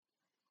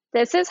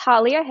This is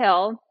Halia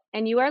Hill,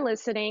 and you are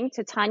listening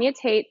to Tanya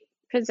Tate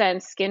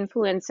Presents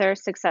Skinfulencer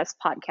Success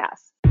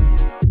Podcast.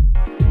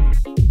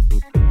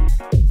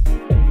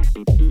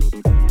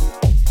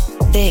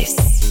 This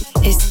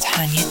is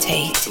Tanya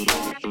Tate.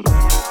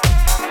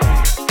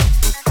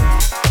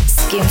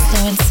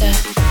 Skinfulencer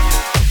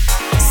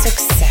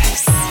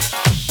Success.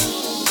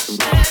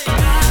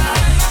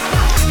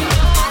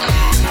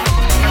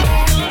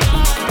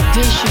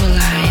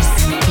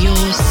 Visualize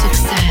your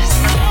success.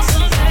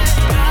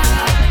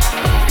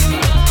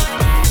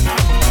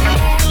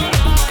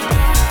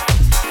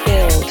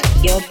 Build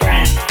your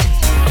brand.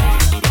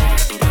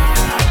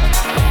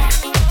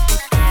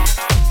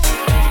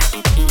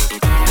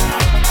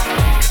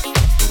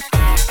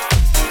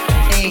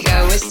 There you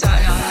go, we're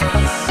starting off.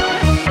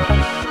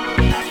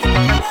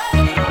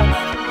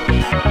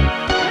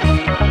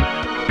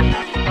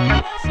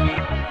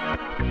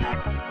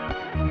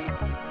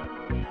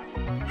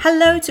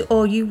 Hello to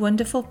all you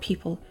wonderful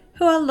people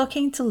who are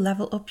looking to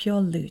level up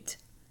your loot.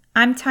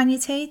 I'm Tanya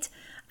Tate,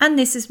 and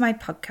this is my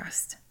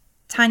podcast.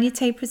 Tanya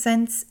Tate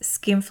Presents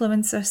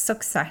Skinfluencer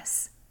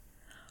Success.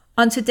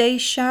 On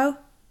today's show,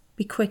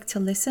 be quick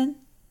to listen,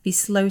 be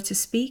slow to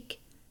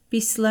speak, be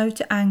slow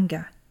to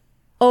anger.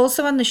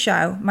 Also on the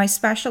show, my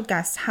special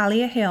guest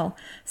Halia Hill,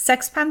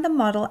 SextPanther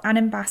model and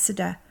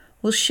ambassador,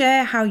 will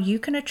share how you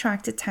can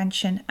attract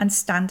attention and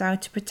stand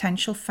out to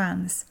potential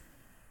fans.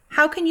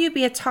 How can you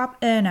be a top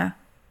earner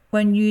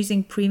when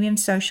using premium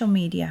social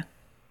media?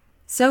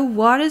 So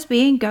what has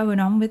been going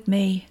on with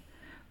me?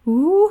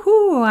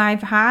 Woohoo!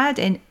 I've had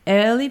an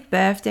early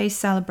birthday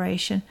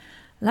celebration.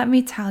 Let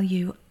me tell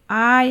you,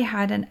 I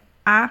had an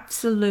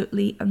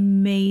absolutely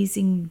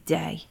amazing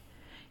day.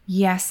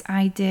 Yes,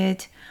 I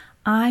did.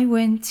 I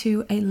went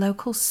to a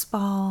local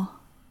spa.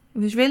 It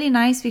was really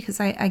nice because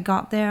I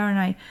got there and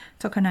I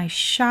took a nice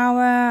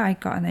shower. I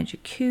got in the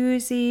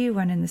jacuzzi,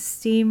 went in the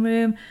steam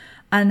room,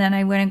 and then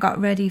I went and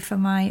got ready for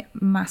my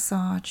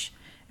massage.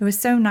 It was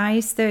so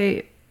nice.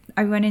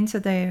 I went into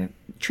the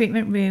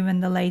treatment room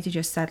and the lady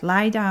just said,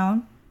 lie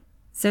down.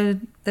 So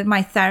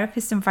my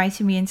therapist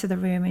invited me into the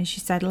room and she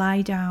said,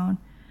 lie down.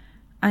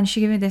 And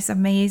she gave me this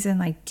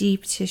amazing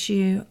deep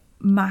tissue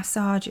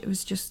massage. It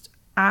was just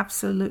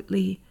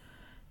absolutely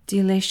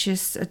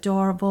delicious,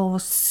 adorable,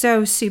 was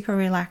so super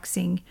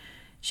relaxing.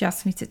 She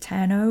asked me to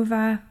turn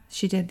over.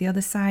 She did the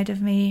other side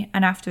of me.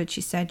 And afterwards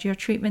she said, your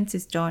treatment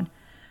is done.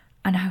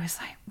 And I was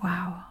like,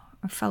 wow,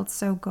 I felt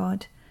so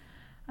good.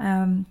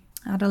 I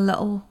had a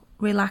little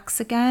relax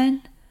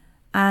again.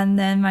 And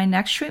then my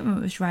next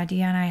treatment was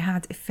ready and I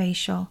had a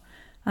facial.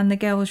 And the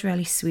girl was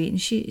really sweet.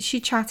 And she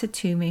chatted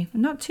to me,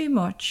 not too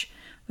much,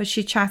 but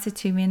she chatted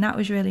to me. And that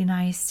was really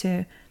nice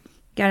to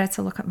get her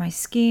to look at my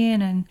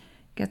skin and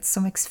get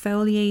some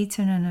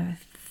exfoliating and a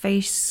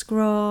face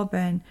scrub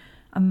and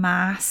a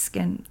mask.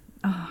 And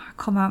I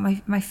come out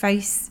my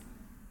face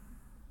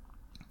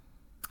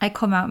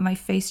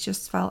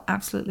just felt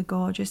absolutely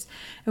gorgeous.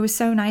 It was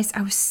so nice.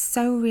 I was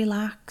so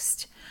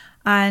relaxed.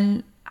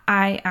 And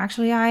I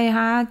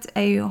had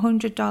a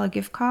 $100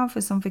 gift card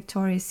for some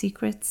Victoria's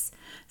Secrets.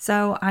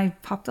 So I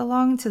popped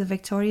along to the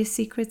Victoria's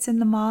Secrets in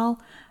the mall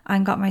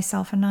and got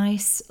myself a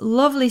nice,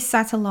 lovely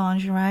set of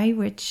lingerie,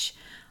 which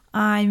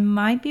I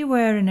might be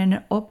wearing in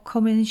an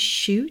upcoming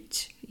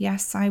shoot.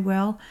 Yes, I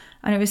will.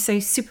 And it was so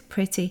super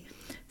pretty.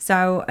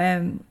 So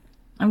I'm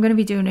going to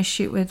be doing a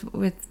shoot with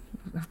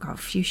I've got a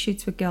few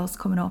shoots with girls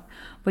coming up.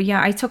 But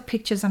yeah, I took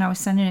pictures and I was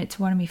sending it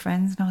to one of my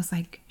friends and I was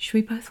like, should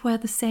we both wear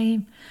the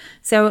same?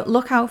 So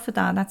look out for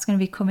that. That's going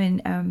to be coming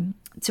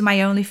to my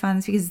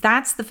OnlyFans, because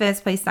that's the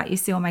first place that you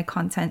see all my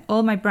content,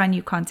 all my brand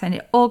new content.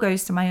 It all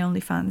goes to my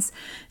OnlyFans.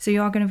 So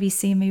you are going to be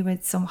seeing me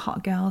with some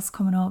hot girls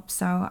coming up.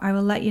 So I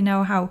will let you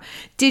know how,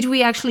 did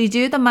we actually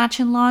do the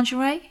matching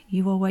lingerie?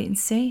 You will wait and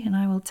see and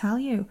I will tell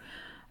you.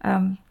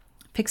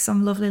 Picked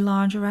some lovely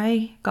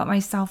lingerie, got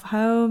myself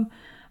home,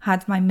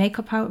 had my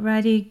makeup out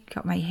ready,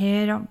 got my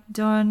hair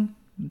done.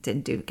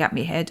 Didn't get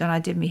my hair done. I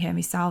did my hair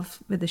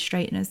myself with the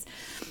straighteners.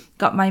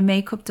 Got my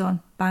makeup done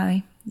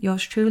by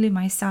yours truly,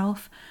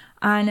 myself.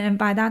 And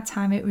by that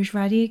time it was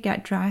ready,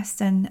 get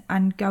dressed and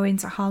go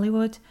into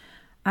Hollywood.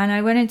 And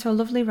I went into a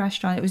lovely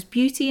restaurant. It was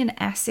Beauty in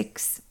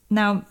Essex.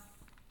 Now,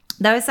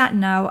 those that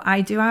know,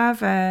 I do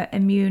have an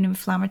immune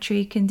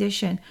inflammatory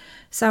condition.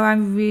 So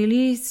I'm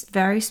really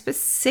very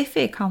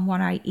specific on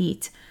what I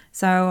eat.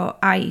 So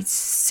I eat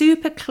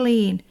super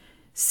clean.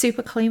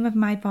 Super clean with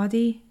my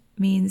body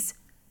means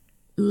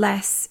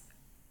less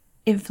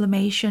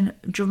inflammation,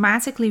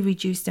 dramatically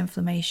reduced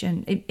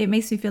inflammation. It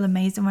makes me feel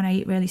amazing when I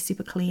eat really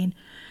super clean.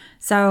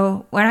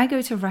 So when I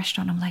go to a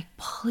restaurant, I'm like,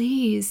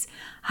 please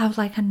have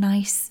a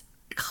nice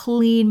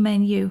clean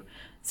menu.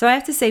 So I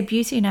have to say,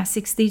 Beauty in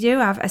Essex, they do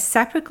have a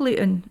separate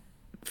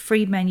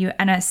gluten-free menu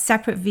and a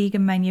separate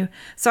vegan menu.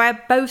 So I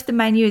have both the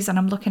menus and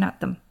I'm looking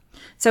at them.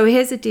 So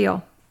here's the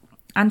deal.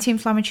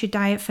 Anti-inflammatory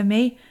diet for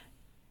me,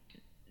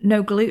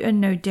 no gluten,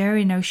 no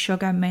dairy, no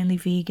sugar, mainly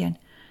vegan.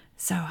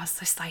 So I was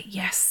just like,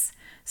 yes.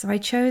 So I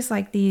chose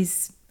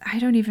these, I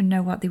don't even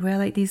know what they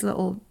were, these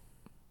little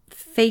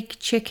fake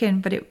chicken,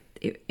 but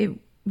it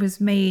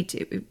was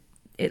made,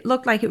 it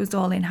looked like it was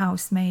all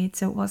in-house made.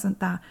 So it wasn't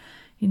that,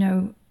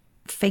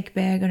 fake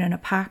burger in a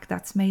pack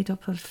that's made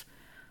up of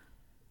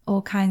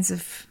all kinds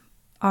of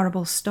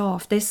horrible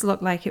stuff. This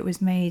looked like it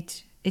was made,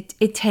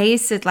 it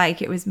tasted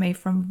like it was made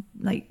from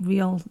like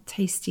real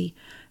tasty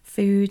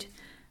food.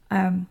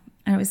 And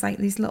it was like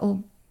these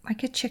little,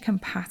 like a chicken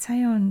pate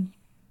on,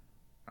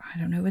 I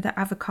don't know, with the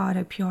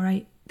avocado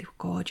puree. They were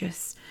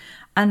gorgeous.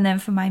 And then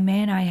for my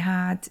main,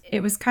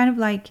 it was kind of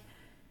like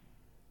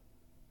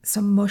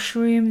some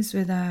mushrooms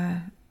with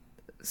a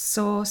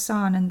sauce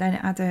on, and then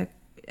it had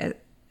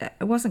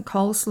it wasn't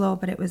coleslaw,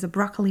 but it was a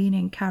broccolini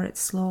and carrot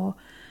slaw.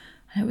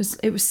 And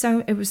it was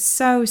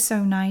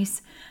so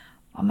nice.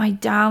 Oh, my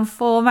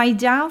downfall,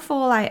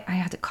 I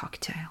had a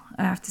cocktail.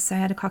 I have to say I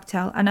had a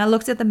cocktail. And I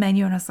looked at the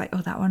menu and I was like,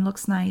 oh, that one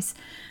looks nice.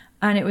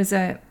 And it was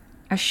a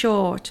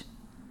short.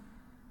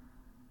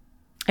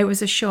 It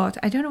was a short.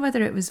 I don't know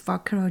whether it was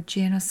vodka or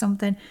gin or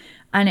something.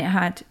 And it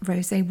had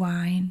rosé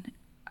wine.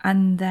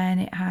 And then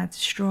it had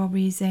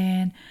strawberries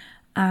in.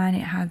 And it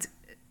had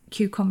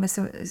cucumber.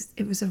 So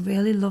it was a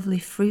really lovely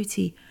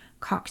fruity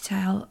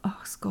cocktail. Oh,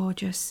 it's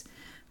gorgeous.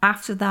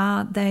 After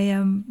that, they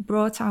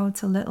brought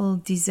out a little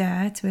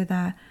dessert with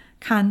a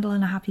candle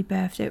and a happy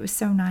birthday. It was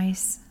so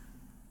nice.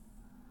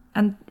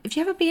 And if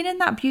you ever been in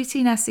that beauty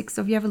in Essex,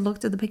 or if you ever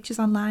looked at the pictures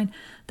online,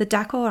 the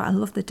decor, I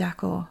love the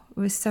decor. It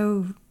was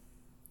so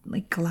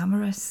like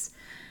glamorous.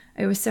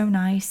 It was so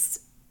nice.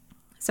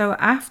 So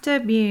after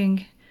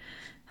having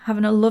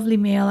a lovely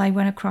meal, I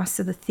went across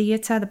to the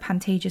theatre, the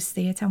Pantages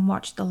Theatre, and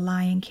watched The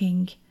Lion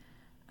King.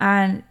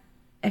 And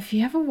if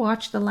you ever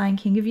watched The Lion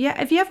King, if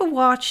you ever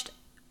watched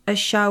a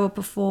show, a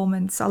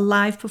performance, a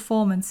live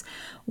performance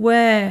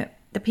where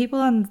the people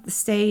on the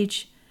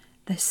stage,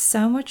 there's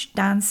so much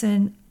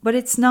dancing, but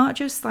it's not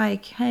just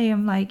like, hey,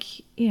 I'm like,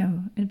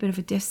 in a bit of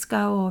a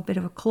disco or a bit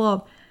of a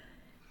club.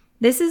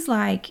 This is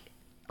like,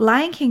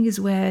 Lion King is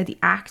where the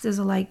actors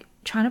are like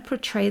trying to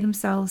portray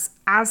themselves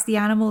as the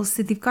animals,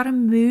 so they've got to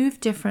move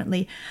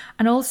differently.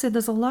 And also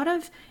there's a lot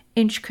of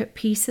intricate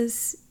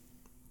pieces.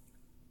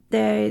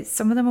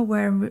 Some of them are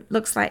wearing,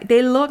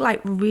 they look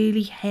like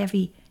really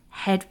heavy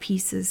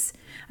headpieces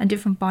and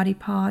different body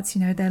parts.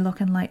 They're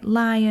looking like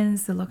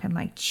lions, they're looking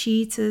like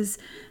cheetahs,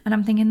 and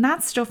I'm thinking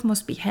that stuff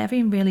must be heavy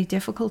and really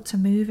difficult to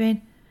move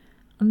in.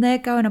 And they're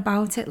going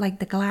about it like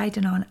they're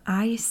gliding on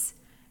ice.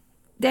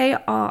 They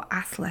are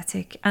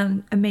athletic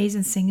and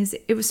amazing singers.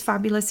 It was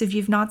fabulous. If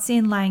you've not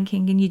seen Lion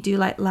King and you do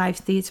like live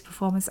theatre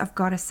performance, I've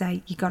got to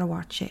say, you got to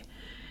watch it.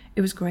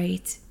 It was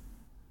great.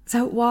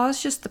 So it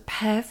was just the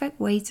perfect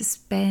way to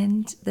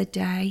spend the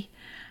day.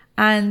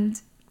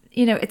 And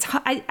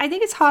I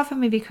think it's hard for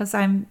me because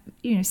I'm,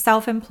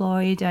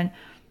 self-employed, and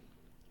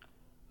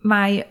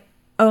my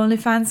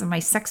OnlyFans and my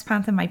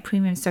SextPanther, my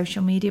premium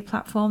social media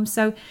platform.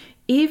 So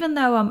even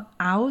though I'm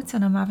out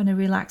and I'm having a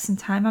relaxing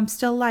time, I'm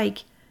still like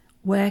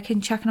working,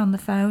 checking on the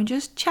phone,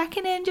 just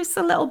checking in just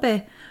a little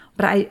bit.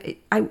 But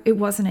it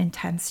wasn't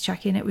intense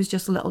checking. It was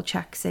just little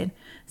checks in.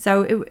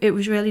 So it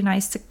was really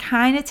nice to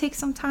kind of take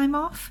some time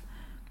off.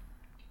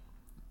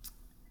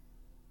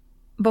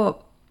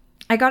 But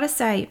I got to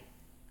say,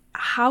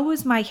 how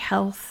was my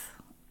health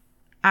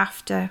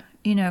after,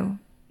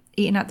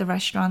 eating at the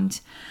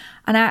restaurant?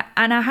 And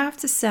I have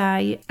to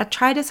say, I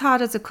tried as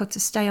hard as I could to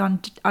stay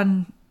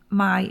on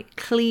my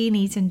clean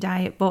eating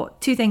diet,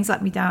 but two things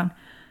let me down.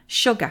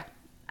 Sugar.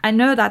 I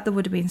know that there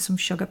would have been some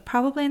sugar,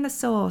 probably in the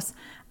sauce,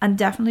 and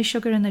definitely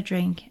sugar in the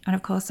drink, and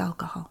of course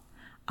alcohol.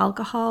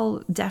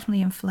 Alcohol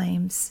definitely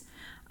inflames.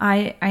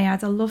 I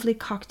had a lovely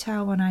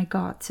cocktail when I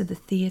got to the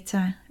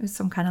theatre. It was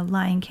some kind of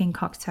Lion King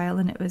cocktail,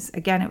 and it was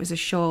a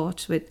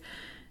short with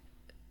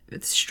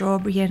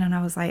strawberry in, and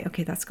I was like,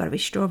 okay, that's got to be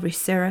strawberry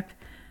syrup.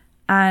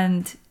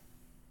 And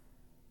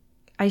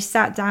I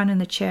sat down in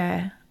the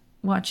chair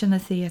watching the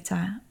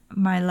theatre.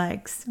 My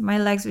legs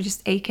were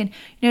just aching.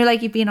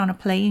 Like you've been on a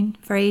plane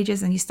for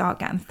ages and you start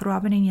getting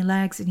throbbing in your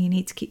legs and you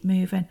need to keep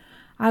moving.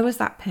 I was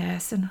that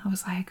person. I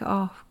was like,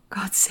 oh,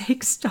 God's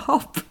sake,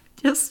 stop.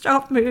 Just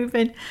stop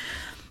moving.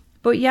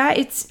 But yeah,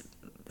 it's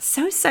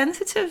so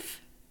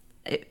sensitive.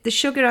 The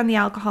sugar and the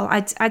alcohol,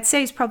 I'd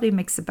say it's probably a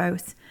mix of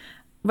both.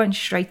 Went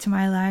straight to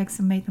my legs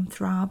and made them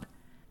throb.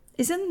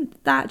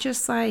 Isn't that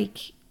just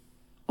like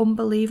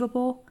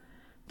unbelievable?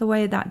 The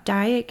way that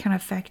diet can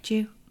affect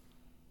you.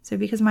 So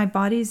because my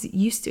body's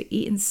used to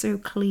eating so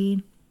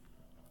clean.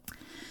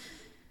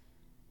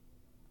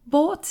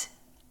 But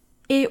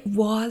it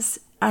was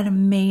an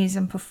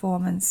amazing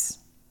performance.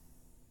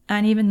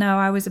 And even though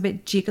I was a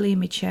bit jiggly in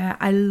my chair,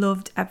 I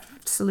loved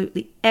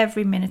absolutely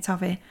every minute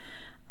of it.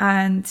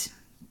 And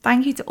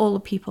thank you to all the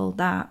people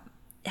that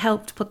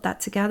helped put that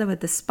together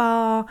with the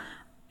spa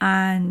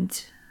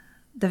and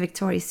the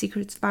Victoria's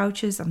Secret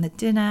vouchers and the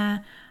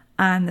dinner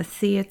and the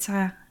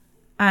theatre.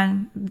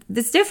 And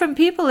there's different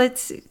people.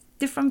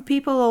 Different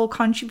people all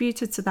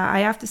contributed to that. I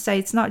have to say,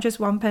 it's not just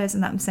one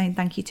person that I'm saying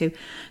thank you to.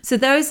 So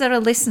those that are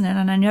listening,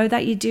 and I know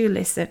that you do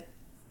listen,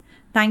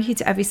 thank you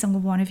to every single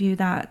one of you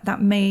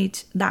that made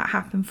that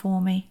happen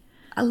for me.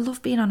 I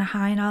love being on a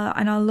high, and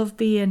I love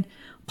being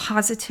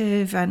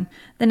positive. And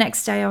the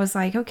next day I was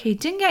like, okay,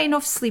 didn't get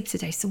enough sleep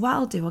today. So what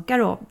I'll do, I'll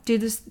get up, do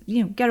this,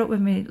 get up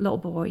with my little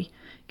boy,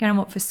 get him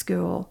up for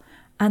school.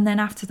 And then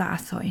after that, I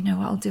thought,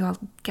 what I'll do, I'll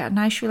get a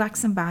nice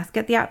relaxing bath,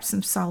 get the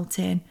Epsom salt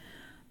in,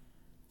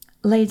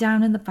 lay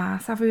down in the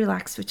bath, have a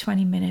relax for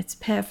 20 minutes,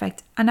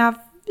 perfect. And have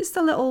just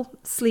a little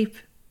sleep.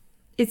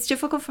 It's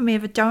difficult for me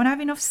if I don't have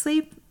enough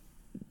sleep.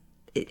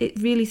 It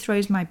really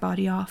throws my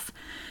body off.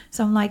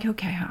 So I'm like,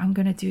 okay, I'm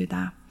going to do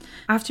that.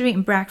 After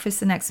eating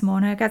breakfast the next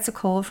morning, I get a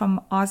call from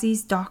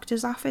Ozzy's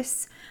doctor's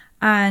office.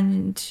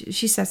 And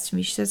she says to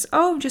me,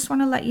 oh, just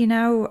want to let you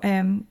know,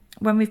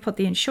 when we've put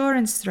the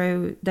insurance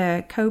through,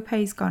 the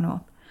copay's gone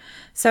up.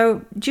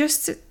 So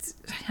just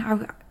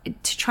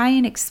to try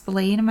and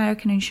explain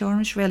American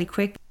insurance really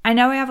quick, I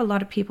know I have a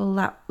lot of people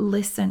that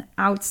listen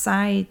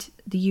outside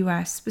the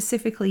US,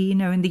 specifically,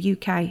 in the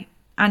UK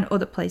and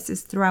other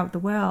places throughout the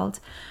world.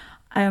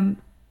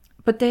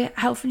 But the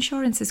health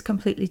insurance is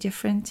completely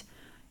different.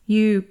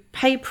 You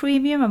pay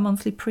a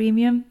monthly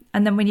premium,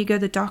 and then when you go to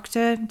the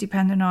doctor,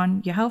 depending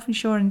on your health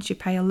insurance, you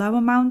pay a low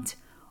amount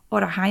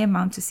or a high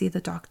amount to see the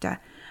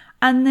doctor.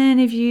 And then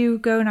if you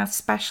go and have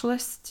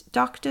specialist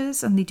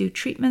doctors and they do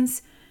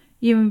treatments,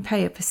 you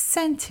pay a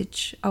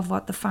percentage of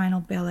what the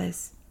final bill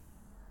is.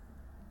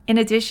 In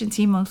addition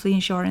to your monthly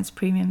insurance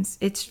premiums,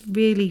 it's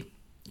really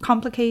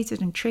complicated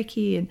and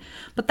tricky,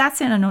 but that's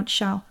in a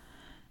nutshell.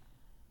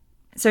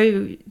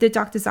 So the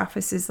doctor's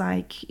office is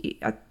like,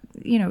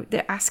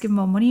 they're asking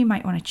more money, you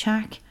might want to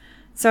check.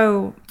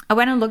 So I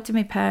went and looked at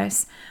my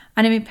purse,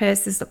 and in my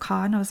purse there's the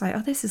card, and I was like,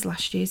 oh, this is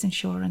last year's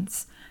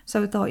insurance.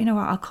 So I thought,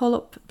 I'll call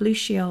up Blue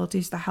Shield,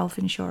 who's the health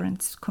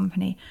insurance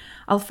company.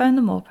 I'll phone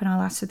them up and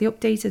I'll ask for the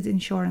updated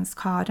insurance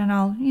card, and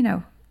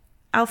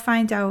I'll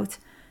find out,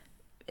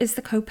 is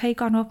the copay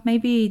gone up?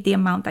 Maybe the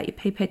amount that you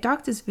pay per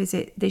doctor's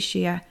visit this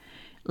year.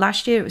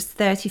 Last year it was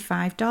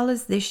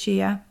 $35. This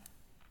year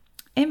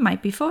it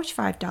might be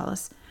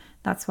 $45.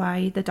 That's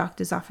why the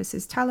doctor's office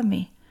is telling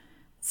me.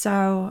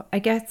 So I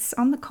get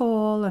on the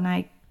call and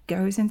I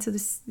goes into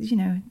this,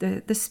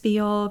 the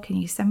spiel. Can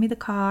you send me the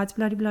cards?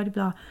 Blah, blah, blah,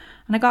 blah.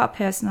 And I got a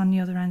person on the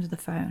other end of the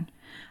phone.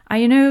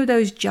 And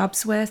those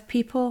Jobsworth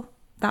people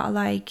that are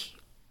like,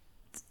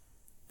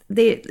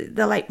 they're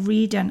like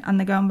reading and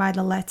they're going by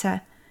the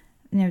letter,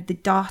 the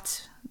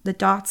dots,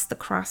 the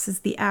crosses,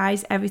 the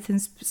eyes,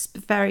 everything's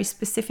very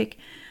specific.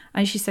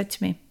 And she said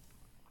to me,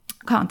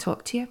 I can't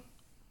talk to you.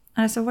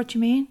 And I said, what do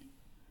you mean?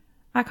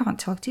 I can't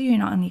talk to you. You're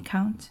not on the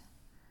account.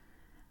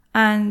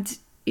 And,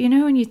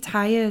 when you're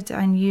tired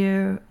and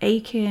you're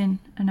aching,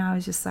 and I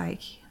was just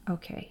like,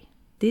 okay,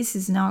 this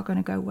is not going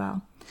to go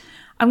well.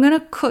 I'm going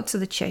to cut to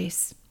the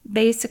chase.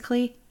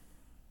 Basically,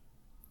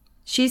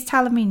 she's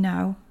telling me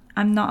no,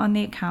 I'm not on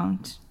the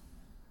account.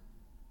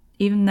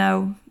 Even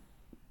though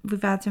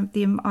we've had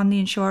them on the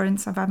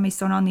insurance, I've had my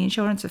son on the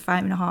insurance for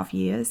 5.5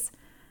 years.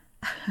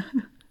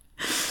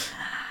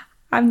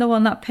 I'm the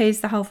one that pays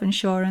the health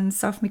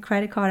insurance off my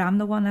credit card. I'm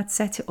the one that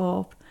set it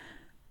up.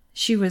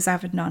 She was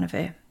having none of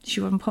it. She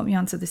wouldn't put me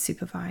onto the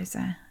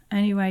supervisor.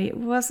 Anyway, it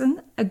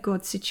wasn't a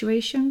good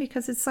situation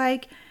because it's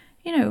like,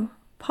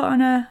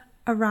 putting a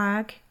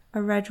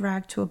red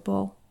rag to a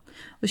bull.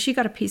 Well, she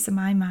got a piece of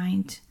my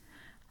mind.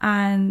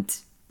 And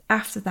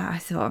after that, I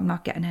thought, I'm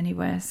not getting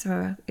anywhere.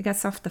 So I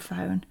gets off the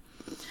phone,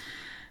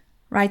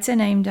 writes her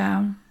name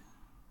down.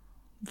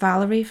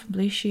 Valerie from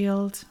Blue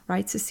Shield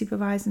writes his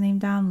supervisor name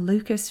down.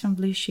 Lucas from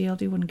Blue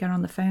Shield, who wouldn't get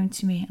on the phone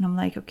to me. And I'm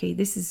like, okay,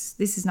 this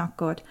is not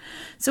good.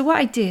 So what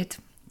I did,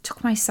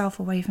 took myself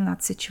away from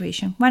that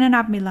situation. Went and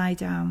had me lie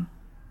down.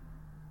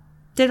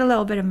 Did a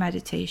little bit of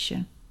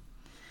meditation.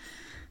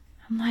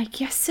 I'm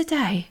like,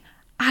 yesterday,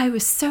 I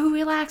was so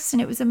relaxed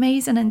and it was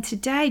amazing. And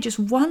today, just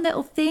one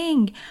little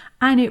thing.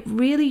 And it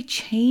really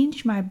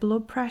changed my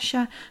blood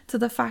pressure to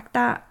the fact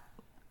that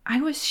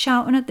I was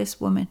shouting at this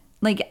woman.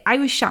 Like, I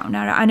was shouting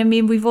at her. And I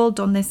mean, we've all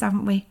done this,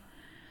 haven't we?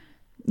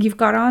 You've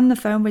got on the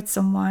phone with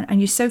someone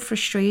and you're so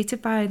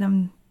frustrated by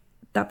them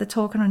that they're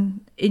talking,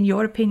 in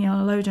your opinion,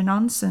 a load of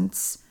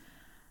nonsense.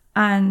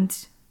 And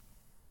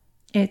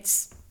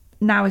it's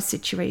now a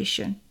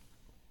situation.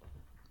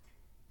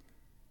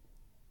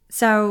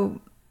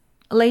 So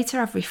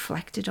later I've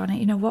reflected on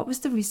it. What was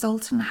the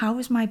result and how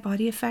was my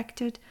body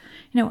affected?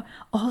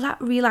 All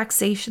that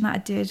relaxation that I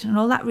did and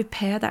all that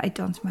repair that I'd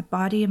done to my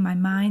body and my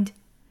mind,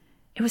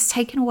 it was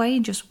taken away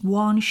in just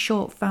one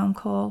short phone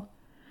call.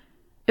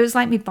 It was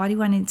like my body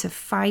went into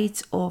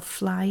fight or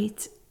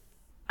flight.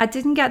 I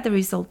didn't get the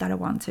result that I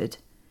wanted.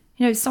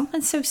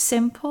 Something so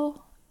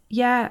simple.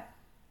 Yeah,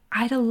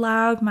 I'd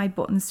allowed my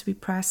buttons to be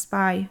pressed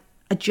by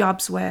a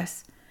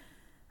Jobsworth.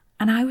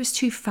 And I was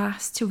too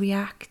fast to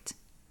react.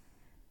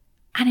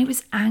 And it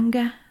was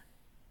anger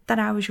that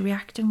I was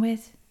reacting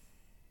with.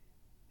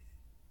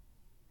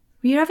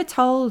 Were you ever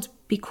told,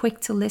 be quick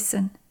to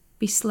listen,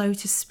 be slow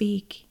to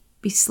speak,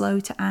 be slow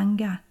to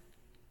anger?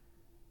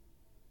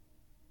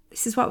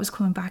 This is what was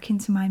coming back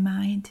into my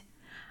mind.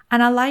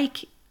 And I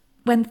like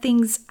when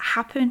things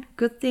happen,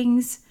 good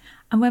things,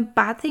 and when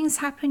bad things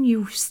happen,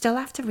 you still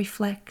have to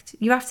reflect.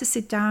 You have to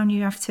sit down,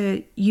 you have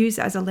to use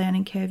it as a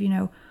learning curve,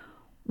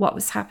 what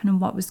was happening,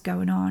 what was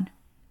going on.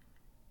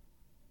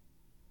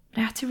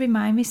 But I had to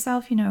remind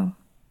myself,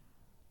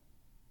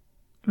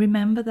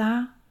 remember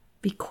that.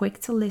 Be quick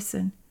to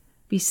listen.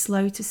 Be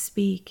slow to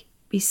speak.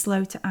 Be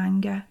slow to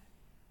anger.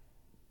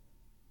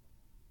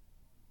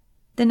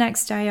 The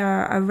next day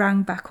I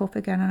rang back up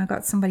again and I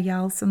got somebody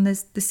else, and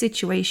the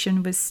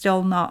situation was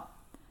still not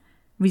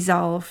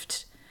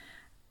resolved.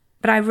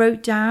 But I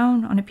wrote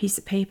down on a piece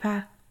of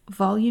paper,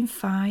 volume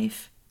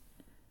 5.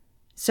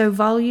 So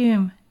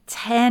volume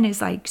 10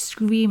 is like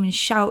screaming,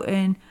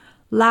 shouting,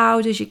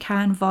 loud as you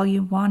can.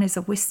 Volume 1 is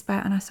a whisper.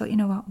 And I thought, you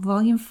know what,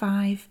 volume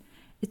 5,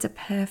 it's a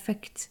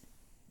perfect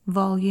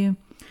volume.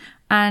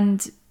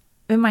 And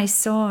with my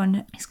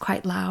son, he's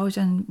quite loud,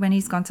 and when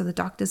he's gone to the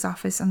doctor's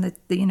office and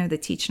they're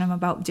teaching him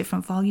about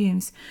different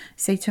volumes, I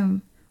say to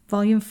him,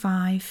 volume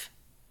 5.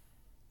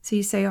 So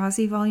you say,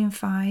 Ozzy, volume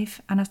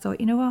 5. And I thought,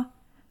 you know what,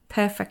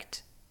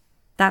 perfect.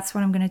 That's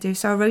what I'm going to do.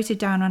 So I wrote it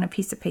down on a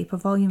piece of paper,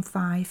 volume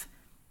 5.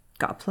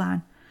 Got a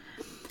plan.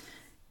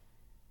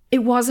 It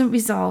wasn't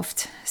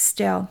resolved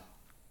still.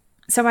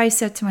 So I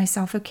said to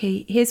myself,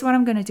 okay, here's what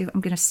I'm going to do.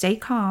 I'm going to stay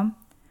calm.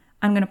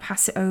 I'm going to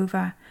pass it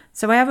over.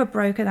 So I have a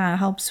broker that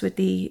helps with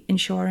the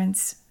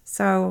insurance.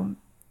 So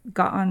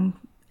got on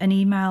an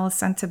email,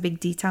 sent a big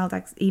detailed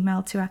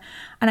email to her.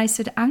 And I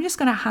said, I'm just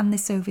going to hand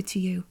this over to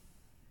you.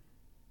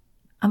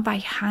 And by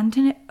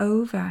handing it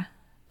over,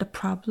 the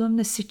problem,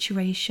 the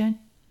situation,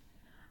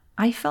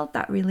 I felt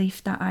that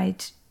relief that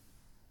I'd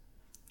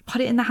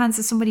put it in the hands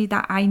of somebody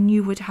that I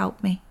knew would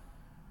help me.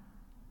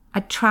 I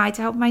tried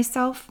to help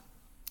myself.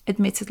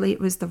 Admittedly, it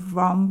was the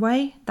wrong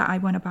way that I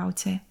went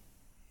about it.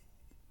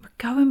 But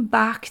going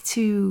back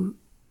to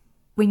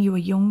when you were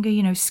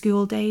younger,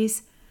 school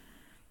days,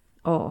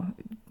 or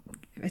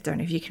I don't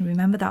know if you can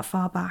remember that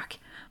far back,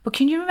 but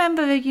can you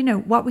remember,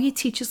 what were your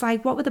teachers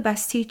like? What were the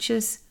best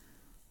teachers?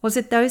 Was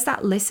it those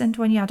that listened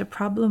when you had a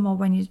problem or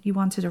when you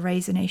wanted to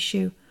raise an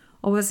issue?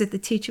 Or was it the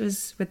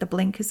teachers with the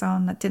blinkers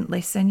on that didn't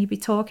listen? You'd be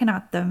talking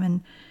at them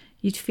and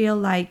you'd feel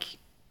like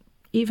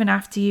even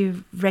after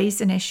you raised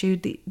an issue,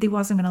 they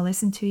wasn't going to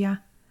listen to you.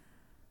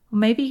 Or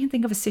maybe you can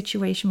think of a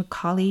situation with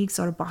colleagues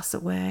or a boss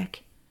at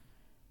work.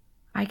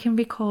 I can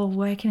recall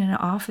working in an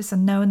office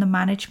and knowing the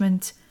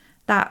management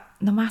that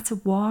no matter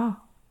what,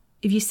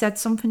 if you said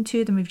something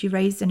to them, if you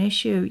raised an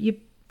issue, you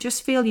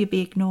just feel you'd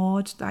be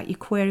ignored, that your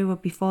query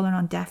would be falling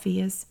on deaf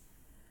ears.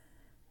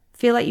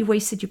 Feel like you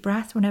wasted your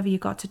breath whenever you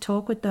got to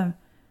talk with them,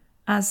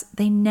 as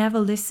they never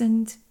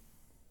listened.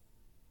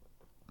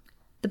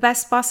 The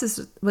best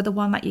bosses were the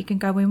one that you can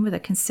go in with a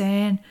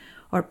concern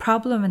or a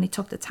problem and they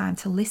took the time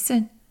to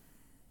listen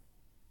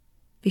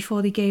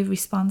before they gave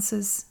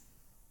responses.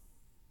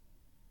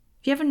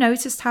 Have you ever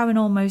noticed how in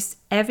almost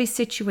every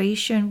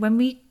situation, when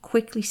we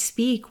quickly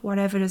speak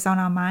whatever is on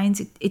our minds,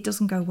 it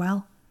doesn't go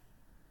well?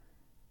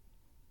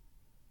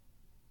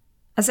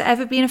 Has it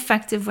ever been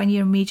effective when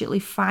you immediately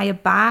fire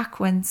back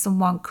when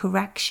someone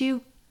corrects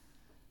you?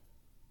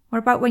 What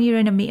about when you're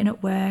in a meeting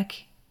at work?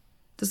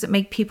 Does it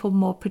make people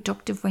more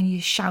productive when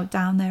you shout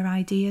down their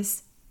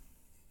ideas?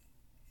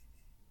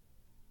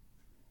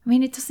 I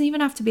mean, it doesn't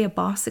even have to be a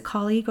boss, a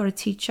colleague, or a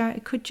teacher.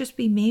 It could just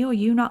be me or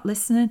you not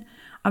listening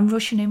and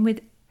rushing in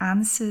with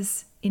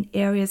answers in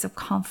areas of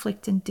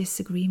conflict and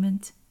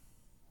disagreement.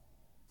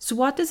 So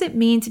what does it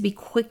mean to be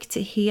quick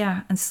to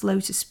hear and slow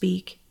to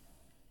speak?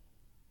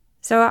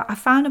 So I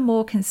found a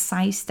more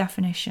concise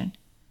definition.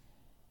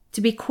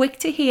 To be quick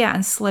to hear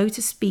and slow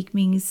to speak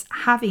means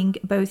having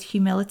both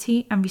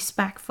humility and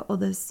respect for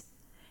others.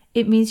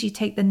 It means you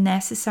take the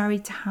necessary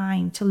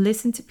time to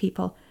listen to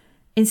people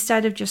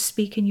instead of just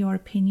speaking your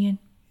opinion.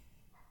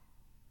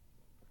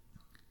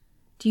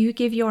 Do you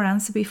give your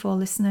answer before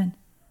listening?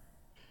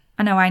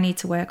 I know I need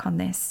to work on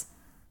this.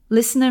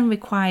 Listening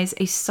requires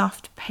a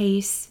soft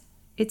pace.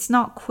 It's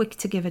not quick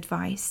to give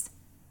advice.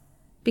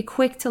 Be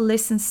quick to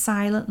listen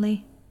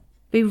silently.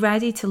 Be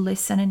ready to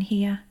listen and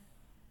hear.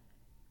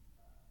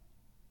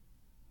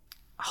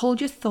 Hold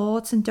your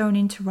thoughts and don't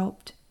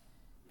interrupt.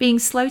 Being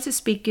slow to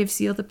speak gives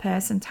the other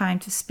person time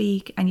to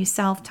speak and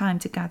yourself time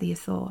to gather your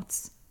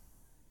thoughts.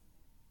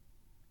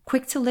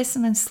 Quick to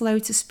listen and slow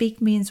to speak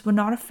means we're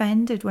not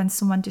offended when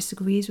someone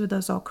disagrees with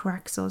us or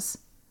corrects us.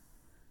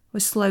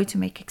 We're slow to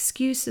make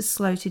excuses,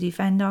 slow to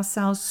defend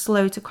ourselves,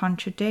 slow to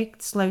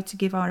contradict, slow to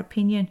give our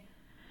opinion.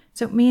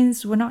 So it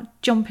means we're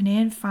not jumping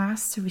in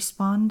fast to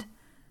respond.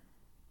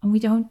 And we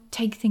don't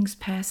take things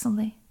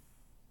personally.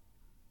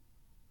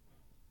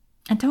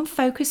 And don't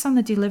focus on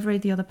the delivery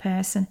of the other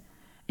person.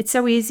 It's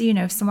so easy,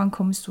 if someone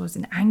comes to us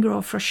in anger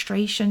or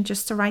frustration,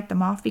 just to write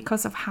them off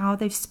because of how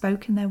they've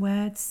spoken their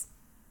words.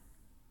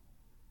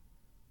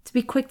 To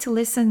be quick to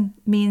listen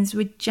means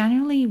we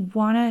genuinely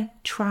want to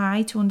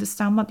try to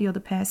understand what the other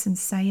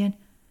person's saying.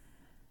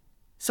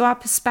 So our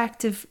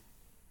perspective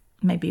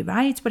may be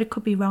right, but it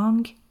could be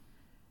wrong.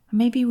 And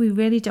maybe we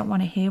really don't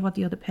want to hear what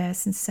the other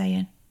person's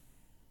saying.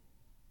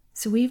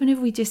 So even if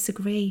we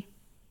disagree,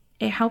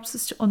 it helps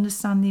us to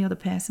understand the other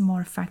person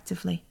more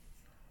effectively.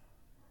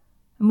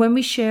 And when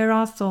we share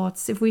our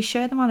thoughts, if we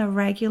share them on a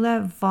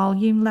regular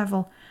volume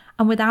level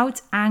And without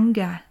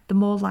anger, the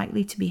more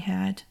likely to be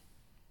heard.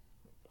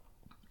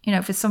 You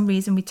know, for some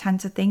reason, we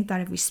tend to think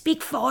that if we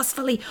speak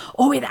forcefully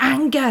or with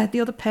anger, the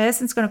other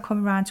person's going to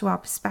come around to our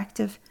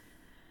perspective.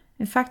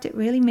 In fact, it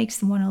really makes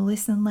them want to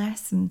listen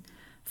less and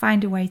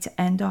find a way to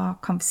end our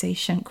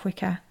conversation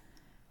quicker.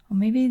 Or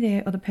maybe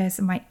the other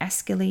person might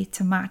escalate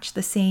to match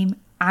the same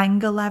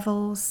anger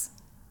levels.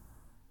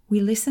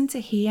 We listen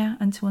to hear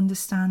and to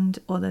understand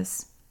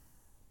others,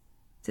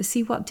 to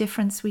see what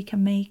difference we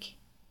can make.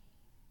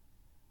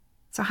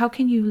 So how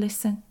can you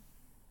listen?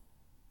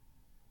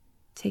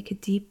 Take a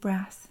deep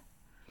breath.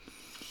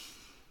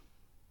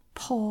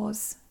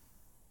 Pause.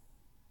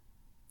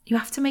 You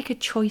have to make a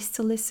choice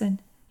to listen.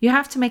 You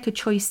have to make a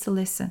choice to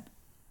listen.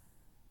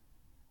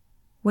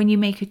 When you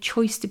make a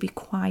choice to be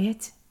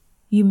quiet,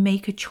 you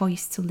make a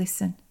choice to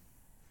listen.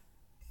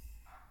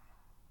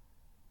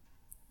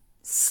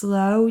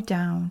 Slow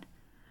down.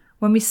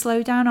 When we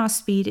slow down our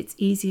speed, it's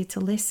easier to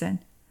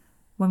listen.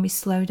 When we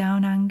slow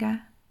down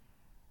anger,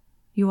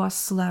 you are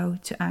slow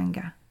to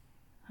anger.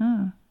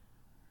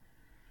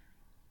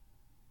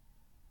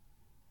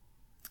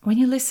 When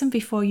you listen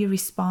before you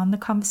respond, the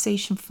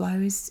conversation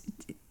flows.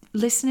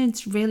 Listening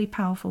is a really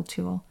powerful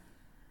tool.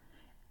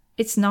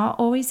 It's not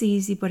always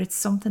easy, but it's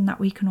something that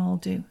we can all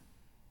do.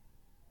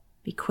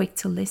 Be quick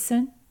to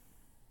listen.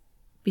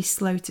 Be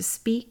slow to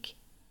speak.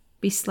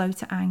 Be slow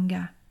to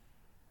anger.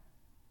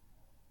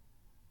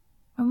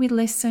 When we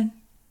listen,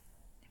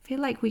 I feel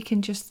like we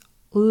can just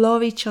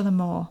love each other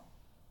more.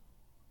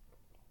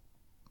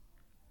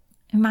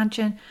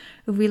 Imagine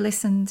if we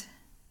listened,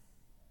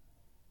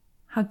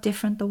 how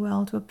different the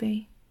world would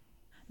be.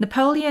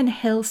 Napoleon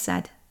Hill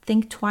said,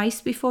 "Think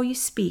twice before you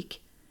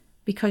speak,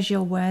 because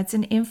your words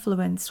and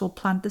influence will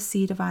plant the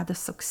seed of either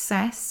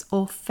success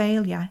or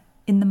failure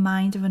in the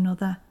mind of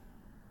another."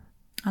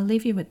 I'll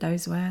leave you with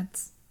those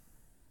words.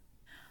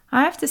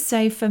 I have to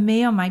say, for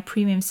me on my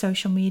premium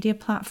social media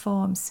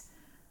platforms,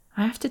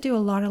 I have to do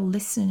a lot of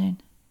listening,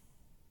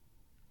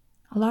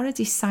 a lot of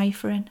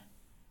deciphering.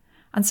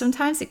 And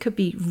sometimes it could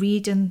be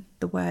reading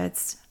the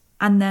words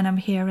and then I'm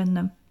hearing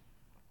them.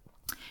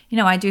 You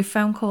know, I do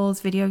phone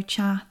calls, video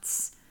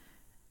chats,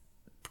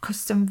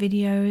 custom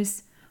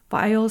videos,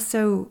 but I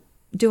also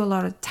do a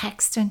lot of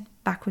texting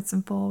backwards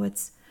and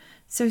forwards.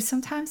 So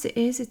sometimes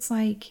it's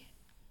like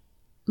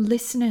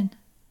listening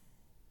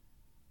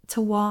to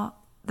what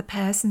the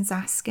person's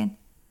asking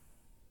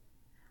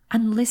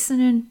and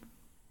listening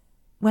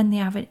when they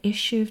have an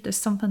issue, if there's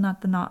something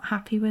that they're not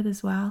happy with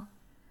as well.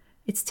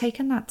 It's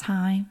taking that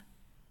time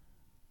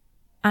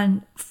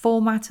and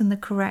formatting the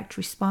correct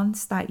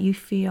response that you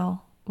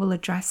feel will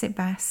address it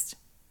best.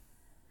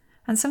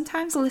 And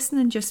sometimes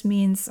listening just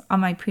means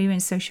on my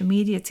premium social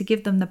media to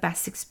give them the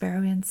best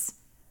experience.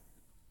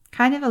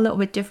 Kind of a little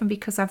bit different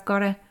because I've got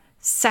to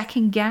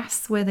second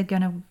guess where they're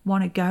going to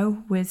want to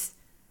go with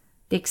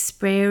the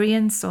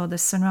experience or the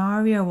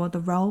scenario or the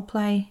role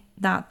play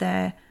that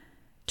they're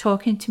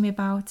talking to me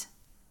about.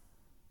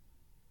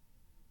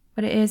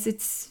 But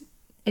it's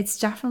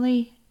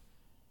definitely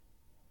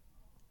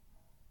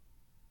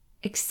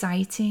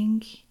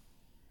exciting.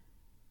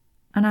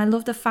 And I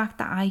love the fact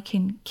that I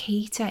can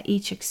cater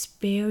each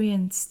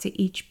experience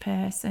to each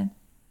person.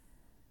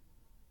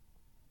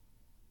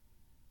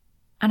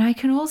 And I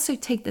can also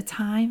take the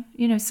time.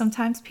 You know,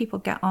 sometimes people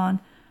get on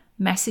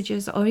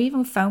messages or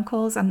even phone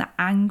calls and they're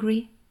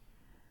angry.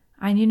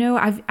 And you know,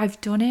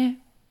 I've done it.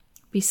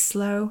 Be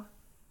slow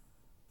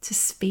to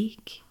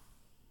speak.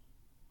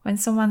 When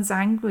someone's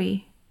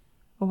angry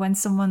or when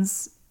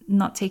someone's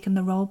not taking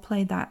the role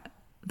play that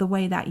the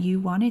way that you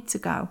want it to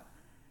go,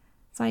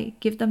 it's like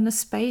give them the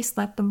space,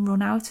 let them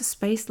run out of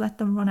space, let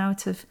them run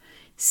out of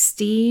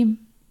steam.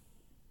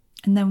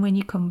 And then when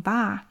you come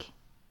back,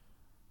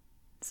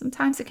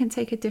 sometimes it can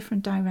take a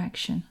different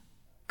direction.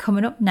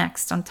 Coming up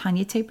next on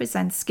Tanya Tate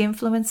Presents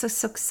Skinfulencer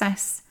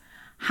Success,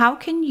 how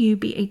can you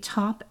be a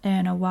top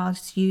earner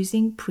whilst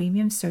using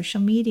premium social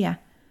media?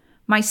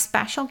 My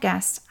special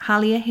guest,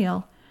 Halia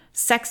Hill,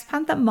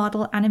 SextPanther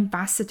model and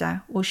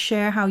ambassador, will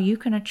share how you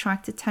can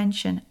attract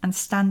attention and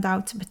stand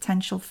out to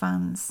potential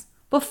fans.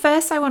 But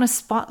first, I want to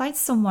spotlight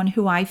someone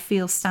who I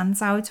feel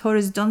stands out or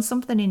has done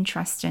something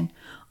interesting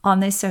on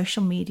their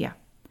social media.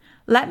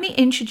 Let me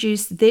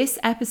introduce this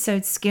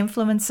episode's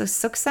Skinfulencer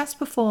Success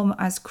performer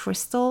as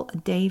Crystal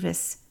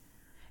Davis.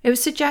 It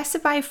was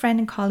suggested by a friend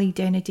and colleague,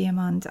 Dana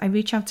Diamond. I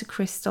reached out to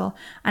Crystal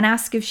and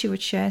asked if she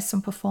would share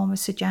some performer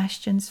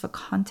suggestions for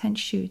content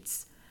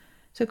shoots.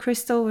 So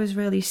Crystal was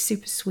really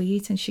super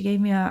sweet and she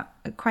gave me a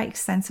quite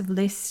extensive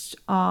list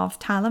of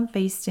talent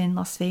based in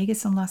Las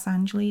Vegas and Los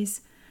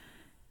Angeles.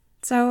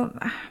 So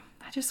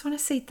I just want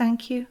to say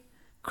thank you.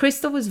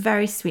 Crystal was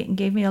very sweet and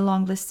gave me a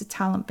long list of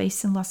talent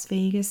based in Las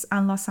Vegas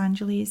and Los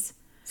Angeles.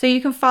 So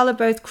you can follow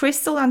both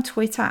Crystal on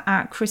Twitter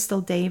at Crystal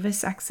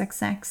Davis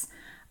XXX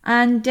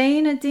and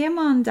Dana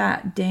Diamond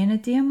at Dana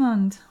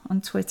Diamond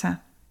on Twitter.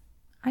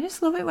 I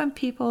just love it when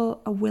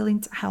people are willing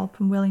to help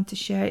and willing to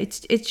share. It's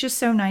just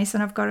so nice,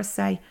 and I've got to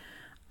say,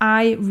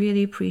 I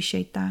really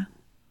appreciate that.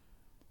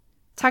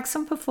 Tag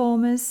some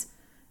performers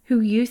who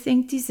you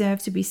think deserve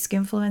to be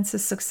Skinfulencer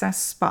Success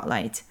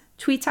Spotlight.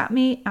 Tweet at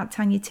me at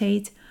Tanya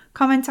Tate,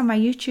 comment on my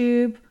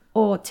YouTube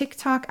or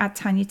TikTok at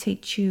Tanya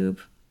Tate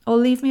Tube, or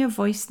leave me a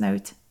voice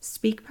note,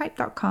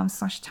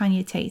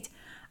 speakpipe.com/Tanya Tate,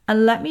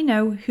 and let me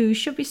know who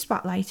should be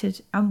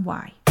spotlighted and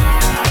why.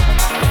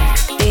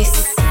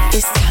 This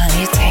is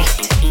Tanya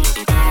Tate.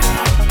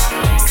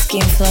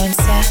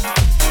 Skinfluencer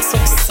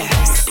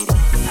Success.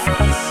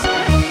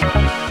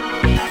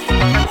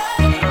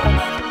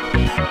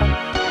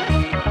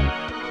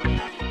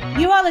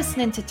 You are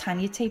listening to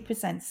Tanya Tate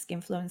presents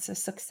Skinfluencer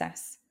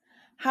Success.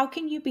 How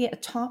can you be a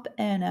top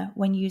earner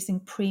when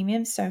using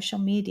premium social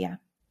media?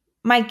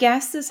 My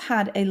guest has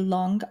had a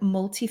long,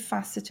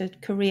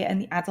 multifaceted career in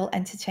the adult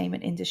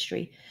entertainment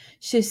industry.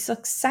 She's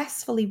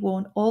successfully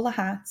worn all the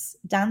hats: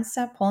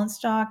 dancer, porn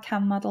star,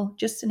 cam model,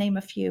 just to name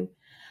a few.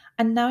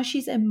 And now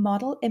she's a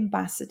model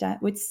ambassador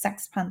with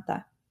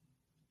SextPanther.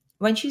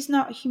 When she's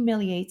not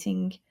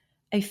humiliating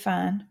a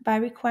fan by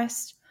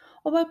request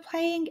or by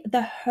playing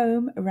the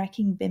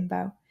home-wrecking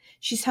bimbo,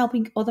 she's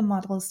helping other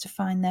models to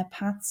find their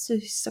paths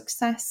to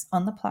success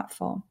on the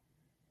platform.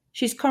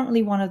 She's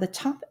currently one of the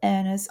top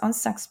earners on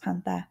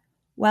SextPanther.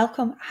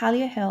 Welcome,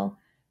 Halia Hill,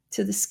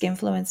 to the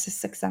Skinfluencer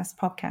Success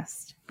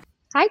podcast.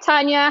 Hi,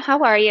 Tanya.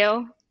 How are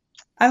you?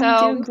 I'm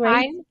doing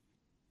great.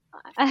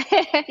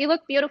 You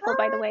look beautiful,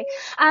 by the way.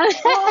 So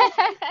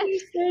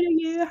do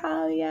you,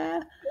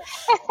 Halia.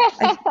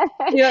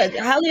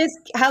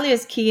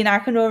 Halia's keen. I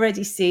can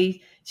already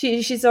see.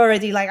 She's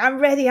already like, I'm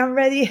ready.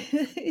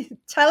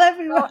 Tell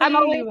everyone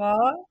who you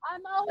are.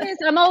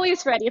 I'm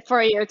always ready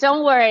for you.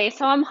 Don't worry.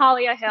 So I'm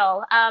Halia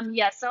Hill.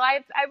 So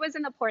I was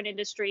in the porn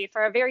industry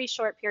for a very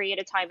short period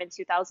of time in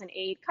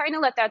 2008. Kind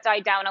of let that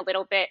die down a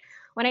little bit.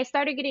 When I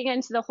started getting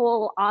into the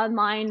whole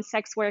online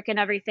sex work and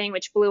everything,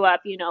 which blew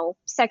up,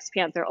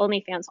 SextPanther,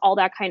 OnlyFans, all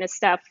that kind of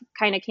stuff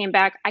kind of came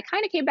back. I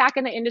kind of came back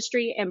in the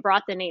industry and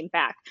brought the name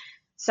back.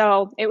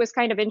 So it was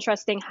kind of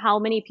interesting how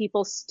many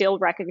people still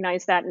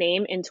recognize that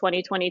name in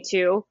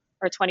 2022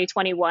 or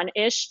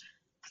 2021-ish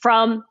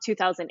from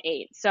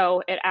 2008.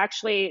 So it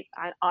actually,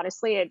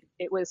 honestly,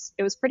 it was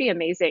pretty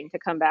amazing to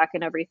come back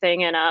and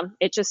everything. And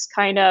it just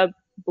kind of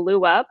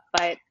blew up.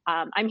 But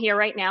I'm here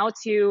right now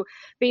to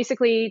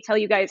basically tell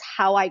you guys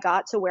how I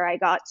got to where I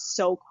got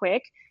so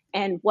quick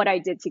and what I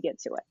did to get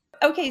to it.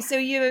 Okay, so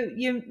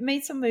you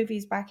made some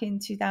movies back in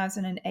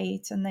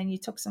 2008 and then you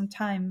took some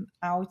time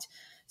out.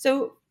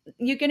 So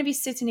you're going to be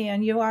sitting here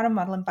and you are a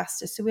model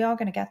ambassador, so we are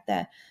going to get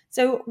there.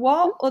 So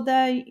what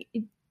other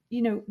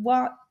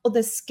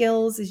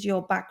skills is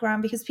your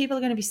background? Because people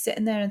are going to be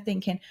sitting there and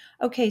thinking,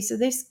 okay, so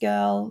this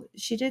girl,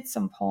 she did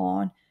some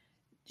porn.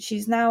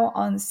 She's now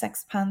on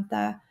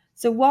SextPanther.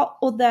 So what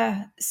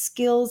other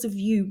skills have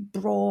you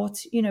brought?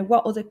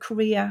 What other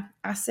career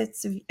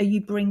assets are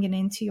you bringing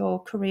into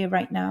your career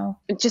right now?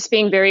 Just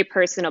being very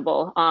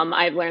personable.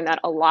 I've learned that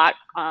a lot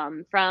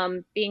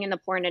from being in the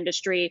porn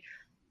industry.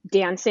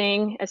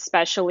 Dancing,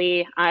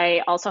 especially.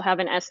 I also have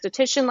an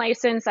esthetician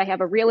license. I have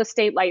a real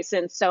estate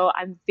license. So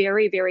I'm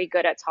very, very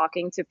good at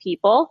talking to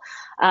people.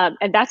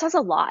 And that does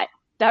a lot.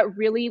 That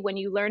really, when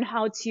you learn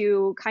how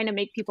to kind of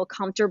make people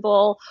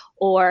comfortable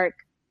or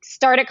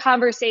start a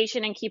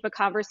conversation and keep a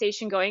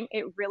conversation going,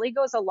 it really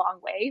goes a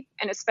long way.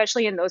 And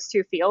especially in those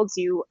two fields,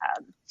 you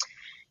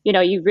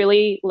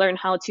really learn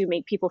how to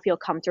make people feel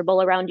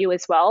comfortable around you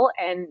as well.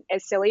 And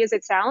as silly as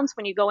it sounds,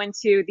 when you go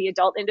into the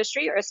adult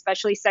industry, or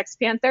especially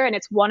SextPanther, and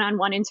it's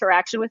one-on-one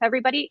interaction with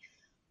everybody,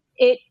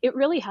 it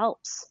really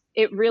helps.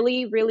 It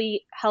really,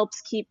 really helps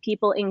keep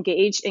people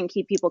engaged and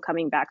keep people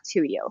coming back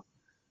to you.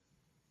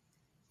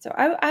 So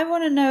I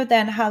want to know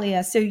then,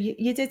 Halia, so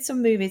you did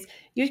some movies.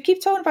 You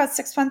keep talking about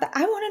SextPanther.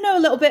 I want to know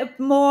a little bit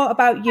more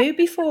about you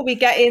before we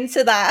get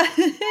into that.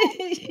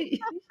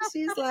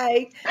 She's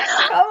like,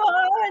 come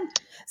on.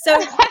 So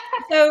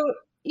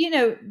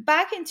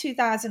back in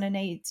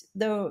 2008,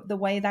 the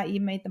way that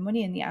you made the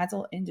money in the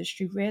adult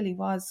industry really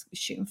was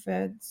shooting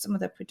for some of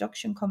the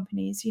production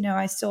companies.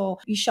 I saw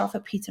you shot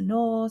for Peter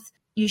North,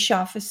 you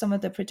shot for some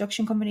of the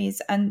production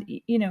companies, and,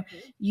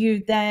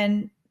 you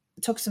then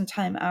took some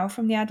time out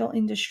from the adult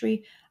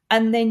industry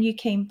and then you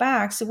came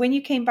back. So when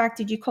you came back,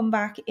 did you come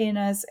back in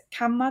as a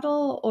cam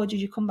model or did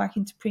you come back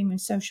into premium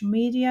social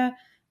media?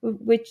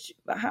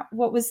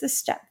 What was the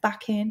step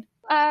back in?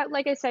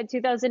 Like I said,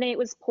 2008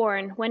 was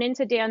porn. Went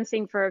into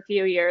dancing for a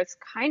few years,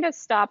 kind of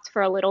stopped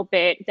for a little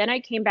bit. Then I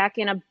came back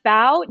in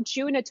about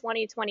June of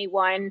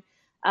 2021,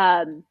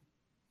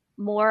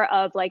 more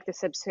of like the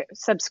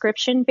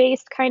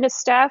subscription-based kind of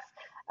stuff.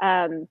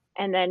 And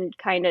then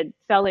kind of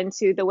fell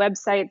into the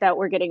website that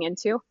we're getting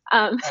into.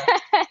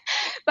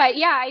 But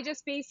yeah, I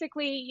just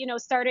basically,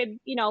 started,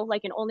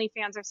 like an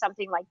OnlyFans or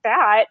something like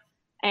that.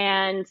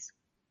 And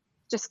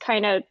just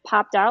kind of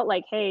popped out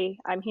like, hey,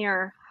 I'm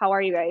here. How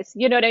are you guys?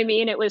 You know what I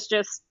mean? It was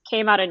just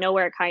came out of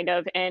nowhere kind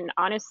of. And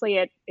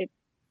honestly, it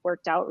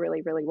worked out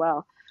really, really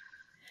well.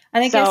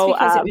 And I guess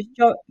because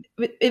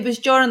it was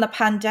during the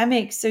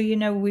pandemic. So,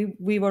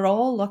 we were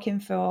all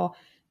looking for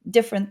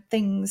different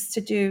things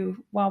to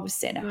do while we're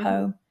sitting at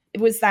home.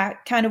 was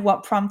that kind of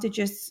what prompted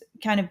just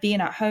kind of being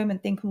at home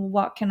and thinking, well,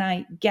 what can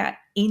I get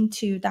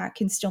into that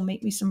can still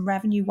make me some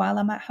revenue while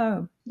I'm at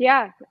home?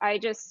 Yeah, I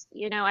just,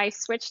 I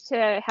switched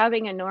to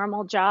having a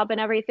normal job and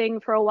everything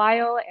for a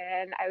while,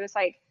 and I was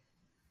like,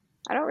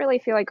 I don't really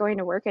feel like going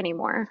to work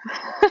anymore.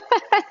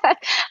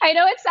 I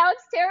know it sounds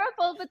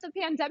terrible, but the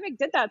pandemic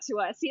did that to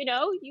us,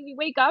 You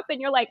wake up and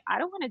you're like, I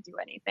don't want to do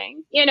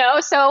anything,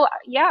 So,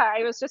 yeah,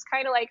 I was just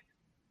kind of like,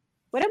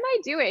 what am I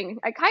doing?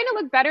 I kind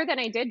of look better than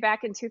I did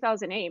back in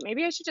 2008.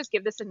 Maybe I should just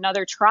give this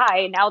another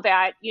try now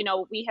that,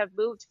 we have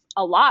moved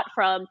a lot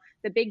from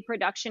the big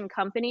production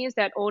companies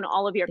that own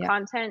all of your Yeah.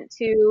 content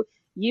to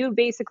you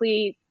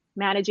basically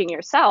managing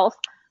yourself.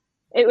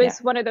 It Yeah. was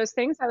one of those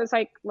things. I was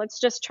like, let's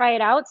just try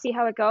it out, see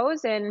how it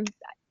goes. And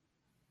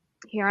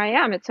here I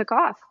am. It took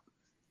off.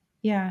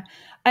 Yeah.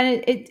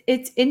 And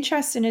it's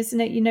interesting,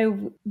 isn't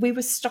it? We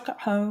were stuck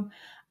at home,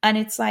 and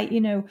it's like,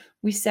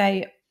 we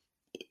say,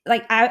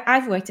 like,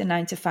 I've worked a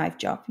 9 to 5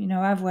 job,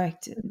 I've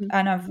worked Mhm.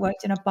 and I've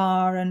worked in a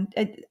bar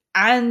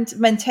and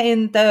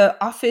maintained the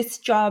office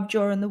job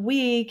during the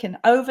week and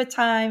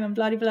overtime and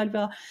blah, blah, blah,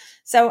 blah.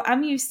 So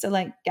I'm used to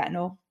like getting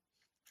up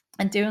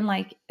and doing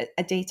like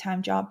a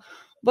daytime job.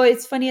 But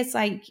it's funny, it's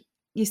like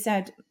you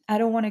said, I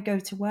don't want to go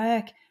to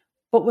work,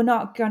 but we're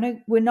not going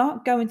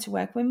to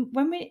work. When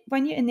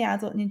you're in the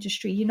adult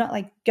industry, you're not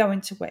like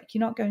going to work. You're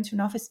not going to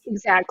an office.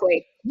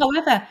 Exactly.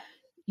 However,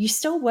 you're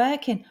still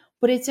working,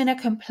 but it's in a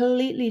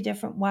completely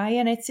different way,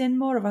 and it's in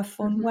more of a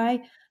fun Mhm.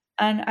 way.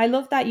 And I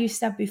love that you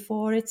said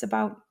before, it's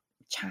about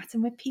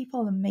chatting with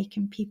people and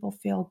making people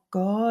feel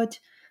good.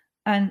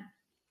 And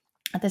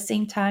at the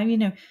same time,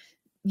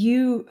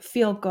 you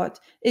feel good.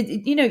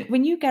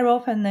 When you get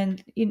up and then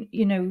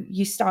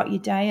you start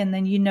your day, and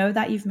then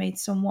that you've made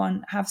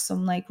someone have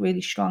some like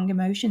really strong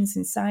emotions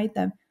inside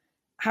them.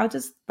 How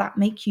does that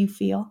make you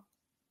feel?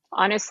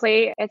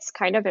 Honestly, it's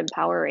kind of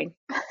empowering,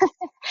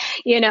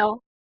 you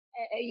know.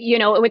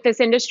 With this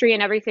industry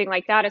and everything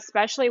like that,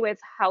 especially with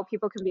how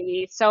people can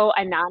be so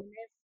anonymous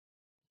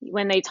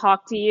when they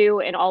talk to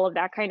you and all of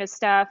that kind of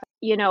stuff.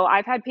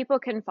 I've had people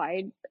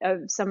confide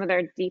of some of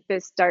their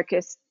deepest,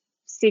 darkest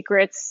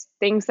secrets,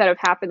 things that have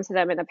happened to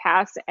them in the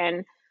past,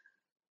 and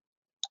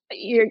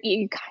you're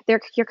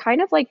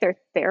kind of like their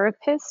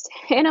therapist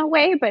in a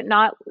way, but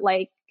not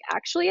like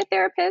actually a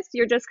therapist.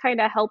 You're just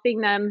kind of helping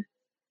them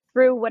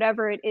through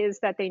whatever it is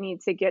that they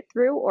need to get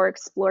through or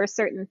explore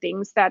certain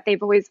things that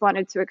they've always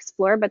wanted to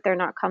explore, but they're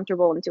not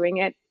comfortable in doing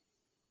it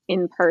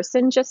in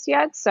person just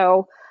yet.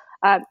 So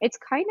it's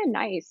kind of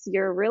nice.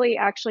 You're really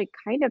actually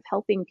kind of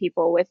helping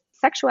people with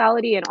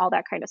sexuality and all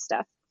that kind of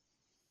stuff.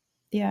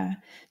 Yeah.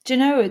 Do you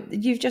know,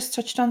 you've just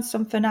touched on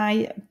something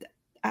I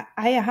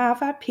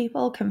have had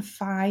people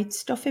confide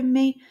stuff in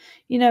me,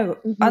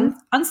 Hmm.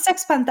 on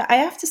SextPanther. I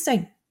have to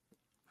say,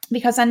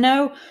 because I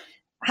know,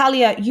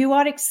 Halia, you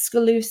are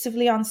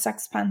exclusively on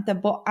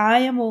SextPanther, but I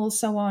am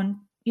also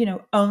on,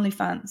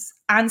 OnlyFans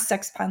and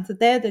SextPanther.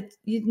 They're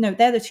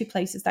the two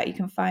places that you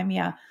can find me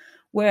at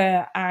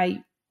where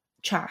I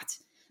chat.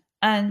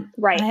 And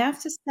I Right.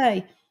 have to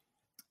say,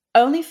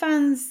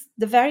 OnlyFans,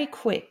 the very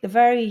quick,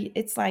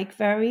 it's like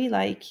very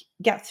like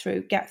get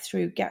through, get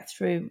through, get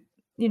through.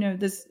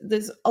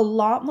 There's a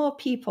lot more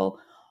people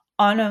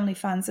on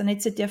OnlyFans, and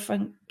it's a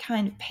different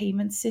kind of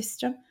payment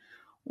system. Yeah.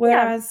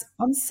 Whereas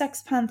on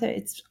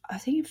SextPanther, I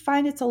think you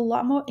find it's a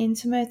lot more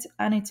intimate,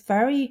 and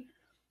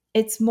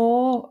it's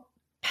more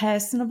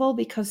personable,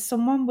 because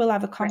someone will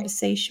have a Right.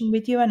 conversation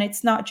with you, and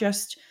it's not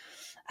just,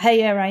 hey,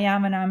 here I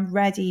am and I'm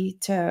ready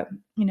to,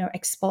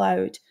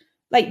 explode.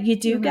 Like, you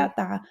do Hmm. get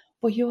that,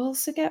 but you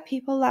also get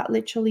people that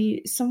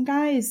literally, some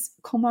guys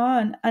come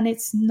on and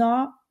it's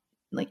not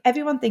like,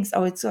 everyone thinks,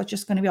 oh, it's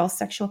just going to be all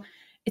sexual.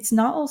 It's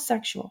not all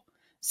sexual.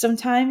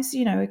 Sometimes,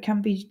 it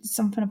can be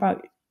something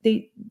about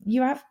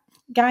you have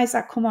guys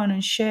that come on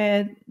and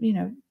share,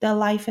 their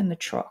life in the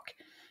truck,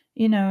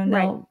 and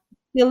Right.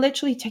 they'll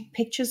literally take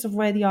pictures of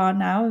where they are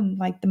now in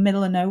like the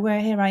middle of nowhere.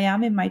 Here I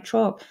am in my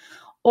truck.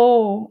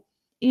 Or,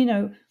 you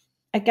know,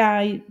 a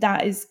guy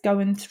that is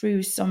going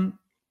through some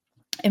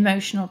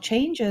emotional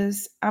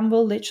changes and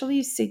will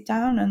literally sit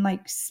down and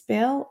like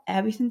spill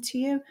everything to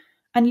you.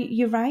 And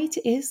you're right,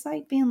 it is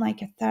like being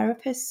like a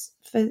therapist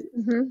for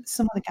Hmm.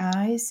 some of the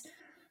guys.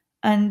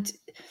 And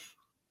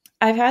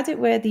I've had it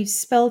where they've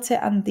spilt it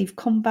and they've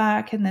come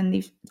back and then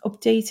they've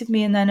updated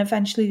me, and then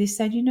eventually they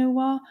said, you know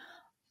what?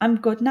 I'm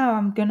good now.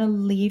 I'm going to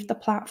leave the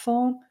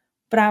platform,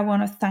 but I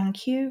want to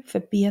thank you for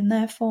being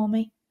there for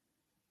me.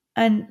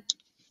 And,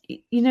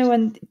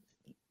 and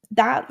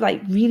that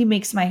like really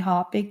makes my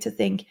heart big, to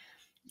think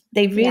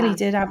they really Yeah.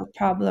 did have a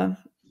problem.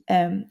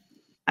 Um,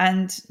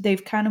 and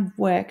they've kind of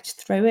worked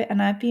through it.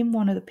 And I've been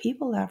one of the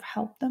people that have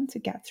helped them to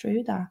get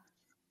through that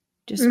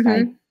just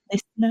by Hmm.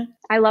 listening.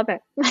 I love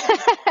it.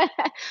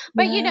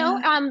 But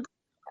Yeah.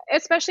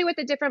 especially with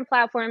the different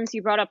platforms,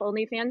 you brought up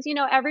OnlyFans,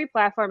 every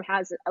platform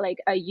has like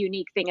a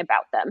unique thing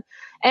about them.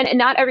 And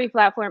not every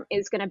platform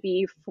is going to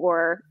be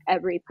for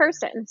every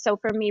person. So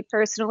for me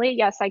personally,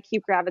 yes, I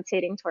keep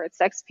gravitating towards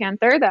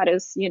SextPanther. That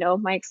is,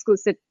 my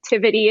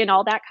exclusivity and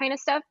all that kind of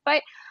stuff.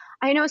 But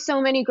I know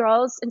so many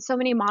girls and so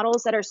many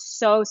models that are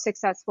so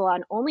successful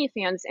on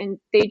OnlyFans, and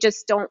they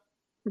just don't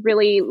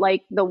really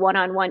like the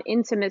one-on-one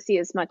intimacy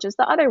as much as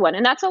the other one.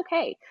 And that's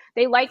okay.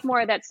 They like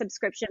more of that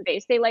subscription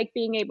base. They like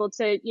being able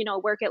to,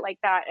 work it like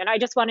that. And I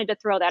just wanted to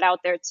throw that out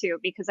there too,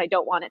 because I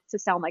don't want it to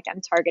sound like I'm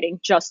targeting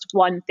just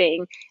one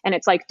thing. And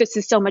it's like, this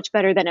is so much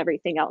better than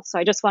everything else. So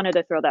I just wanted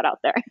to throw that out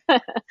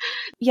there.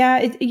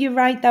 Yeah, you're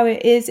right though.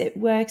 It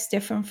works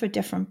different for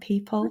different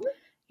people.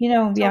 We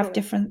have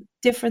Totally.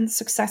 different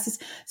successes.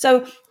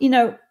 So,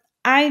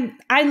 I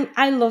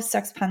love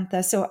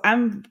SextPanther. So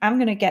I'm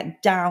gonna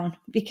get down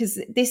because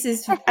this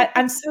is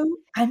I'm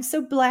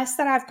so blessed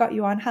that I've got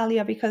you on,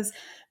 Halia, because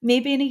me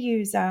being a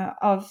user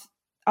of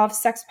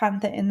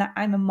SextPanther, in that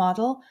I'm a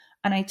model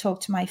and I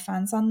talk to my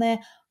fans on there,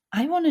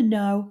 I want to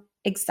know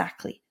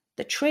exactly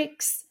the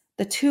tricks,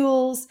 the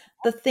tools,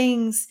 the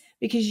things,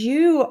 because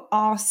you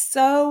are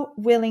so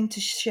willing to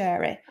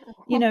share it.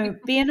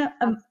 Being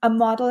a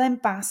model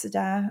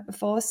ambassador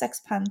for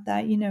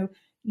SextPanther,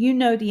 you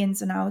know the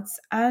ins and outs,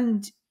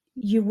 and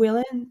you're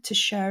willing to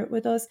share it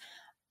with us.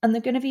 And there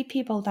are going to be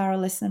people that are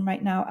listening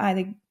right now,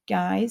 either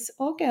guys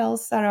or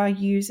girls that are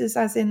users,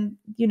 as in,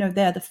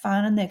 they're the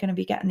fan and they're going to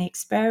be getting the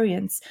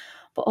experience.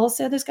 But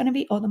also there's going to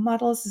be other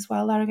models as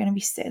well that are going to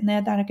be sitting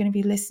there, that are going to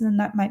be listening,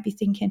 that might be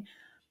thinking,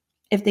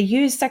 if they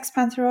use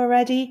SextPanther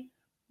already,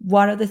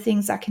 what are the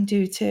things I can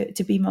do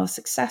to be more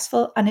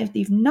successful? And if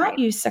they've not Right.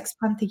 used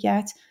SextPanther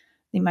yet,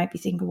 they might be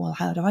thinking, well,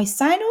 how do I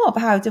sign up?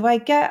 How do I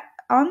get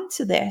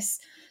onto this?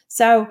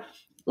 So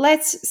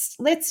let's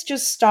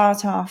just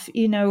start off.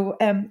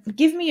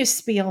 Give me a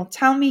spiel.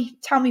 Tell me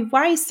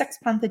why is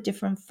SextPanther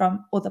different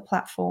from other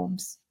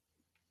platforms?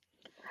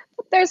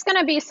 There's going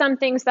to be some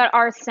things that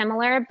are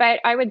similar, but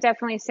I would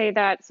definitely say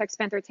that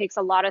SextPanther takes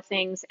a lot of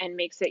things and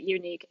makes it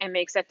unique and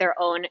makes it their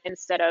own,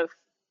 instead of,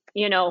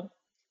 you know,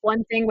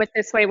 one thing with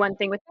this way, one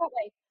thing with that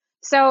way.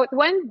 So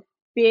one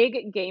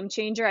big game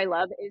changer I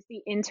love is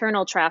the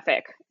internal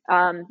traffic.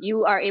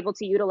 You are able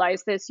to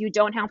utilize this. You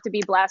don't have to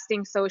be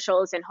blasting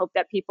socials and hope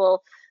that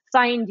people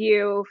find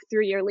you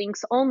through your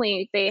links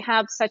only. They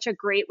have such a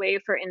great way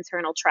for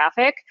internal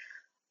traffic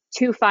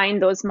to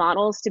find those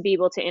models to be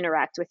able to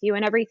interact with you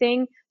and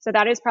everything. So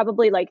that is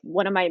probably like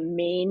one of my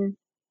main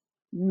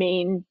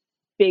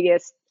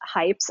biggest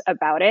hypes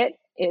about it,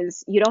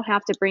 is you don't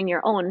have to bring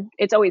your own.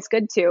 It's always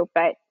good to,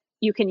 but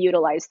you can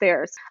utilize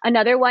theirs.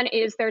 Another one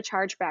is their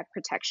chargeback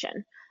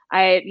protection.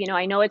 I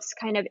know it's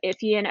kind of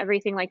iffy and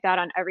everything like that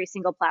on every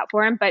single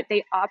platform, but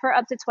they offer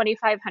up to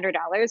 $2,500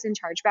 in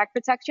chargeback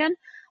protection,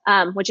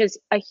 which is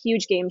a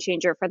huge game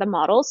changer for the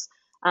models.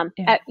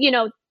 Yeah.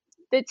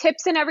 The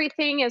tips and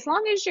everything, as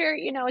long as you're,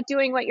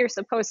 doing what you're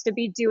supposed to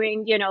be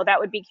doing, that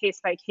would be case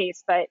by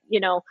case. But,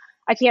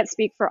 I can't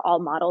speak for all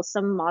models.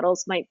 Some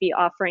models might be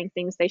offering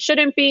things they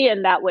shouldn't be,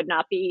 and that would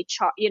not be,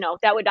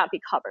 that would not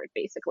be covered,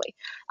 basically.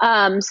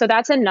 So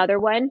that's another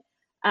one.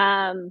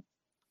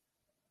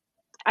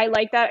 I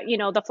like that,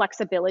 the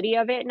flexibility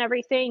of it and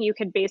everything. You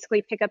could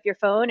basically pick up your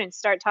phone and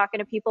start talking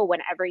to people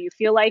whenever you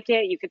feel like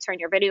it. You could turn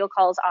your video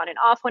calls on and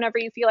off whenever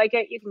you feel like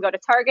it. You can go to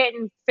Target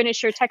and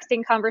finish your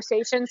texting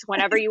conversations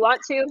whenever you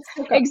want to.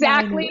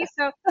 Exactly.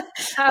 So,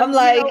 I'm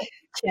like,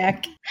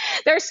 check.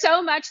 there's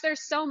so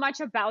much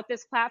about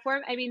this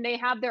platform. I mean, they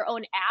have their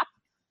own app,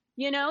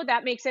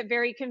 that makes it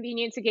very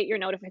convenient to get your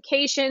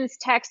notifications,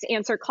 text,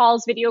 answer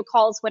calls, video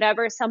calls,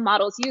 whatever. Some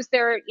models use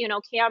their,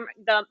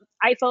 the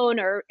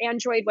iPhone or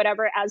Android,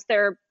 whatever, as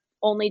their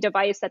only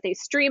device that they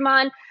stream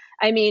on.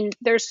 I mean,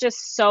 there's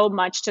just so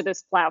much to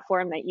this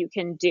platform that you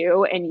can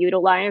do and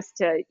utilize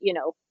to,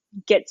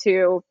 get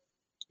to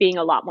being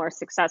a lot more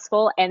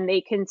successful. And they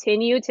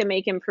continue to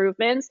make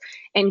improvements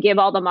and give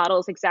all the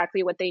models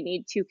exactly what they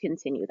need to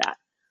continue that.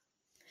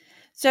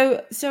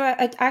 So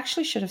I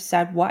actually should have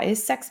said, what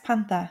is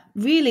SextPanther?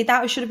 Really,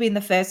 that should have been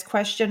the first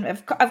question.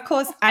 Of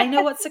course, I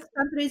know what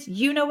SextPanther is.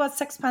 You know what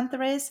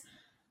SextPanther is.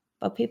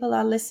 But people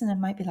are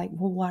listening might be like,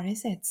 well, what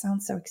is it?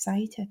 Sounds so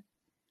exciting.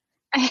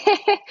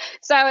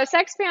 So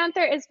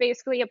SextPanther is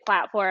basically a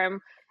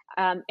platform,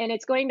 and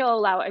it's going to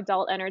allow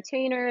adult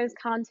entertainers,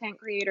 content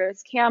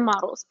creators, cam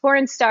models,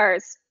 porn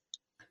stars,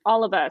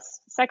 all of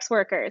us, sex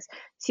workers,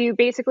 to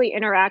basically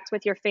interact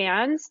with your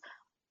fans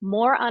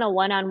more on a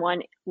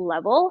one-on-one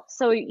level.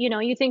 So,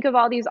 you think of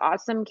all these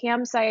awesome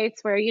campsites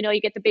where, you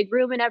get the big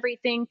room and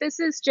everything.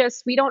 This is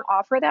just, we don't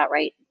offer that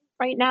right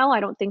now. I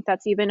don't think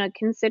that's even a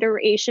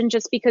consideration,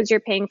 just because you're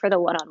paying for the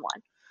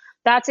one-on-one.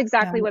 That's Yeah,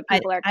 exactly what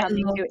people are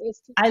coming to,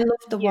 is to I love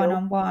the you.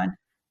 one-on-one.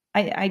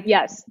 I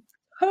Yes.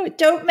 Oh,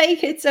 don't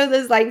make it so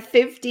there's like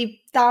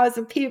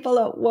 50,000 people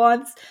at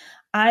once.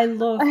 I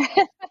love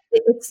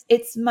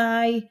it's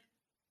my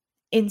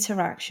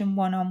interaction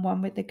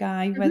one-on-one with the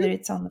guy, whether Mhm.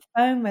 it's on the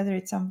phone, whether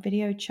it's on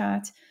video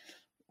chat,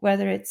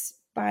 whether it's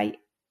by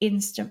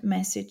instant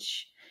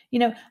message.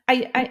 Mhm.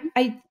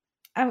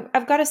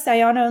 I've got to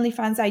say, on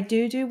OnlyFans I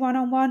do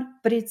one-on-one,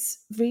 but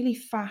it's really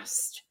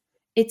fast.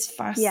 It's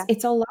fast. Yeah.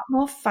 It's a lot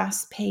more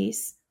fast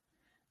paced.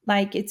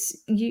 Like,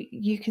 it's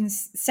you can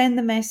send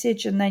the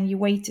message and then you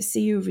wait to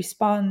see who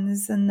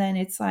responds, and then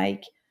it's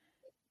like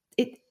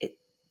it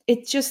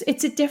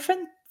it's a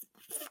different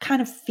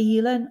kind of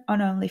feeling on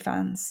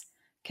OnlyFans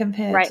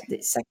compared Right. to the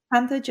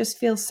SextPanther. Just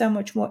feels so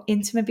much more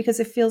intimate because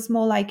it feels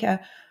more like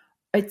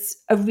it's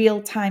a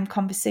real-time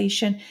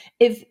conversation.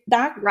 If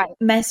that Right.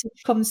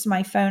 message comes to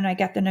my phone, I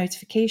get the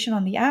notification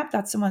on the app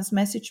that someone's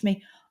messaged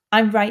me,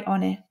 I'm right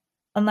on it,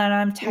 and then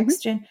I'm Hmm.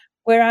 texting.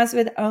 Whereas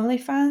with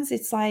OnlyFans,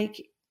 it's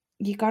like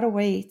you gotta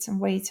wait and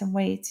wait and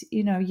wait.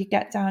 You know, you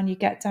get down, you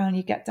get down,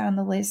 you get down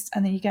the list,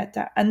 and then you get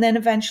down, and then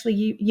eventually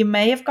you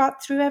may have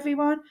got through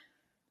everyone,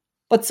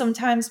 but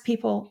sometimes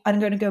people are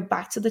going to go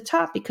back to the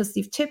top because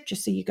they've tipped you,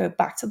 so you go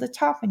back to the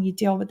top and you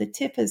deal with the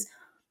tippers.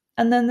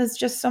 And then there's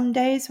just some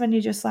days when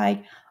you're just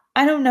like,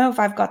 I don't know if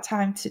I've got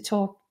time to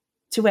talk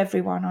to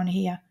everyone on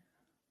here.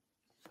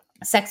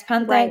 Right.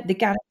 SextPanther, they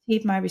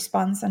guaranteed my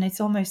response and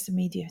it's almost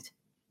immediate.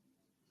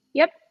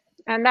 Yep.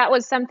 And that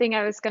was something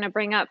I was going to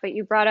bring up, but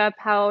you brought up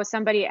how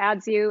somebody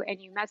adds you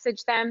and you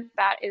message them.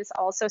 That is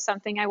also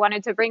something I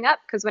wanted to bring up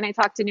because when I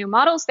talk to new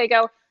models, they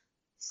go,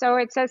 so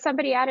it says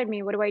somebody added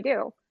me. What do I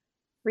do?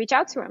 Reach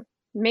out to them.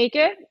 Make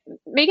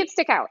it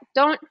stick out.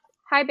 Don't,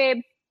 hi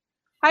babe.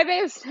 Hi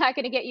babe's not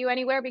going to get you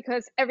anywhere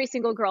because every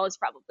single girl is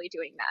probably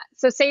doing that.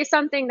 So say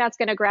something that's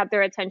going to grab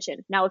their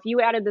attention. Now, if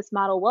you added this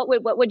model, what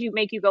would you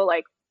make you go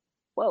like,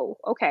 whoa,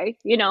 okay,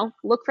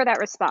 look for that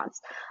response.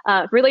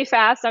 Really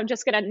fast, I'm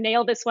just going to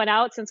nail this one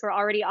out since we're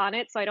already on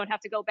it so I don't have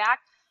to go back.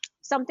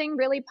 Something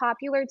really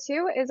popular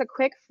too is a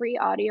quick free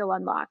audio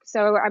unlock.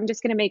 So I'm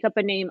just going to make up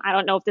a name. I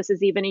don't know if this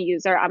is even a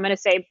user. I'm going to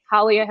say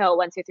Halia Hill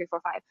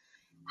 12345.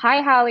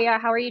 Hi Halia,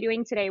 how are you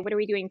doing today? What are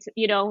we doing?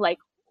 Like,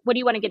 what do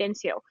you want to get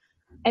into?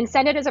 And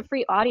send it as a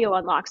free audio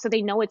unlock so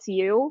they know it's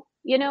you.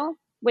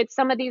 With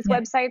some of these Yeah,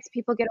 websites,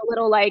 people get a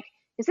little like,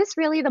 is this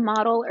really the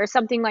model or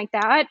something like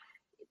that?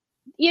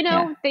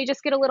 yeah. They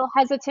just get a little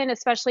hesitant,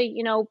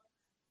 especially,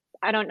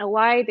 I don't know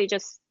why. They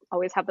just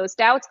always have those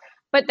doubts.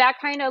 But that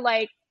kind of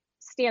like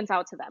stands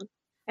out to them.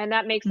 And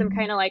that makes them Mhm.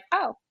 kind of like,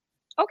 oh,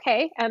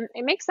 okay. And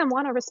it makes them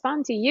want to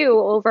respond to you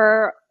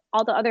over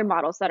all the other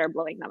models that are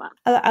blowing them up.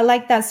 I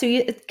like that. So,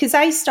 because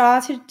I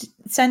started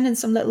sending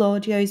some little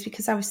audios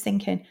because I was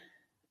thinking,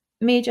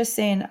 me just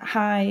saying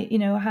hi,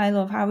 hi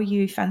love, how are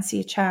you? Fancy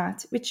a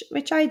chat,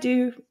 which I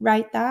do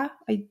write that.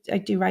 I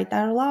do write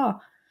that a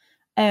lot.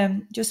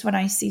 Just when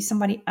I see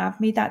somebody add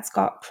me that's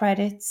got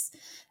credits.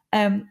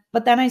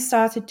 But then I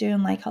started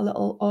doing like a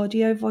little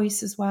audio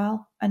voice as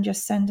well and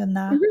just sending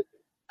that. Mhm.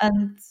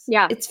 And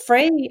Yeah. it's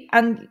free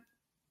and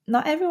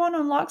not everyone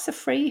unlocks a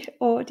free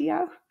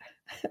audio.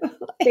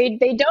 They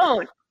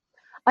don't.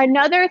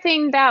 Another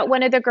thing that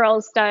one of the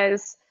girls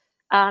does,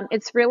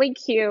 it's really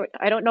cute.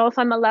 I don't know if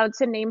I'm allowed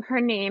to name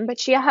her name, but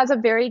she has a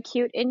very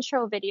cute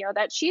intro video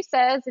that she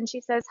says, and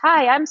she says,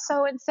 "Hi, I'm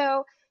so and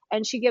so,"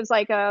 and she gives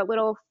like a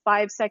little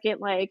 5 second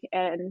like,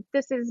 and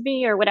this is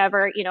me or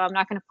whatever. I'm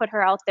not going to put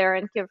her out there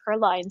and give her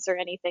lines or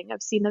anything.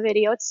 I've seen the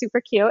video; it's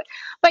super cute.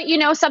 But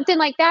something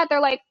like that,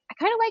 they're like, I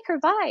kind of like her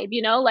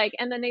vibe, like,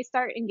 and then they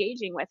start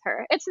engaging with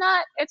her. It's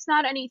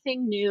not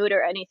anything nude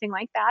or anything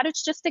like that.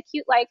 It's just a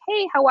cute like,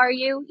 hey, how are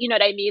you? You know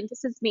what I mean?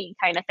 This is me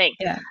kind of thing.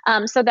 Yeah.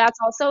 So that's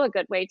also a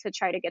good way to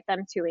try to get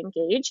them to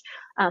engage.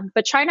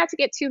 But try not to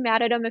get too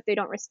mad at them if they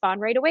don't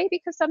respond right away,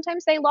 because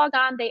sometimes they log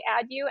on, they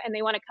add you, and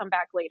they want to come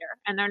back later,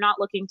 and they're not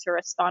looking to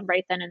respond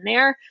right then and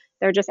there.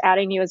 They're just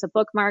adding you as a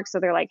bookmark.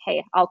 So they're like,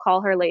 hey, I'll call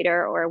her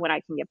later or when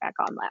I can get back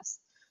on less.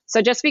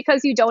 So just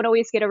because you don't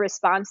always get a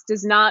response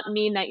does not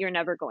mean that you're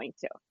never going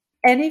to.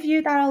 Any of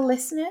you that are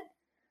listening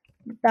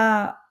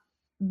that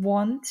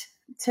want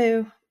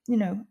to,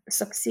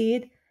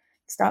 succeed,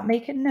 start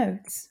making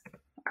notes.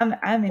 I'm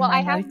in Well, my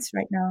I have notes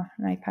right now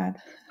on iPad.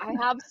 I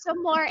have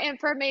some more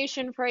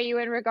information for you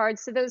in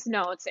regards to those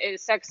notes.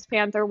 Is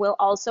SextPanther will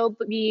also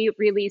be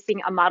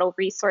releasing a model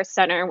resource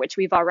center, which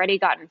we've already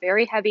gotten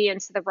very heavy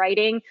into the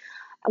writing.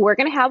 We're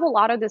going to have a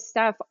lot of this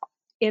stuff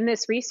in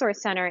this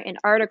resource center in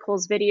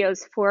articles,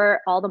 videos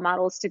for all the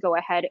models to go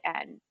ahead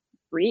and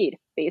read,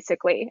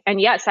 basically.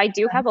 And yes, I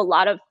do have a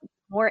lot of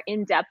more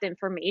in-depth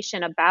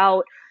information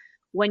about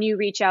when you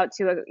reach out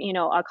to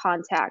a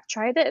contact,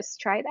 try this,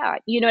 try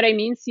that, you know what I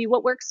mean, see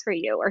what works for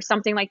you or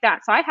something like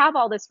that. So I have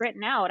all this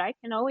written out. I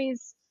can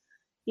always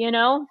you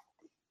know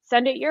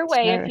send it your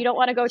way if Sure. you don't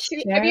want to go too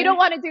if you Sure. don't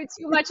want to do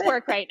too much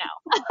work right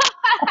now.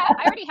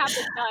 I already have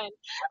this done.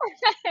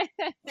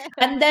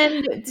 And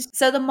then,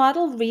 so the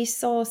Model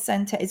Resource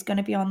Center is going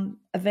to be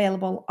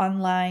available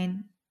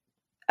online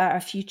at a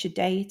future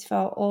date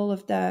for all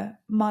of the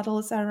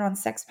models that are on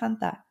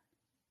SextPanther.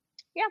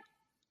 Yeah,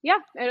 yeah,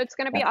 and it's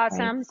going to be That's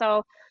great. awesome.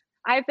 So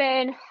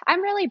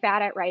I'm really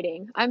bad at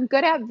writing. I'm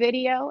good at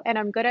video and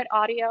I'm good at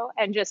audio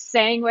and just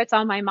saying what's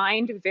on my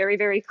mind very,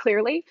 very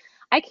clearly.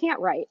 I can't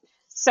write.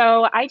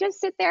 So I just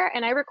sit there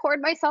and I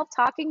record myself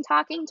talking,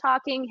 talking,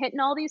 talking, hitting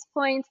all these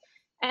points,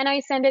 and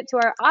I send it to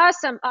our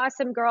awesome,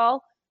 awesome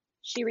girl.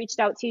 She reached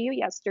out to you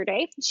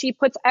yesterday. She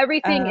puts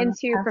everything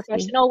into Ashley.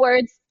 professional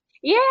words.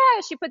 Yeah,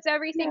 she puts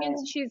everything Yeah.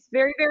 into, she's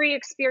very, very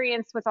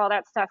experienced with all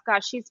that stuff.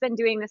 Gosh, she's been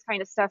doing this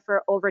kind of stuff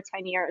for over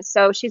 10 years.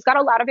 So she's got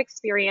a lot of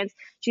experience.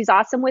 She's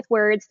awesome with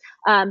words.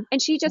 And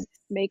she just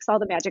makes all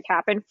the magic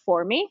happen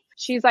for me.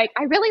 She's like,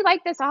 I really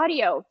like this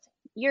audio.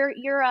 Your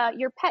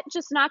pet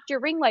just knocked your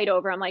ring light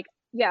over. I'm like,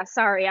 yeah,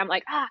 sorry. I'm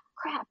like, ah,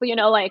 crap.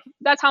 Like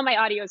that's how my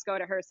audios go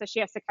to her. So she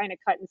has to kind of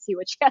cut and see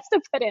what she has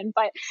to put in.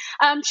 But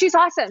she's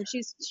awesome.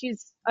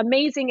 She's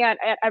amazing at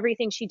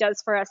everything she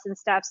does for us and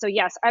stuff. So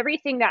yes,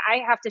 everything that I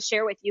have to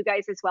share with you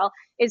guys as well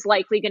is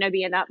likely going to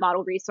be in that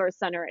model resource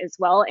center as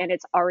well. And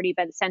it's already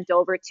been sent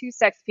over to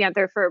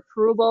SextPanther for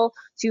approval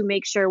to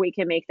make sure we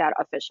can make that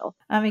official.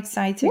 I'm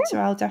excited, so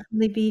I'll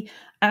definitely be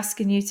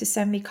asking you to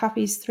send me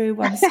copies through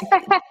once.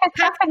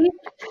 Kathy,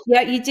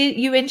 yeah,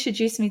 you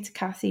introduced me to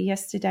Kathy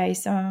yesterday,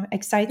 so I'm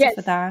excited Yes.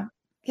 for that,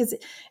 because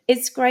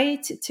it's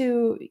great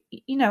to,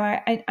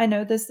 I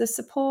know there's the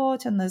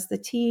support and there's the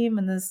team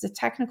and there's the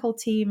technical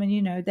team,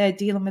 and they're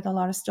dealing with a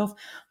lot of stuff,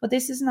 but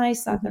this is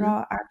nice that there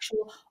are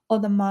actual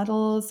other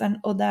models and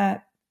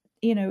other,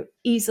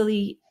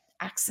 easily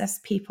access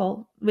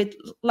people with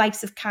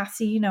likes of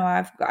Kathy.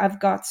 I've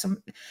got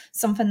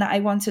something that I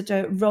wanted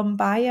to run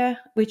by her,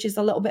 which is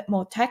a little bit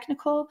more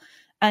technical,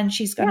 and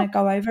she's going Yeah. to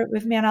go over it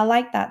with me. And I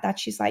like that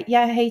she's like,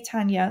 yeah, hey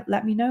Tanya,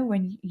 let me know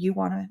when you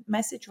want to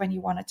message, when you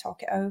want to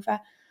talk it over.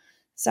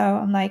 So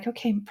I'm like,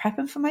 okay, I'm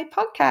prepping for my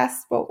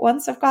podcast, but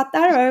once I've got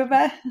that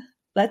over,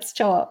 let's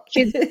talk.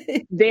 She's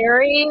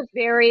very,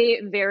 very,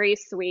 very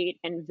sweet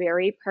and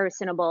very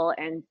personable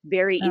and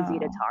very easy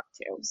to Oh, talk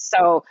to.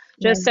 So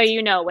just so great,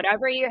 you know,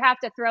 whatever you have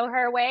to throw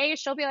her way,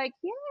 she'll be like,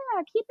 yeah,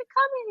 keep it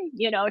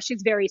coming.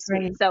 She's very sweet.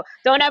 great. So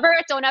don't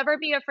ever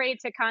be afraid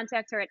to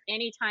contact her at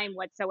any time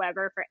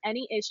whatsoever for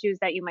any issues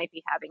that you might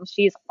be having.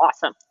 She's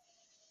awesome.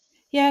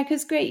 Yeah,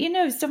 because great,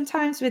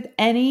 sometimes with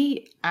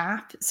any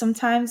app,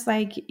 sometimes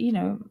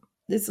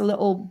there's a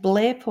little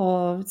blip,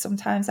 or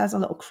sometimes there's a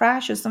little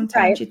crash, or Right.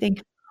 sometimes you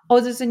think, oh,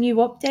 there's a new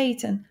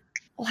update, and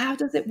well, how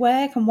does it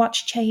work and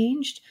what's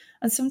changed?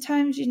 And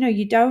sometimes,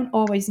 you don't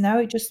always know.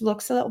 It just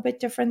looks a little bit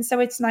different. So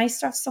it's nice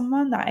to have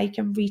someone that I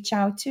can reach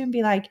out to and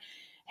be like,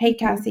 hey, Mhm.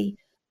 Kathy,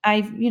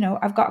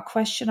 I've got a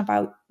question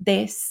about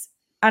this.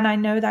 And I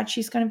know that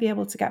she's going to be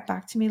able to get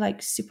back to me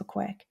like super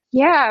quick.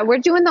 Yeah, we're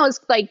doing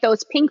those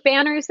pink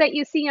banners that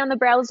you see on the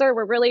browser.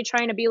 We're really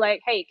trying to be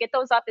like, hey, get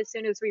those up as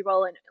soon as we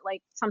roll in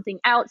something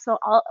out, so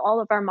all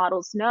of our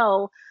models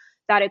know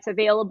that it's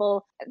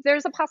available.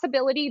 There's a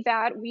possibility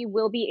that we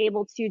will be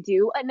able to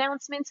do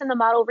announcements in the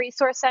Model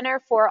Resource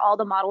Center for all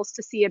the models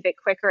to see a bit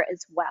quicker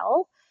as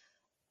well.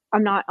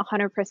 I'm not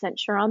 100%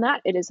 sure on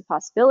that. It is a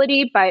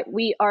possibility, but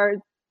we are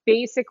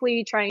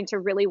basically trying to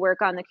really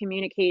work on the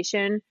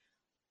communication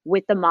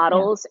with the Yeah.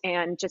 models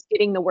and just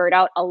getting the word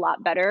out a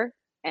lot better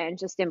and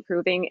just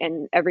improving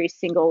in every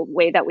single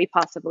way that we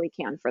possibly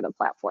can for the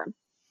platform.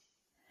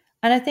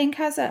 And I think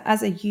as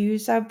a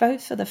user,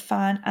 both for the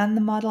fan and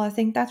the model, I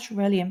think that's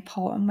really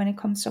important when it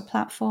comes to a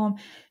platform,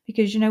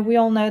 because we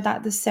all know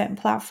that there's certain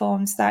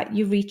platforms that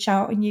you reach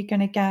out and you're going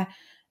to get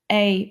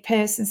a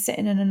person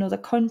sitting in another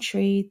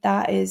country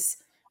that is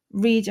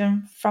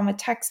reading from a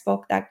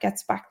textbook that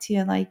gets back to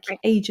you like Right.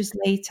 ages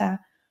later,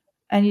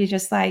 and you're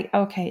just like,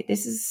 okay,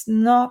 this is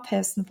not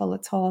personable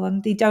at all,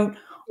 and they don't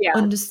Yeah.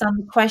 understand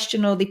the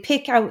question, or they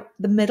pick out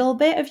the middle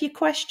bit of your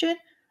question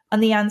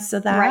and they answer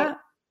Right. that,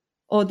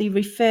 or they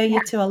refer Yeah.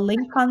 you to a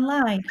link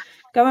online.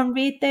 Go and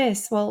read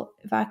this. Well,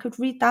 if I could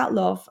read that,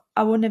 love,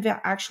 I wouldn't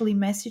have actually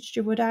messaged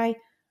you, would I?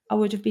 I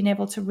would have been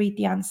able to read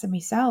the answer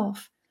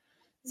myself.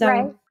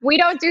 Right. So, We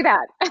don't do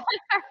that.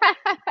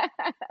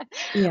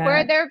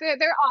 yeah,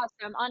 They're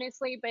awesome,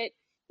 honestly, but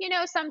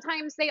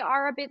sometimes they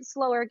are a bit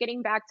slower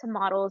getting back to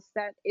models.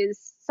 That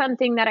is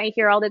something that I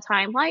hear all the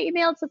time. Why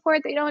emailed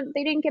support? They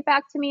didn't get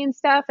back to me and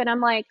stuff. And I'm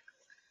like,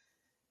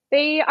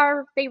 they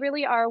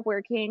really are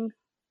working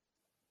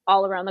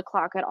all around the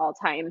clock at all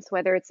times,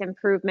 whether it's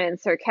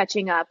improvements or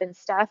catching up and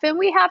stuff. And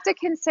we have to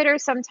consider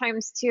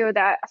sometimes too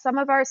that some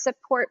of our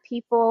support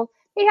people,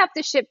 they have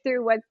to ship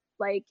through what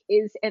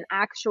is an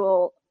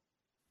actual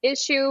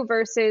issue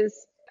versus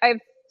I've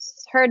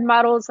heard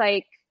models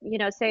say,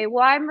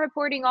 well, I'm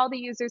reporting all the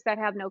users that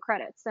have no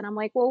credits. And I'm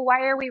like, well,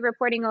 why are we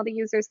reporting all the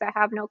users that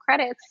have no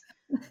credits?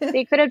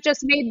 They could have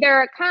just made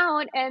their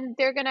account and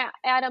they're going to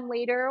add them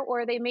later,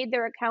 or they made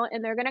their account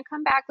and they're going to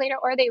come back later,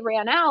 or they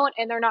ran out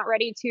and they're not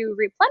ready to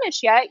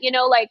replenish yet.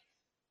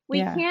 We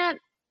yeah. can't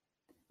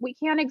we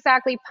can't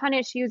exactly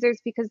punish users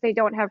because they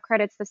don't have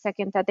credits the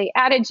second that they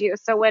added you.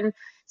 So when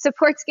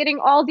support's getting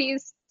all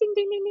these ding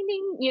ding ding ding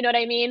ding, you know what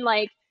I mean?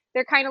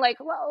 They're kind of like,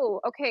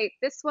 whoa, okay,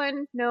 this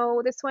one,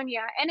 no, this one,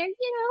 yeah. And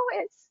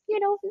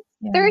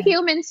they're Yeah.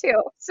 human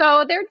too.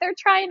 So they're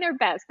trying their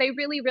best. They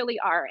really, really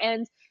are.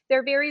 And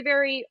they're very,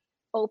 very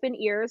open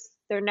ears.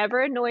 They're never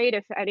annoyed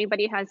if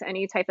anybody has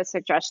any type of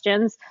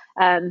suggestions.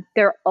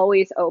 They're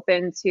always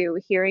open to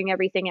hearing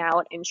everything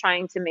out and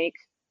trying to make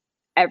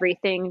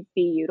everything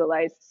be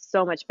utilized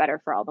so much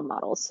better for all the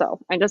models. So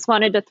I just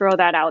wanted to throw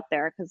that out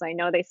there because I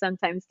know they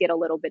sometimes get a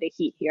little bit of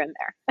heat here and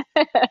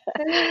there.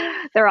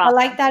 They're I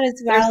like awesome. that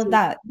as They're well, sweet.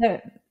 that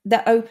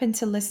they're open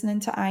to listening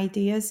to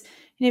ideas,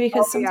 Oh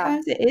because yeah.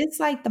 sometimes it is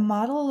like the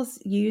models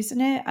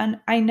using it. And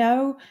I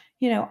know,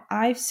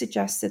 I've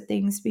suggested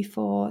things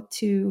before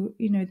to,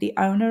 the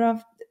owner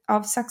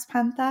of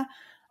SextPanther,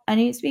 and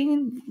he's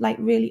been like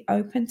really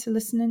open to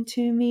listening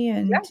to me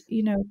and, Yes.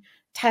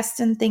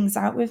 testing things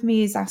out with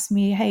me. He's asked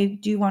me, hey,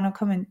 do you want to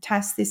come and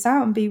test this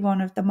out and be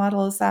one of the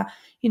models that,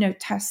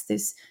 test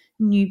this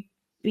new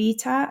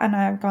beta? And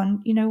I've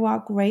gone, you know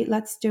what, great,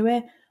 let's do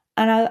it.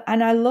 And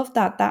I love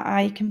that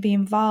I can be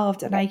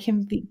involved and Yes. I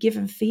can be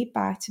given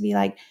feedback to be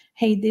like,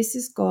 hey, this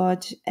is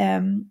good,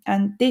 and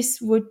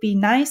this would be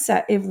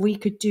nicer if we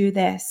could do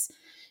this.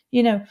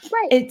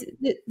 Right.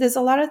 There's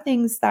a lot of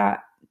things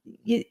that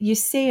you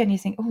see and you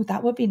think, oh,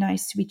 that would be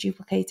nice to be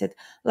duplicated.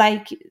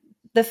 Like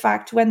the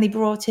fact when they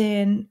brought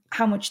in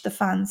how much the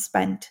fans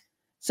spent,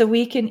 so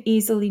we can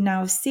easily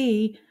now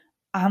see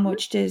how Mhm.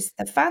 much does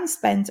the fan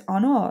spend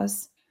on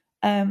us,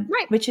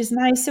 Right. which is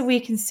nice. So we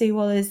can see,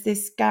 well, is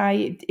this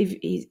guy, if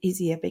is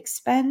he a big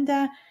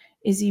spender?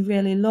 Is he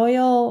really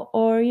loyal?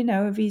 Or,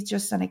 if he's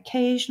just an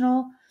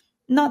occasional,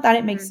 not that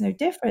it makes Hmm. no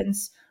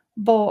difference,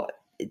 but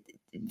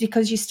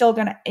because you're still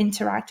going to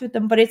interact with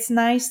them. But it's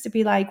nice to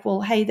be like, well,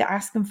 hey, they're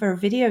asking for a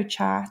video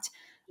chat.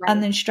 And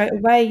Right. then straight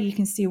away you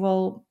can see,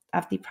 well,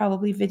 have they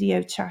probably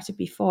video chatted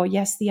before?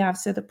 Yes, they have.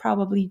 So they're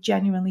probably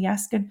genuinely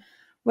asking.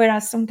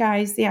 Whereas some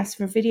guys, they ask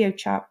for a video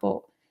chat,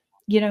 but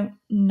you don't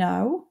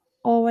know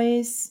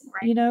always,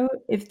 Right.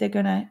 if they're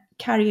going to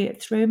carry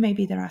it through.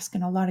 Maybe they're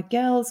asking a lot of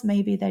girls.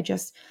 Maybe they're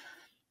just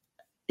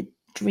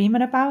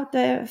dreaming about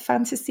the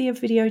fantasy of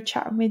video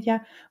chatting with you,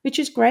 which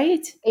is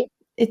great. It,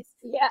 It's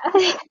yeah.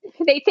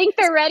 They think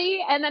they're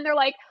ready, and then they're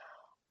like,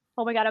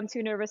 "Oh my God, I'm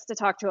too nervous to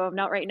talk to him.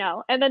 Not right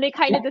now." And then they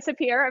kind of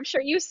disappear. I'm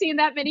sure you've seen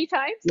that many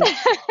times.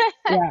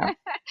 yeah,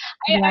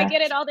 yeah, I yeah.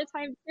 get it all the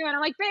time too. And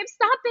I'm like, babe,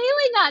 stop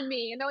bailing on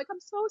me. And they're like, I'm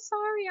so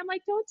sorry. I'm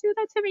like, don't do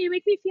that to me. You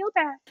make me feel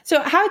bad.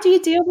 So how do you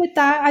deal with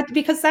that?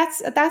 Because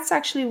that's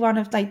actually one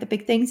of like the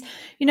big things.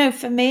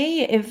 For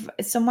me, if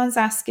someone's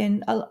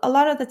asking, a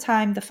lot of the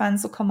time the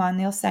fans will come on,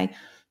 they'll say,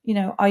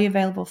 are you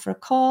available for a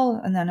call?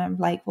 And then I'm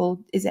like,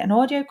 well, is it an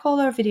audio call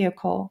or a video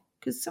call?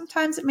 Because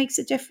sometimes it makes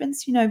a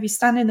difference. If you're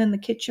standing in the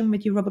kitchen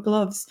with your rubber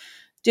gloves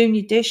doing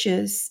your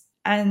dishes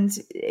and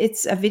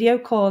it's a video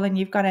call and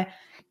you've got to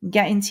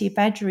get into your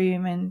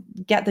bedroom and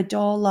get the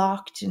door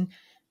locked and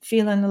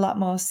feeling a lot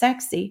more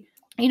sexy,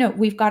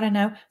 we've got to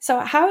know. So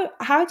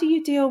how do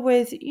you deal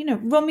with,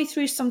 run me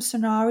through some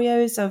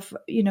scenarios of,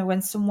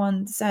 when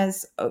someone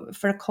says,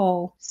 for a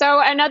call. So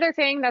another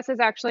thing, this is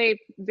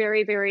actually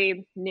very,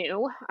 very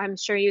new. I'm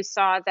sure you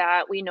saw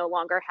that we no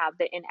longer have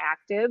the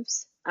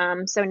inactives.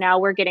 So now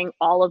we're getting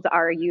all of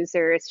our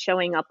users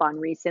showing up on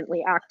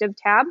recently active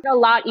tab. A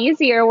lot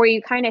easier where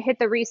you kind of hit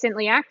the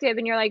recently active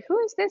and you're like, who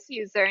is this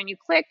user? And you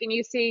click and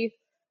you see,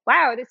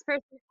 wow, this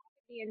person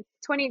added me in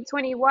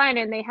 2021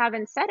 and they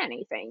haven't said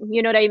anything.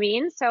 You know what I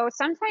mean? So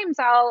sometimes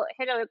I'll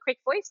hit a quick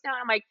voice down.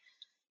 I'm like,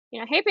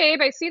 hey babe,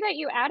 I see that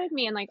you added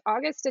me in like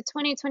August of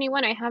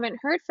 2021. I haven't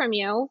heard from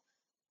you.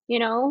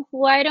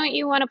 Why don't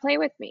you want to play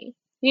with me?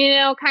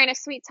 Kind of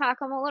sweet talk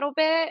them a little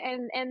bit,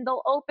 and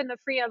they'll open the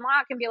free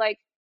unlock and be like,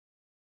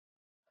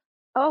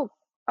 oh,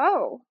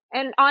 oh.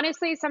 And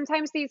honestly,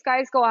 sometimes these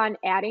guys go on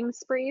adding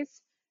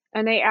sprees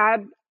and they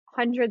add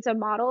hundreds of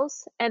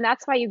models, and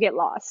that's why you get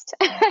lost.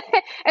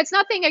 It's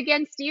nothing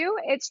against you.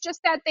 It's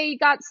just that they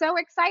got so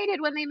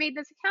excited when they made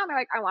this account. They're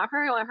like, I want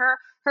her, I want her,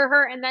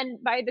 her. And then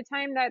by the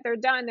time that they're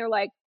done, they're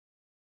like,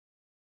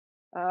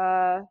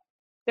 uh,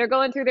 they're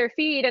going through their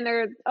feed and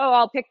they're, oh,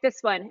 I'll pick this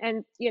one.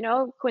 And,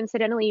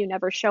 coincidentally, you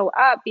never show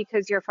up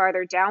because you're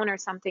farther down or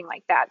something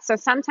like that. So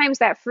sometimes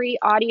that free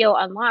audio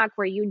unlock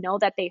where you know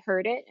that they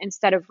heard it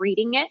instead of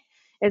reading it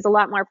is a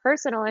lot more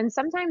personal. And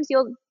sometimes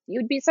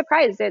you'd be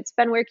surprised. It's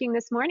been working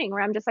this morning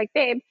where I'm just like,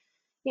 babe,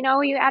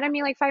 you added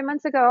me like 5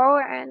 months ago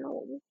and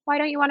why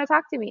don't you want to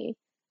talk to me?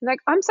 I'm like,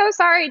 I'm so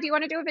sorry. Do you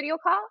want to do a video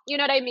call? You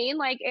know what I mean?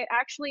 Like it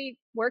actually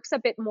works a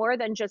bit more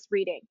than just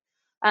reading.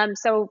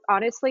 So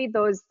honestly,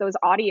 those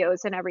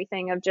audios and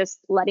everything of just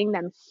letting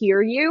them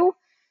hear you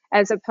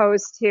as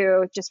opposed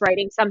to just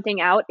writing something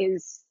out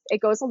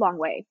it goes a long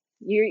way.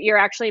 You're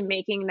actually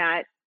making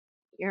that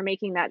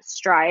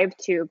strive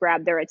to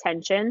grab their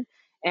attention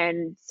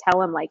and tell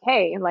them like,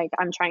 hey, like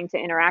I'm trying to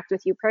interact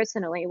with you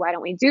personally. Why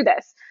don't we do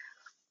this?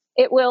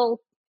 It'll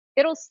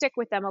stick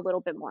with them a little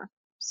bit more.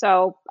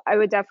 So I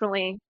would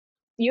definitely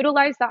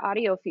utilize the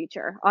audio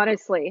feature.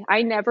 Honestly,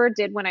 I never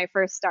did when I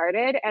first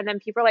started, and then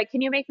people are like,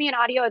 "Can you make me an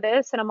audio of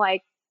this?" And I'm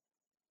like,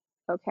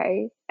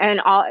 "Okay."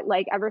 And all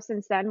like ever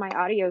since then, my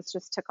audios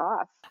just took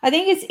off. I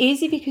think it's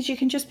easy because you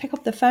can just pick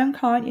up the phone,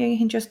 can't you? You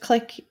can just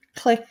click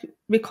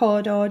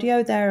record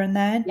audio there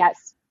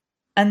Yes.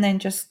 and then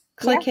just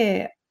Yeah. click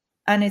it,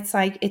 and it's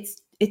like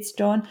it's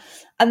done.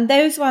 And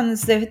those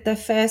ones,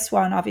 the first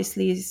one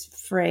obviously is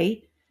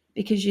free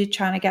because you're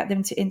trying to get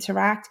them to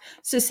interact.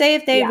 So say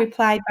if they Yeah.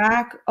 reply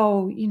back,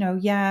 oh,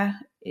 yeah,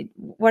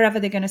 whatever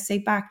they're going to say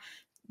back.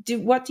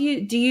 Do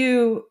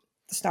you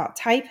start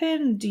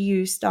typing? Do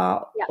you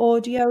start Yeah.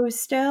 audio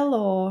still,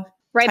 or?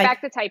 Right Type.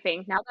 back to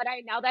typing. Now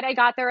that I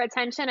got their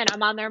attention and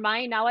I'm on their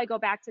mind, now I go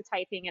back to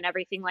typing and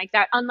everything like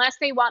that. Unless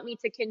they want me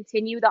to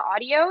continue the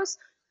audios,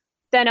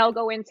 then I'll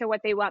go into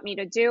what they want me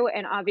to do.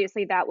 And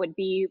obviously that would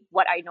be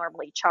what I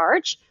normally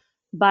charge.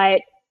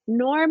 But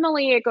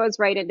normally it goes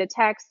right into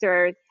text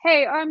or,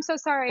 hey, oh, I'm so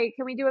sorry.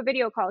 Can we do a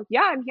video call?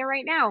 Yeah, I'm here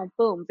right now.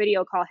 Boom,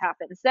 video call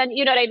happens. Then,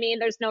 you know what I mean?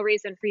 There's no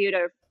reason for you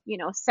to,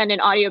 send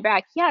an audio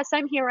back. Yes,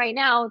 I'm here right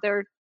now.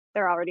 They're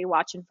already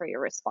watching for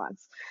your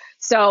response.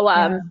 So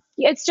Yeah.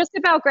 it's just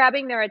about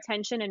grabbing their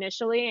attention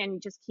initially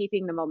and just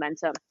keeping the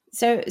momentum.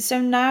 So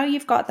now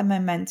you've got the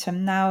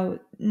momentum.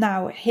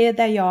 Now here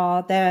they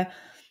are.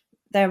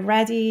 They're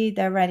ready.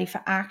 They're ready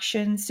for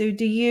action. So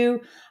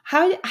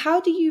how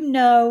do you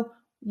know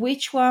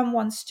which one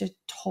wants to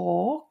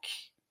talk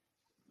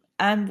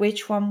and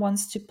which one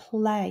wants to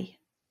play?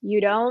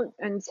 You don't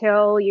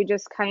until you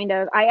just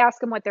I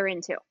ask them what they're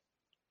into.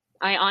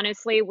 I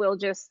honestly will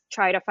just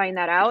try to find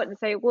that out and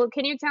say, well,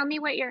 can you tell me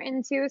what you're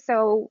into?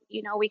 So,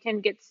 we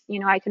can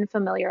I can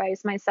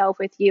familiarize myself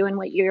with you and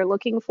what you're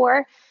looking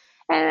for.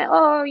 And,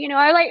 oh,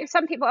 I like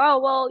some people,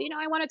 oh, well,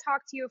 I want to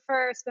talk to you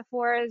first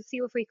before see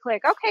if we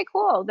click. Okay,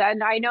 cool.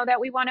 Then I know that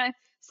we want to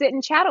sit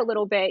and chat a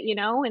little bit,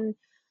 and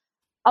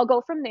I'll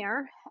go from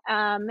there.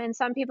 And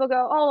some people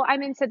go, oh,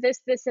 I'm into this,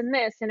 this, and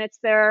this, and it's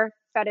their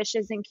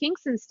fetishes and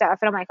kinks and stuff.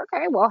 And I'm like,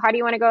 okay, well, how do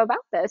you want to go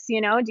about this? Do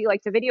you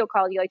like to video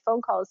call? Do you like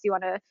phone calls? Do you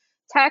want to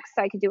text?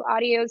 I could do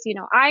audios.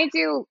 I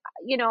do,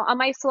 on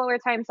my slower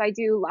times, I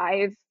do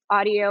live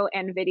audio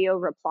and video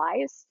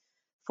replies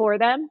for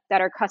them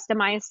that are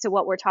customized to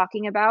what we're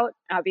talking about.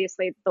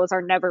 Obviously, those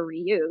are never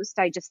reused.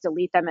 I just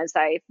delete them as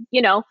I,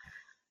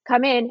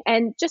 come in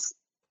and just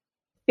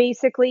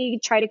basically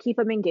try to keep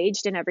them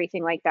engaged and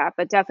everything like that.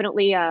 But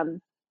definitely,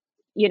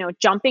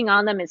 jumping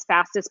on them as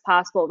fast as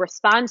possible,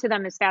 respond to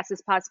them as fast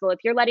as possible. If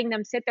you're letting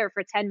them sit there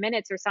for 10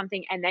 minutes or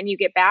something and then you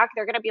get back,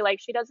 they're going to be like,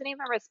 she doesn't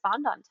even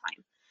respond on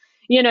time.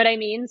 You know what I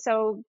mean?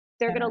 So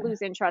they're going to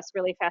lose interest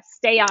really fast.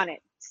 Stay on it.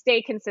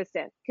 Stay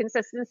consistent.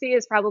 Consistency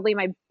is probably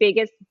my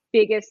biggest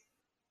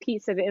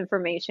piece of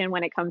information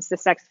when it comes to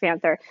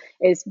SextPanther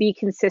is be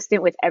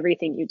consistent with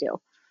everything you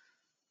do.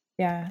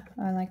 Yeah,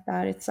 I like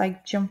that. It's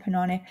like jumping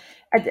on it.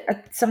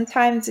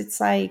 Sometimes it's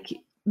like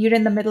you're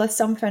in the middle of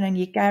something and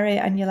you get it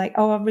and you're like,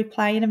 oh, I'll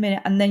reply in a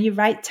minute. And then you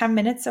write 10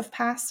 minutes have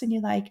passed and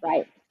you're like,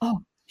 Right. oh,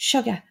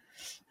 sugar.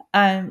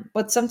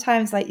 But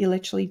sometimes like you're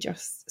literally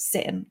just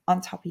sitting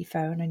on top of your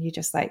phone and you're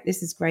just like,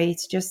 this is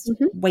great, just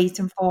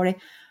waiting for it.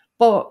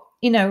 But,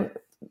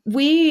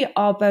 we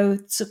are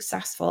both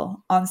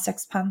successful on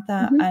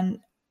SextPanther. And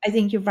I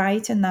think you're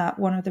right in that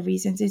one of the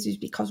reasons is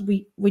because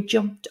we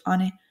jumped on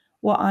it.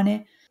 We're on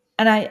it.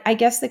 And I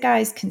guess the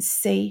guys can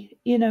see,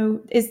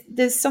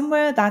 there's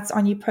somewhere that's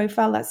on your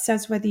profile that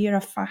says whether you're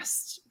a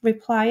fast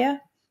replier.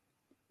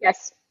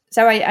 Yes.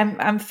 So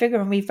I'm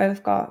figuring we've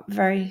both got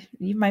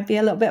you might be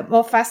a little bit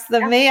more fast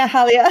than me,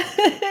 Halia.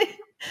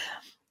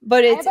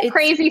 But I have a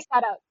crazy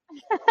setup.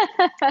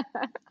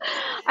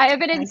 I have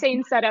an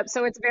insane setup,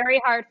 so it's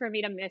very hard for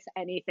me to miss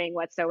anything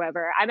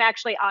whatsoever. I'm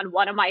actually on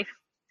one of my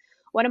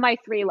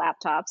 3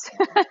 laptops.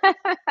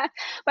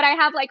 But I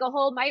have like a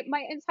whole my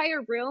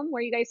entire room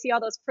where you guys see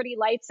all those pretty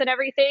lights and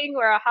everything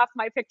where half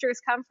my pictures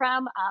come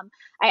from.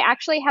 I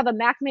actually have a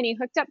Mac Mini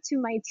hooked up to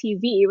my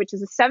TV, which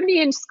is a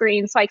 70-inch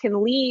screen, so I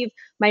can leave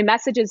my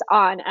messages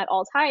on at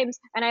all times,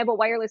 and I have a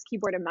wireless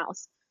keyboard and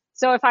mouse.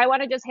 So if I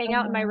want to just hang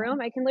out in my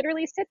room, I can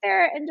literally sit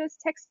there and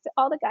just text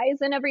all the guys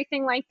and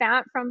everything like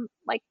that from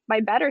like my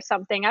bed or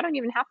something. I don't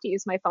even have to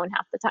use my phone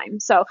half the time.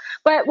 So,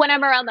 but when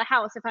I'm around the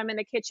house, if I'm in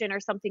the kitchen or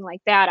something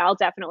like that, I'll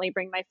definitely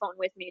bring my phone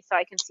with me so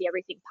I can see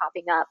everything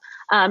popping up.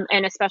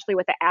 And especially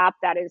with the app,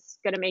 that is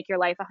going to make your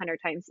life 100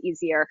 times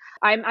easier.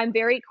 I'm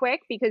very quick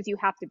because you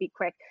have to be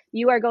quick.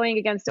 You are going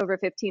against over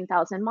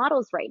 15,000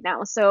 models right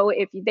now. So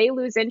if they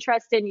lose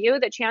interest in you,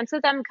 the chance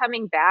of them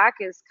coming back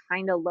is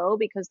kind of low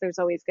because there's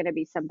always going to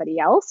be somebody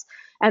else.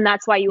 And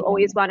that's why you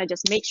always want to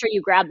just make sure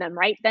you grab them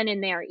right then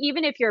and there.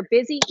 Even if you're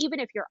busy,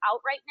 even if you're out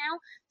right now,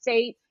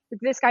 say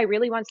this guy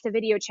really wants to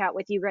video chat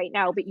with you right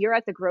now, but you're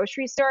at the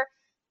grocery store.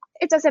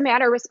 It doesn't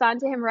matter. Respond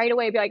to him right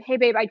away. Be like, hey,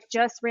 babe, I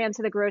just ran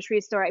to the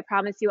grocery store. I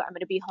promise you I'm going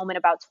to be home in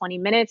about 20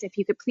 minutes. If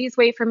you could please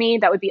wait for me,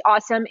 that would be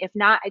awesome. If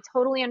not, I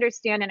totally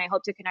understand. And I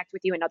hope to connect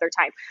with you another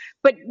time.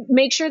 But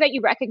make sure that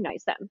you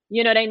recognize them.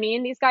 You know what I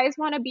mean? These guys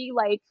want to be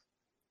like,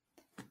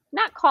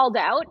 not called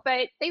out,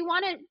 but they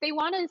want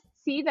to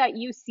see that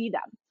you see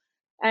them.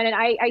 And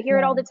I hear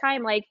it all the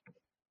time. Like,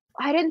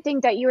 I didn't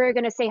think that you were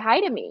going to say hi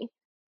to me.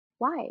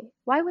 Why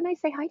wouldn't I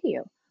say hi to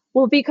you?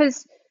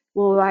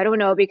 Well, I don't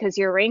know, because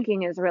your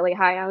ranking is really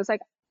high. I was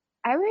like,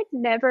 I would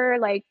never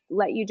like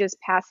let you just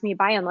pass me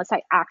by unless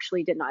I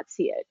actually did not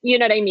see it. You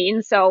know what I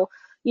mean? So,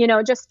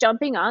 just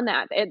jumping on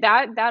that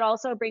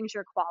also brings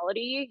your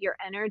quality, your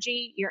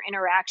energy, your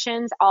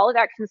interactions, all of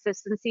that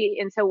consistency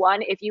into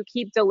one. If you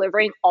keep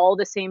delivering all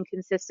the same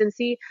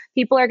consistency,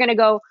 people are going to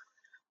go,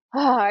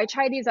 oh, I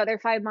tried these other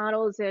 5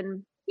 models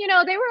and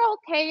they were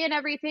okay and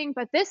everything,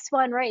 but this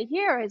one right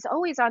here is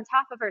always on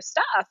top of her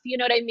stuff. You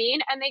know what I mean?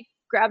 And they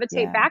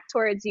gravitate back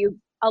towards you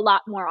a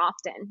lot more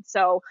often.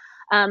 So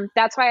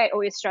that's why I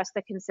always stress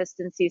the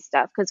consistency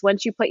stuff, because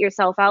once you put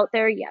yourself out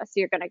there, yes,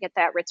 you're going to get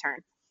that return.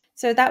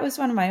 So that was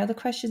one of my other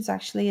questions,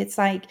 actually. It's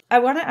like, I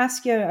want to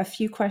ask you a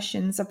few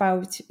questions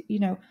about,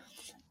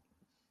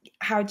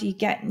 how do you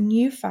get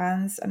new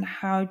fans and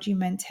how do you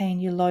maintain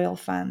your loyal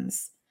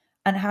fans?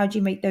 And how do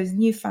you make those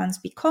new fans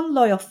become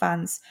loyal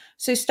fans?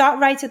 So start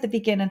right at the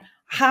beginning.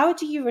 How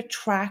do you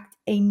attract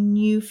a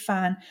new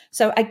fan?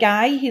 So a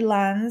guy, he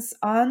lands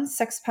on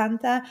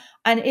SextPanther,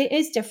 and it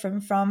is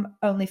different from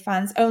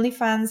OnlyFans.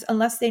 OnlyFans,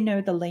 unless they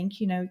know the link,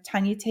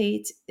 Tanya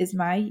Tate is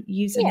my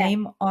Yeah.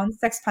 username on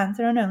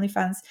SextPanther and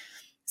OnlyFans.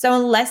 So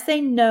unless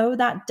they know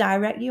that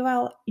direct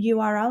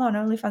URL on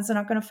OnlyFans, they're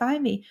not going to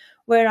find me.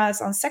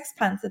 Whereas on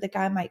SextPanther, the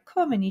guy might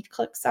come and he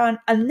clicks on,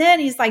 and then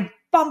he's like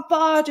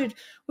bombarded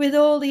with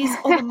all these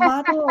other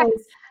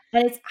models.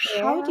 And it's,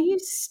 how Yeah. do you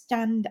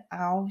stand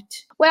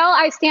out? Well,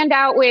 I stand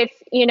out with,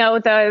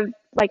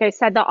 like I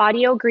said, the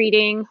audio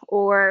greeting,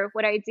 or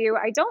what I do.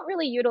 I don't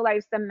really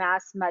utilize the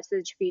mass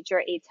message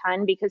feature a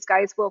ton because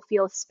guys will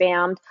feel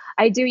spammed.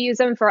 I do use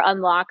them for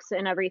unlocks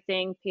and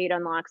everything, paid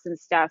unlocks and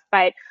stuff.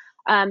 But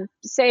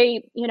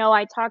say,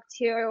 I talked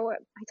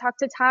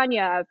to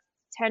Tanya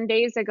 10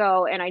 days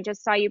ago, and I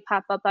just saw you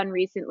pop up on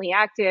recently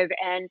active,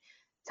 and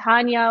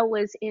Tanya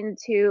was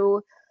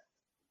into,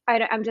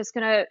 I'm just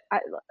gonna,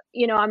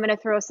 I'm gonna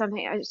throw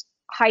something,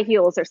 high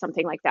heels or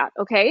something like that.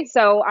 Okay,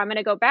 so I'm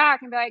gonna go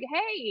back and be like,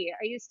 hey,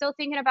 are you still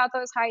thinking about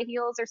those high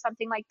heels or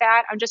something like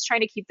that? I'm just trying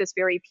to keep this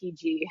very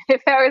PG.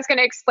 If I was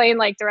gonna explain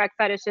like direct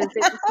fetishes,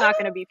 it's not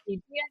gonna be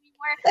PG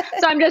anymore.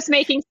 So I'm just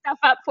making stuff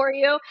up for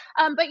you.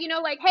 But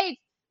like, hey,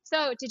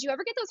 so did you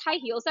ever get those high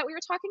heels that we were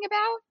talking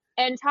about?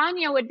 And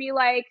Tanya would be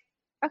like,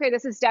 okay,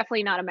 this is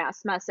definitely not a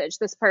mass message.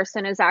 This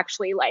person is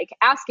actually like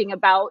asking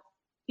about,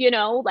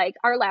 like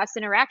our last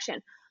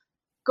interaction.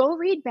 Go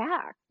read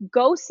back.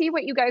 Go see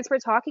what you guys were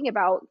talking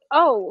about.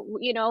 Oh,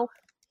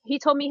 he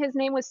told me his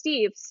name was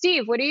Steve.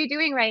 Steve, what are you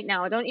doing right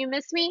now? Don't you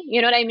miss me?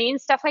 You know what I mean?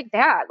 Stuff like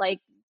that. Like,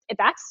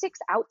 that sticks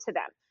out to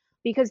them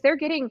because they're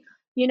getting,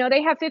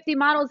 they have 50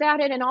 models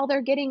added and all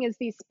they're getting is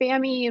these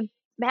spammy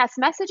mass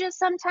messages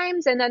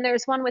sometimes. And then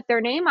there's one with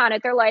their name on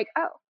it. They're like,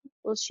 oh,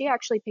 well, she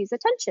actually pays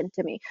attention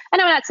to me.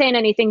 And I'm not saying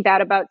anything bad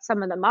about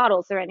some of the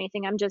models or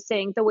anything. I'm just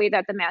saying the way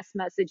that the mass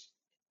message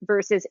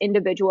versus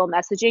individual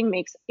messaging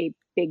makes a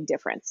big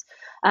difference.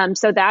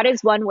 So that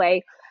is one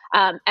way.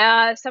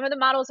 Some of the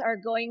models are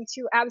going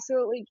to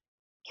absolutely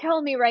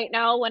kill me right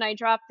now when I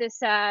drop this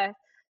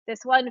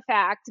one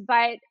fact,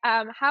 but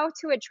how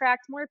to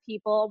attract more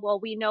people.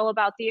 Well, we know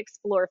about the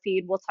Explore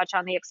feed. We'll touch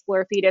on the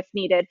Explore feed if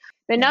needed.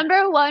 The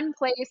number one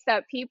place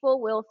that people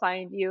will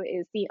find you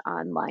is the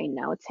Online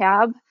Now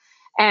tab.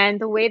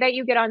 And the way that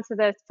you get onto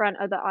the front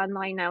of the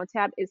Online Now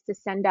tab is to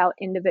send out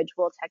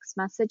individual text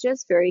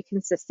messages very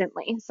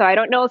consistently. So I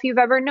don't know if you've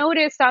ever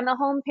noticed on the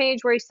home page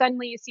where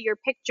suddenly you see your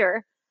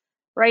picture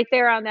right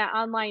there on that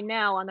Online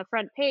Now on the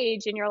front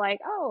page, and you're like,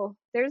 oh,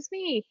 there's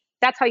me.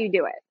 That's how you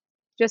do it.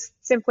 Just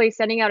simply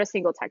sending out a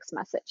single text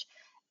message.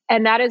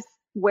 And that is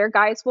where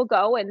guys will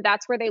go, and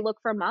that's where they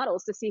look for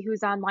models to see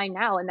who's online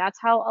now. And that's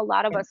how a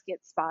lot of us get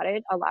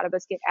spotted, a lot of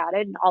us get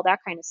added, and all that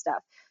kind of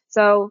stuff.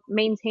 So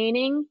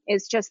maintaining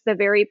is just the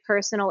very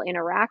personal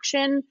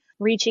interaction,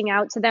 reaching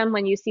out to them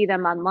when you see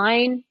them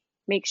online,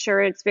 make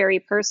sure it's very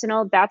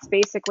personal. That's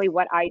basically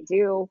what I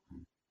do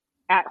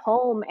at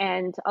home.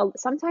 And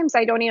sometimes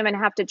I don't even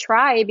have to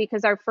try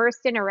because our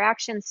first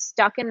interaction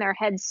stuck in their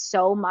head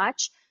so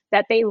much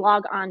that they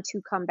log on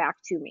to come back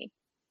to me.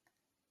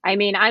 I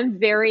mean, I'm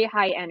very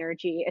high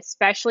energy,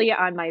 especially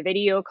on my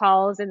video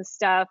calls and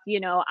stuff.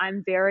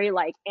 I'm very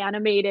like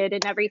animated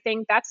and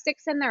everything that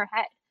sticks in their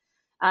head.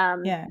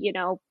 Yeah.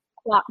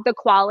 The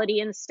quality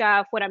and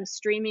stuff, what I'm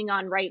streaming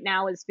on right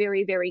now is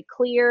very, very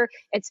clear.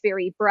 It's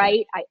very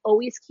bright. I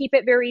always keep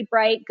it very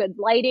bright, good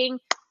lighting,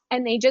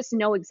 and they just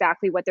know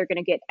exactly what they're going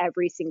to get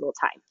every single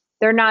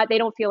time. They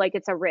don't feel like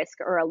it's a risk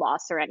or a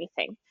loss or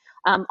anything.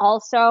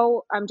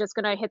 Also, I'm just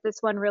going to hit this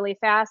one really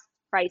fast.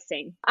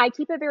 Pricing. I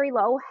keep it very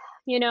low,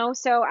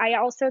 so I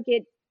also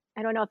get,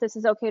 I don't know if this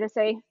is okay to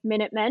say,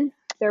 Minutemen.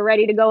 They're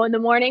ready to go in the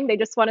morning. They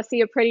just want to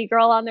see a pretty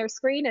girl on their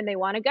screen and they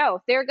want to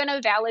go. They're going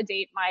to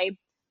validate my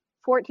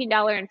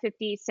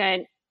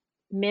 $14.50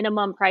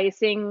 minimum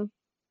pricing,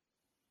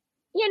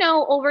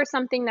 over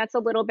something that's a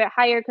little bit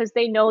higher because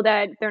they know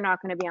that they're not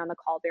going to be on the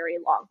call very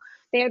long.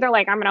 They're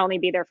like, I'm going to only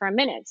be there for a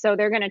minute. So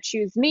they're going to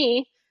choose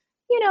me.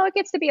 It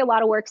gets to be a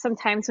lot of work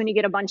sometimes when you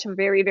get a bunch of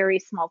very, very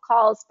small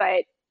calls,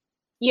 but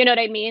you know what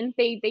I mean?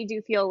 They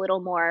do feel a little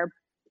more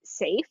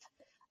safe.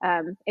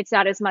 It's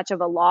not as much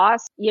of a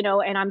loss,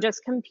 and I'm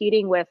just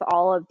competing with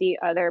all of the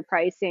other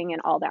pricing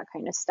and all that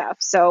kind of stuff.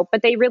 So,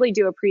 but they really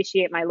do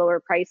appreciate my lower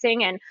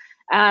pricing. And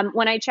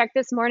when I checked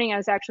this morning, I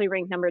was actually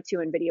ranked number 2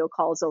 in video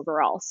calls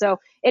overall. So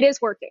it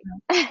is working.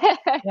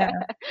 Yeah.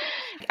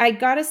 I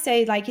gotta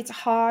say, like, it's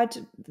hard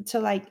to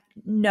like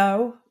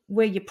know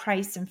where your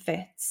pricing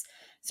fits.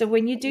 So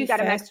when you do You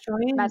gotta first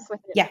join, mess with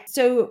it. yeah.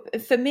 So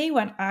for me,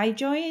 when I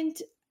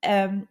joined,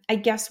 I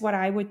guess what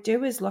I would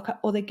do is look at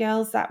other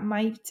girls that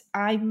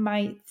I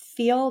might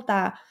feel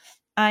that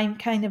I'm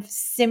kind of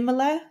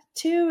similar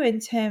to in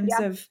terms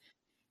Yeah. of,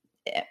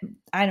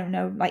 I don't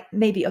know, like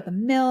maybe other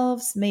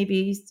MILFs,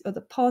 maybe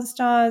other porn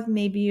stars,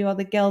 maybe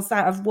other girls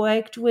that I've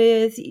worked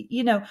with,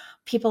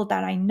 people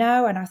that I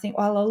know. And I think,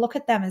 well, I'll look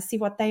at them and see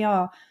what they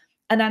are.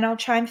 And then I'll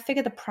try and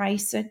figure the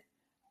pricing.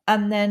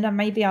 And then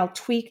maybe I'll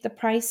tweak the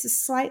prices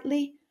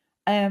slightly.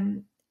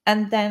 And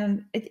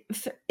then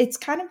it's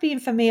kind of been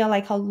for me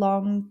like a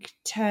long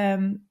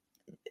term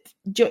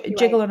Right.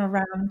 jiggling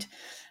around.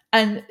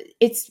 And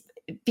it's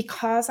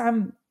because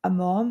I'm a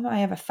mom, I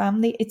have a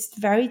family, it's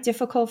very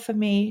difficult for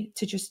me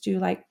to just do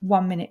like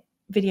 1 minute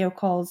video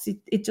calls. It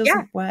Yeah.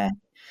 doesn't work.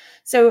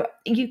 So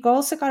you've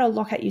also got to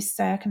look at your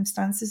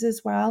circumstances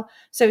as well.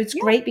 So it's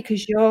Yeah. great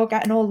because you're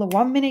getting all the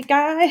 1 minute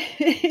guy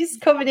is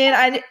coming in,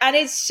 and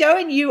it's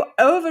showing you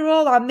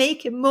overall are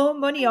making more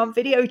money on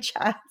video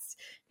chats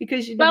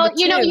because you're number Well,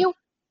 two.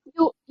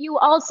 you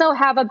also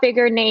have a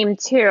bigger name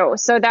too,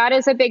 so that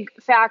is a big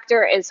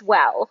factor as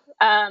well.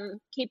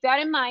 Keep that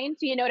in mind.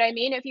 You know what I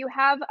mean? If you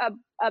have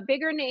a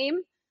bigger name,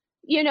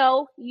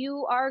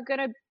 you are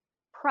gonna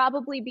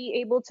probably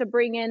be able to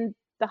bring in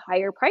the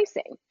higher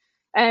pricing.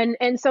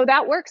 And so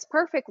that works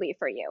perfectly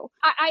for you.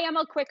 I am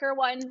a quicker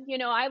one,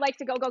 I like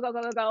to go, go, go,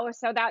 go, go, go.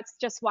 So that's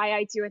just why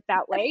I do it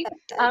that way.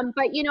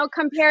 But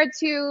compared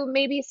to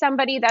maybe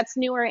somebody that's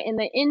newer in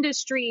the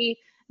industry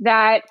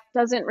that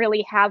doesn't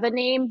really have a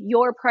name,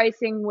 your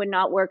pricing would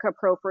not work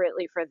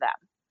appropriately for them.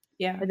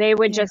 Yeah. They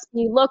would Yeah. just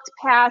be looked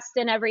past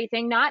and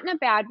everything, not in a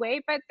bad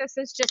way, but this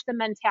is just the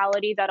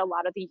mentality that a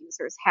lot of the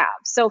users have.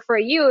 So for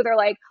you, they're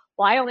like,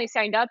 well, I only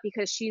signed up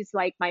because she's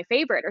like my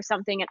favorite or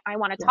something and I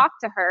want to Yeah. talk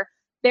to her.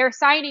 They're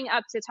signing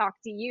up to talk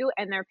to you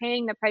and they're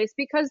paying the price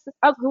because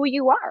of who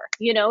you are.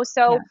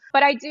 So, Yeah.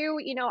 but I do,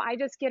 I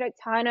just get a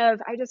ton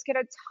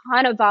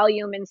of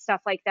volume and stuff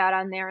like that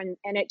on there, and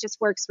it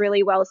just works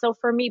really well. So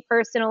for me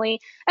personally,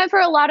 and for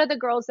a lot of the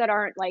girls that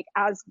aren't like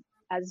as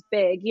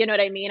big, you know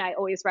what I mean? I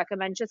always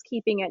recommend just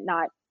keeping it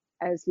not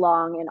as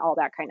long and all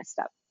that kind of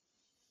stuff.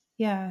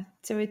 Yeah.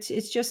 So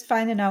it's just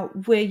finding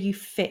out where you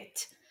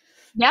fit.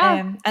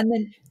 Yeah, And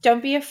then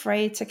don't be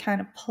afraid to kind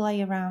of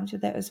play around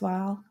with it as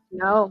well.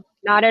 no,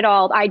 not at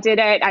all. I did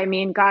it. I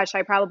mean, gosh,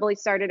 I probably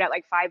started at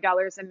like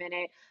 $5 a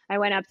minute. I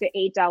went up to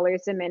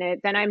 $8 a minute.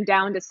 Then I'm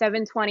down to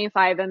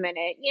 7.25 a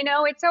minute.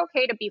 It's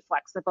okay to be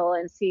flexible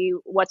and see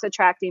what's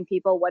attracting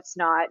people, what's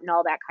not, and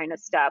all that kind of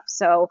stuff.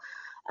 So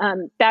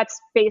that's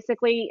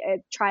basically a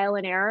trial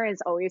and error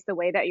is always the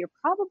way that you're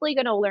probably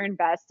going to learn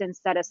best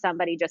instead of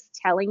somebody just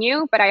telling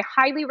you. But I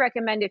highly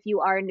recommend if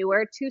you are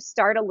newer to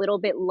start a little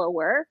bit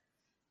lower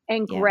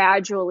and Yeah.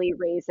 gradually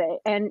raise it.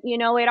 And,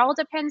 it all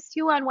depends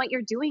too on what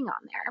you're doing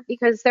on there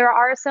because there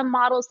are some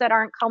models that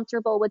aren't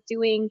comfortable with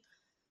doing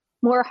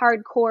more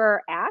hardcore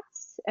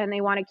acts and they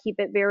want to keep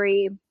it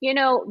very,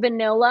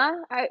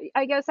 vanilla,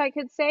 I guess I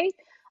could say.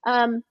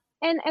 And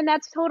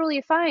that's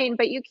totally fine,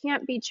 but you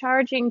can't be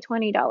charging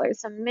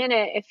 $20 a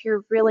minute if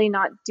you're really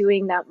not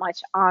doing that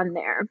much on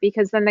there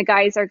because then the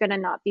guys are going to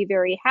not be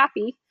very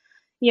happy,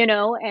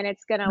 and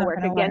it's going to Not work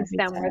gonna want to against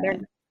them where they're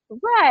return.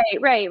 right,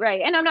 right,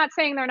 right. And I'm not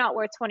saying they're not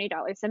worth $20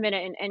 a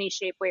minute in any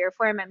shape, way, or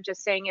form. I'm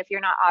just saying if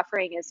you're not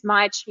offering as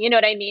much, you know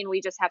what I mean?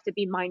 We just have to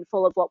be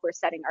mindful of what we're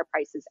setting our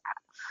prices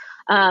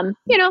at.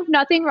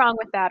 Nothing wrong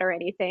with that or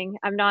anything.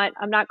 I'm not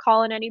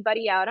calling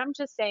anybody out. I'm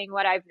just saying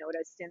what I've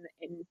noticed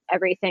in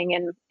everything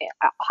and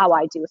how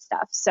I do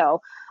stuff.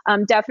 So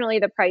definitely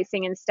the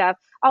pricing and stuff.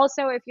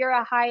 Also, if you're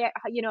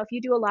if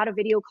you do a lot of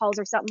video calls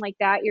or something like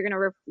that, you're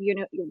gonna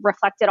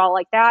reflect it all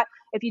like that.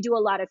 If you do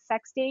a lot of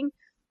sexting,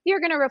 you're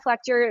going to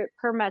reflect your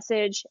per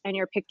message and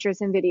your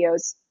pictures and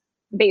videos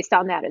based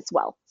on that as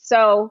well.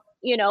 So,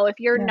 if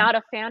you're Yeah. not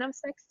a fan of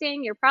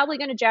sexting, you're probably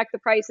going to jack the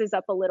prices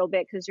up a little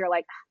bit because you're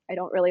like, I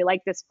don't really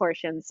like this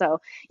portion. So,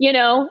 you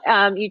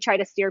try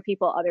to steer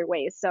people other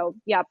ways. So,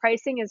 yeah,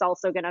 pricing is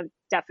also going to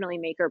definitely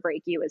make or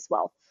break you as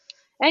well.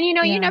 And, you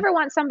Yeah. never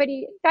want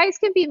somebody, guys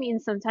can be mean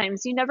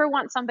sometimes. You never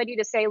want somebody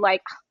to say,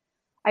 like,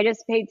 I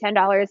just paid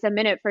 $10 a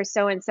minute for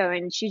so and so,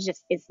 and she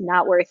just is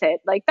not worth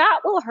it. Like that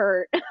will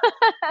hurt,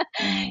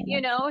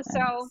 Oh, So,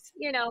 thanks.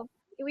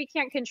 we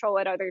can't control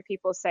what other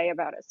people say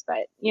about us,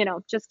 but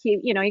just keep,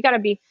 you gotta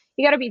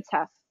be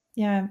tough.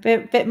 Yeah,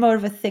 bit more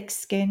of a thick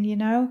skin.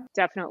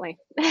 Definitely.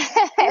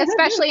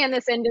 Especially in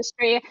this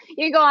industry.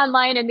 You go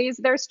online and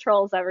there's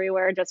trolls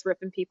everywhere just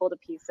ripping people to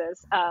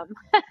pieces.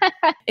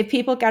 If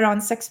people get on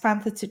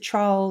SextPanther to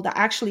troll, they're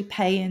actually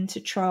paying to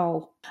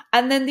troll.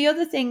 And then the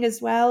other thing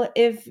as well,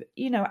 if,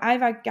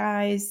 I've had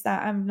guys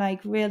that I'm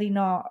like really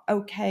not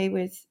okay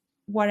with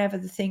whatever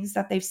the things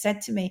that they've said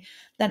to me,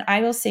 then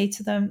I will say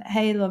to them,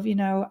 hey, love,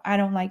 I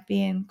don't like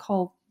being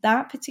called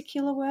that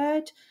particular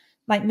word.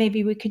 Like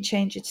maybe we could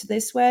change it to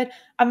this word.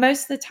 And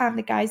most of the time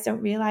the guys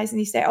don't realize and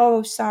they say,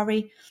 oh,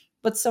 sorry.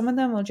 But some of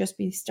them will just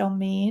be still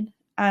mean.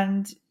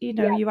 And,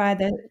 Yeah. you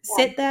either Yeah.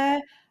 sit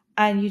there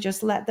and you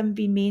just let them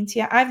be mean to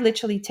you. I've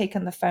literally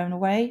taken the phone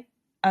away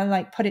and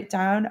like put it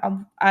down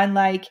and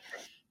like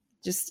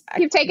just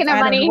You've taken their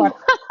I don't know money. what.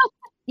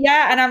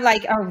 Yeah, and I'm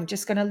like, "Oh, I'm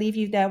just gonna leave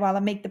you there while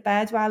I make the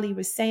bed," while he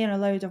was saying a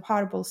load of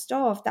horrible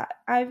stuff that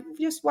I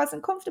just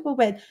wasn't comfortable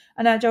with,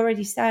 and I'd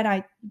already said,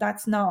 "I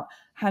that's not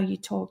how you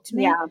talk to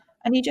me," Yeah.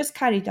 and he just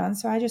carried on,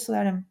 so I just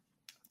let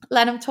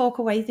him talk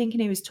away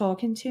thinking he was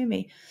talking to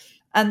me.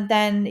 And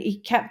then he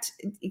kept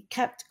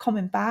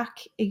coming back.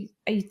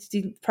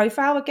 The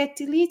profile would get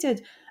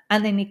deleted,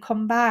 and then he'd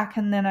come back,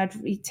 and then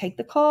he'd take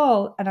the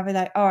call, and I'd be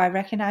like, "Oh, I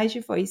recognize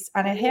your voice,"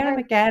 and I hear him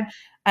again,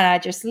 and I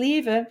just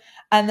leave him,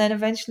 and then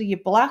eventually you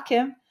block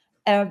him,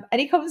 and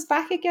he comes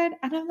back again,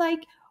 and I'm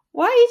like,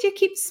 "Why did you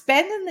keep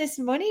spending this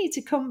money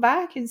to come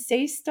back and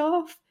say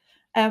stuff?"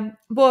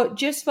 But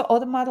just for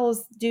other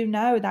models, do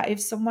know that if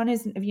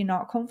you're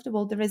not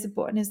comfortable, there is a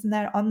button, isn't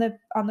there, on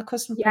the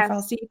customer profile,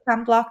 Yes. so you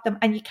can block them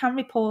and you can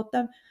report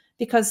them,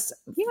 because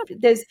Yeah.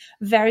 there's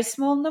a very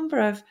small number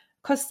of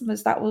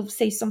customers that will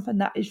say something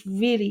that is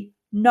really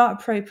not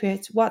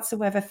appropriate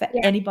whatsoever for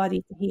Yeah.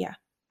 anybody to hear.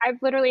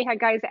 I've literally had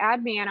guys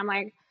add me and I'm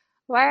like,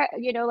 "What?"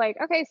 Like,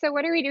 "Okay, so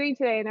what are we doing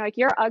today?" And they're like,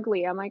 "You're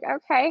ugly." I'm like,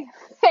 "Okay,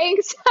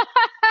 thanks."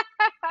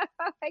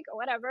 Like,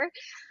 whatever.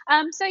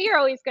 So you're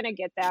always gonna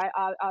get that,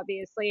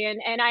 obviously,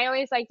 and I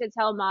always like to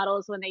tell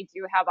models when they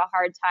do have a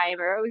hard time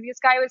or, "Oh, this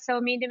guy was so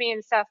mean to me,"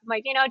 and stuff. I'm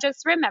like,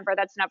 just remember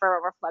that's never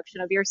a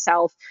reflection of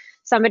yourself.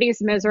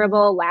 Somebody's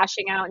miserable,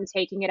 lashing out and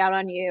taking it out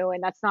on you,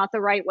 and that's not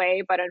the right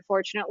way. But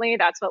unfortunately,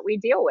 that's what we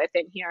deal with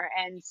in here.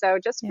 And so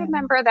just Yeah,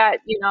 remember that,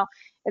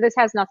 this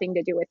has nothing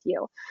to do with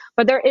you.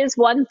 But there is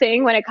one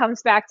thing when it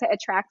comes back to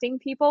attracting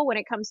people, when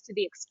it comes to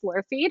the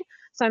explore feed.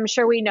 So I'm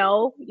sure we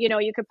know,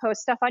 you could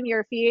post stuff on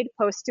your feed,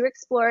 post to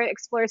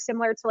explore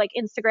similar to like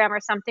Instagram or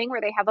something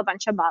where they have a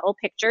bunch of model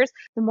pictures.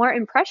 The more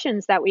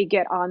impressions that we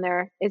get on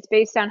there is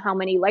based on how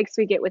many likes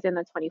we get within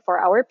the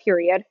 24-hour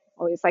period.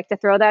 Always like to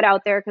throw that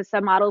out there because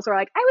some models are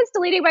like, "I was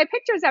deleting my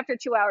pictures after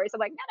 2 hours." I'm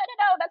like, "No, no,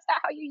 no, no, that's not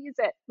how you use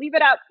it. Leave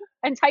it up.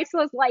 Entice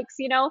those likes,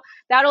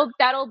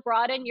 that'll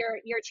broaden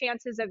your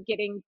chances of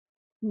getting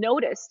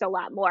noticed a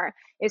lot more,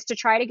 is to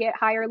try to get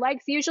higher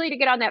likes. Usually to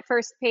get on that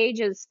first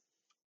page is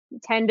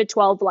 10 to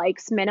 12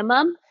 likes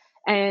minimum.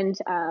 And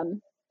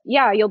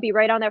yeah, you'll be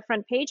right on that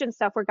front page and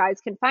stuff where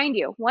guys can find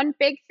you. One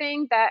big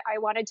thing that I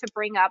wanted to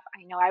bring up,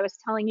 I know I was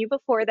telling you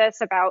before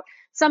this about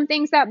some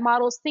things that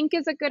models think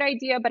is a good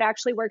idea, but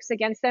actually works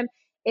against them,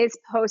 is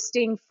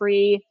posting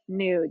free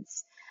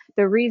nudes.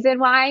 The reason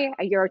why,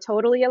 you're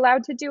totally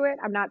allowed to do it.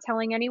 I'm not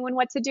telling anyone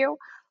what to do.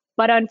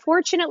 But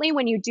unfortunately,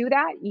 when you do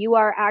that, you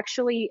are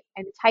actually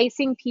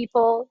enticing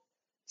people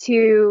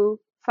to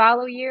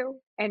follow you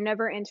and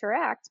never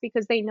interact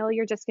because they know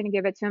you're just going to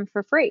give it to them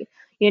for free.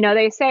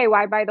 They say,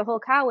 "Why buy the whole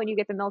cow when you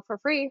get the milk for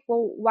free?"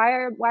 Well,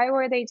 why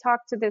were they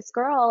talk to this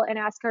girl and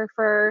ask her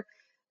for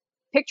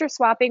picture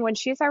swapping when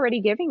she's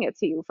already giving it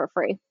to you for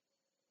free?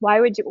 Why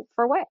would you,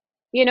 for what?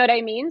 You know what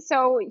I mean?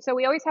 So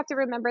we always have to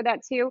remember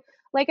that too.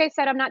 Like I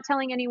said, I'm not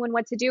telling anyone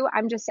what to do.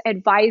 I'm just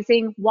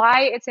advising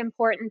why it's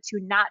important to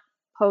not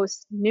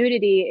post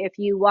nudity if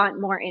you want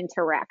more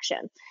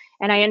interaction.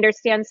 And I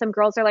understand some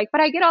girls are like,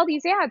 "But I get all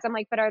these ads." I'm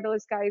like, "But are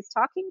those guys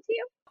talking to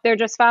you? They're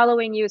just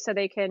following you so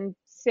they can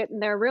sit in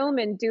their room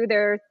and do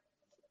their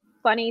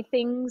funny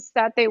things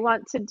that they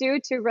want to do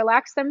to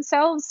relax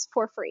themselves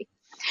for free."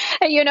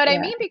 You know what I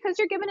yeah, mean? Because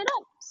you're giving it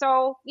up.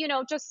 So,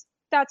 just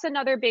that's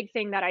another big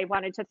thing that I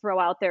wanted to throw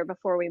out there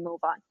before we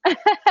move on.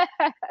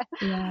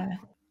 yeah.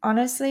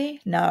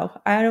 Honestly, no,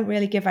 I don't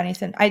really give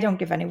anything. I don't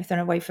give anything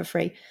away for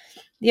free.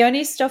 The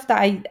only stuff that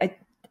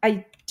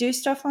I do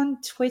stuff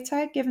on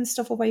Twitter, giving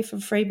stuff away for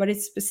free, but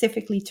it's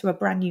specifically to a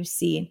brand new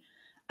scene,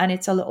 and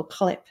it's a little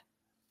clip.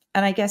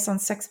 And I guess on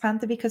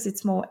SextPanther, because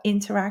it's more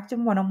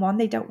interactive, one on one,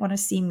 they don't want to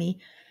see me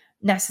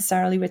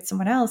necessarily with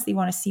someone else. They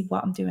want to see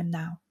what I'm doing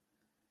now.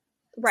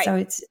 Right. So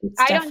it's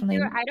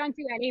definitely I don't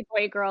do any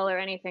boy girl or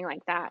anything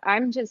like that.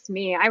 I'm just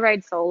me. I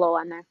ride solo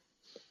on there.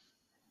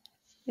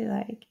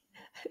 like,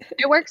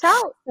 It works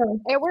out. so,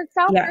 It works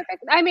out yeah,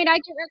 perfect. I mean, I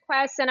get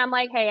requests and I'm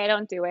like, "Hey, I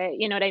don't do it."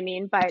 You know what I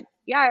mean? But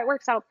yeah, it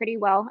works out pretty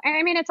well. And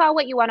I mean, it's all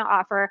what you want to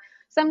offer.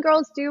 Some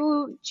girls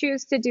do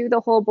choose to do the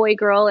whole boy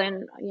girl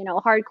and,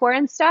 hardcore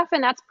and stuff,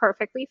 and that's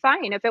perfectly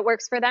fine. If it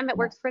works for them, it yeah.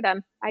 works for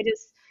them.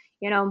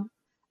 You know,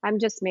 I'm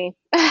just me.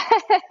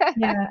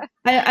 Yeah,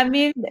 I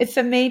mean,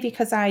 for me,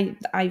 because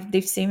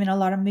they've seen me in a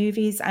lot of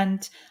movies,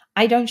 and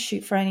I don't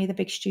shoot for any of the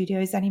big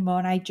studios anymore,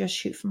 and I just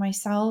shoot for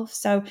myself.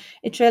 So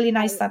it's really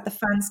nice Right. that the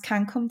fans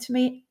can come to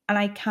me, and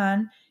I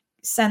can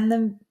send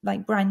them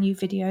like brand new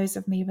videos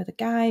of me with a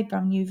guy,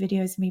 brand new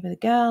videos of me with a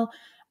girl,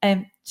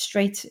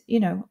 straight,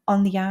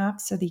 on the app,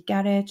 so they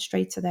get it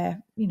straight to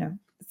their,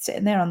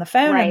 sitting there on the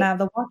phone, and Right. now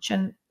they're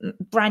watching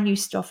brand new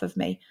stuff of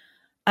me,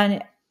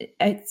 and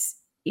it's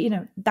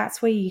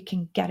that's where you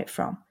can get it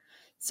from.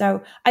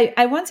 So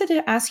I wanted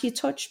to ask you,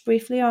 touch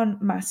briefly on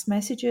mass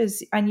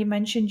messages, and you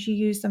mentioned you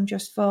use them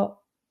just for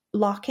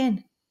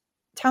lock-in.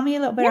 Tell me a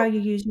little bit Yeah. how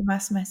you use your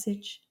mass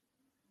message.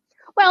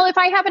 Well, if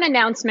I have an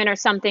announcement or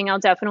something, I'll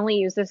definitely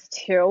use this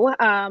too.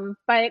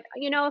 But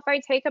if I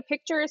take a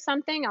picture or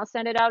something, I'll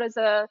send it out as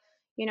a,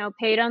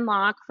 paid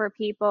unlock for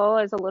people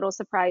as a little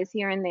surprise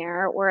here and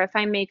there. Or if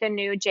I make a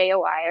new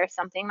JOI or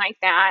something like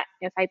that,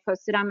 if I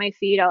post it on my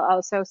feed, I'll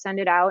also send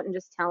it out and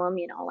just tell them,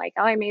 like,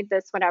 oh, I made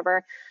this,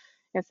 whatever.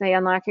 If they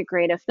unlock it,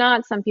 great. If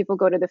not, some people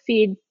go to the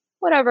feed,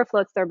 whatever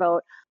floats their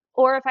boat.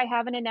 Or if I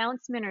have an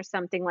announcement or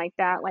something like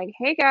that, like,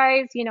 hey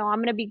guys, I'm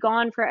going to be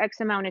gone for X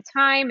amount of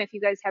time. If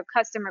you guys have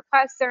custom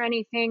requests or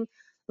anything,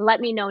 let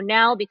me know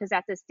now, because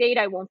at this date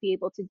I won't be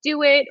able to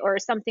do it, or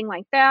something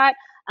like that.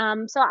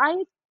 So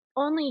I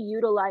only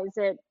utilize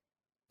it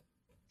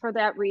for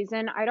that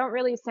reason. I don't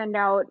really send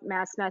out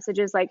mass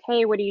messages like,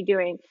 hey, what are you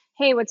doing?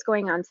 Hey, what's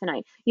going on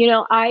tonight?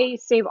 I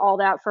save all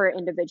that for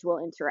individual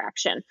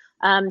interaction.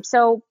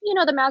 So,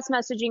 the mass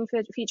messaging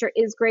feature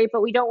is great,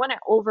 but we don't want to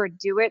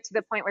overdo it to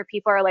the point where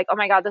people are like, oh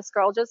my God, this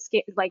girl just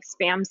like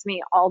spams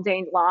me all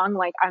day long.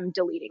 Like, I'm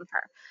deleting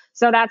her.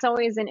 So that's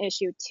always an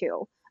issue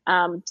too.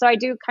 So I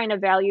do kind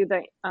of value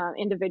the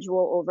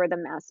individual over the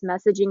mass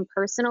messaging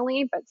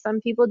personally, but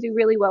some people do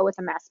really well with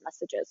the mass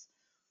messages.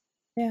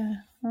 Yeah,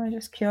 I'm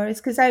just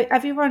curious because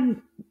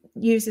everyone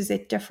uses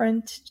it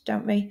different,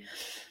 don't we?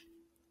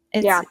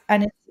 Yeah.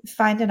 And it's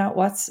finding out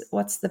what's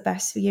the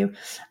best for you.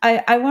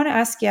 I want to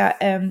ask you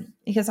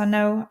because I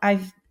know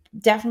I've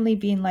definitely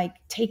been like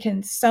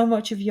taking so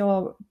much of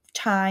your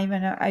time,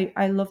 and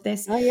I love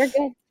this. Oh, you're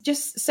good.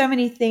 Just so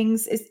many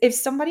things. If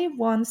somebody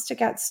wants to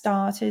get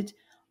started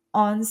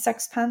on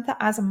SextPanther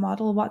as a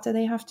model, what do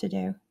they have to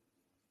do?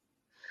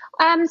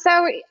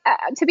 So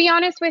to be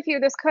honest with you,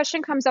 this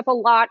question comes up a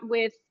lot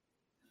with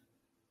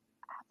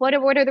what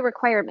are the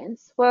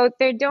requirements? Well,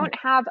 they don't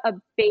have a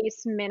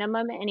base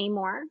minimum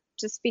anymore,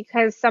 just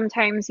because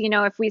sometimes,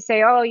 if we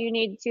say, oh, you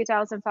need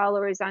 2,000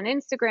 followers on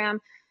Instagram,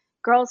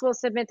 girls will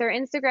submit their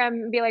Instagram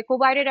and be like, well,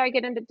 why did I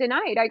get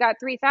denied? I got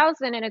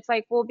 3,000. And it's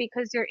like, well,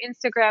 because your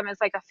Instagram is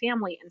like a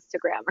family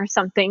Instagram or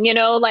something,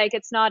 like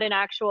it's not an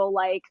actual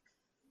like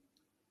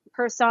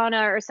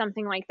persona or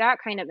something like that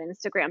kind of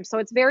Instagram. So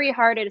it's very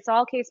hard. It's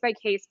all case by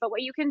case. But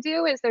what you can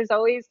do is there's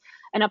always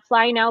an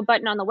apply now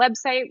button on the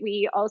website.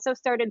 We also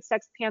started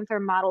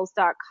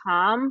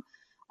SextPantherModels.com.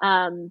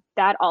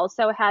 That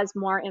also has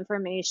more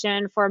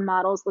information for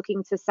models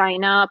looking to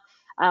sign up,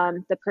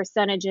 the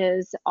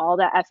percentages, all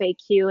the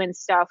FAQ and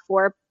stuff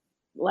for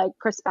like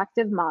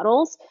prospective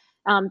models.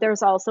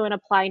 There's also an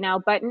apply now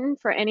button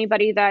for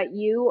anybody that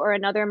you or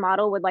another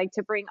model would like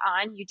to bring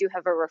on. You do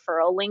have a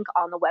referral link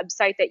on the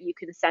website that you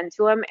can send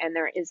to them, and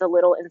there is a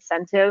little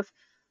incentive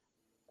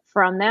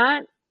from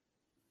that.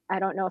 I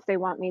don't know if they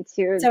want me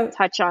to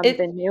touch on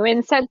the new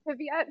incentive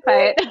yet,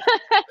 but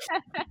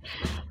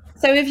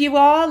so if you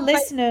are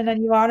listening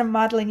and you are a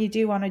model and you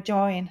do want to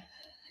join,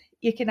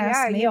 you can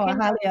ask me or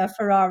Halia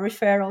for our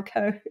referral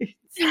codes.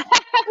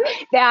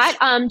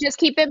 That just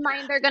keep in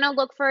mind they're going to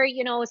look for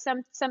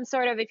some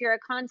sort of, if you're a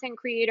content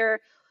creator,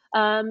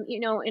 an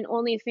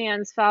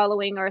OnlyFans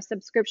following or a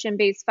subscription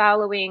based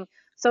following,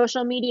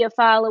 social media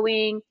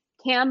following,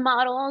 cam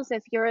models.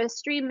 If you're a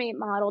StreamMate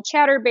model,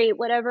 ChatterBait,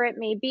 whatever it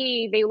may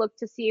be, they look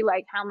to see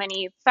like how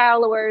many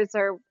followers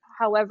or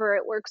however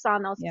it works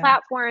on those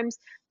platforms.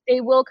 They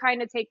will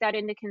kind of take that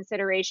into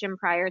consideration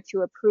prior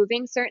to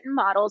approving certain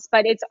models,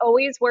 but it's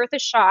always worth a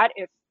shot.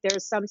 If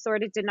there's some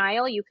sort of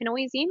denial, you can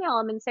always email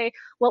them and say,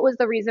 what was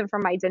the reason for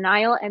my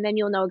denial? And then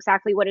you'll know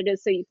exactly what it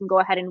is, so you can go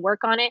ahead and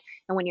work on it.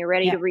 And when you're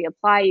ready to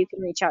reapply, you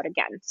can reach out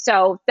again.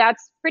 So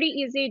that's pretty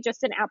easy,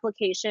 just an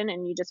application,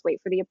 and you just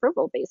wait for the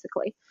approval,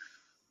 basically.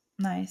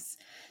 Nice.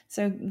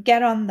 So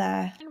get on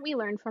there. And we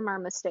learn from our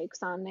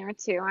mistakes on there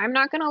too. I'm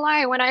not going to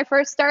lie. When I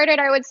first started,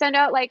 I would send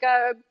out like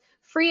a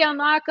free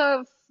unlock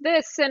of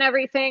this and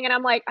everything. And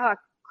I'm like, oh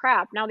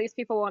crap, now these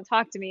people won't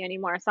talk to me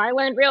anymore. So I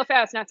learned real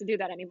fast not to do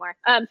that anymore.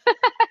 But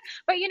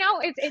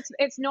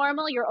it's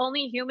normal. You're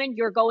only human.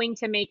 You're going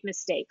to make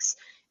mistakes.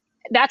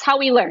 That's how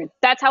we learn.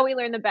 That's how we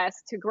learn the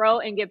best, to grow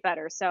and get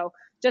better. So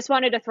just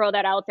wanted to throw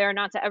that out there,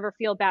 not to ever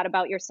feel bad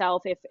about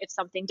yourself if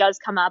something does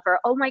come up, or,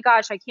 oh my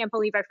gosh, I can't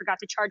believe I forgot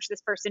to charge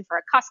this person for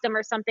a custom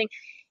or something.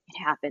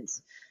 It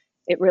happens.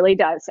 It really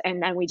does.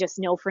 And then we just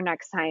know for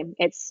next time.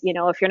 It's,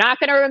 if you're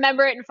not going to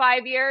remember it in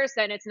 5 years,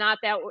 then it's not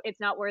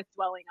worth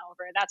dwelling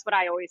over. That's what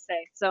I always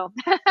say. So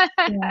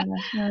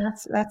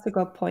that's a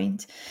good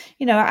point.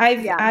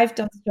 I've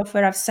done stuff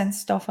where I've sent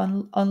stuff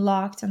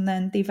unlocked and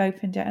then they've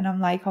opened it and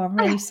I'm like, oh, I'm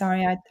really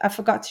sorry. I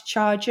forgot to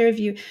charge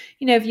you.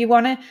 If you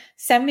want to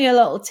send me a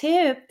little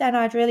tip, then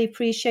I'd really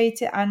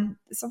appreciate it. And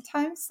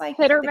sometimes like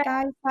the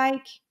guy's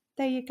like,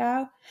 there you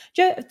go.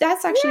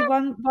 That's actually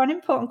one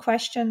important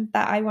question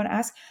that I want to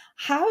ask.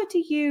 How do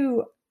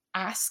you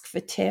ask for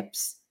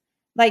tips?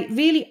 Like,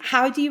 really,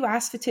 how do you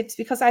ask for tips?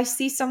 Because I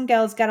see some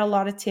girls get a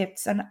lot of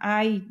tips and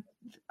I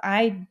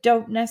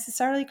don't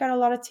necessarily get a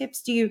lot of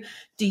tips. Do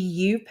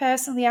you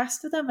personally ask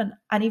for them?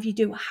 And if you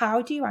do,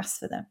 how do you ask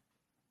for them?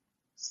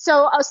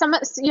 So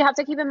you have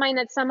to keep in mind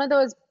that some of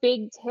those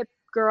big tip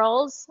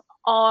girls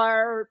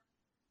are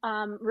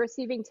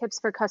receiving tips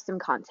for custom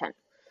content.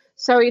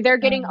 So they're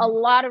getting a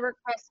lot of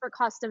requests for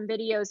custom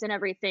videos and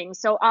everything.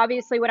 So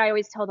obviously what I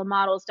always tell the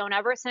models, don't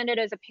ever send it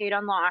as a paid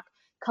unlock.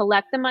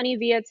 Collect the money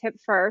via tip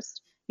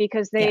first,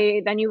 because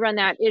Yeah. then you run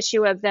that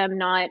issue of them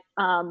not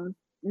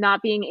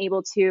being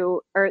able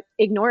to, or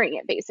ignoring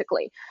it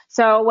basically.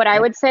 So what I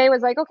Yeah. would say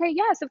was like, okay,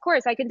 yes, of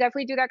course, I can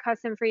definitely do that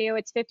custom for you.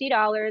 It's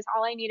 $50.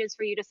 All I need is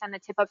for you to send the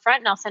tip up front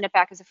and I'll send it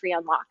back as a free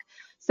unlock.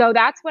 So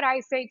that's what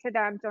I say to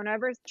them. Don't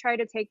ever try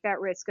to take that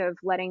risk of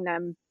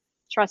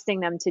trusting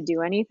them to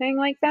do anything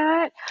like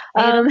that.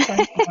 I don't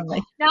trust them.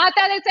 Not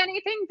that it's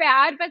anything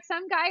bad, but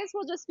some guys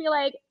will just be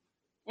like,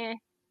 eh.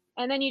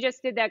 And then you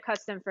just did that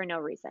custom for no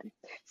reason.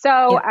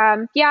 So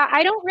Yeah. yeah,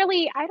 I don't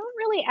really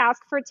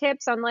ask for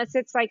tips unless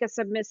it's like a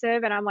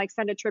submissive and I'm like,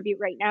 send a tribute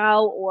right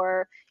now,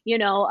 or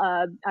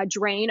a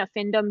drain, a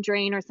findom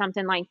drain or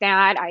something like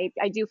that.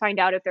 I do find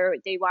out if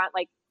they want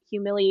like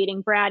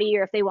humiliating bratty,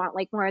 or if they want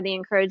like more of the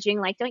encouraging,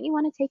 like, don't you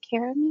want to take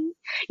care of me,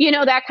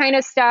 that kind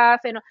of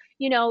stuff. And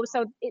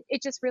so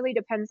it just really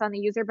depends on the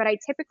user, but I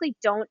typically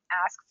don't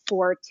ask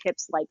for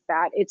tips like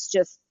that. It's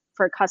just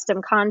for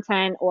custom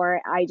content,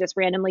 or I just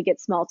randomly get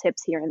small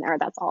tips here and there.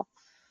 That's all.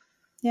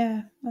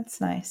 Yeah,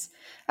 that's nice.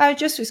 I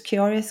just was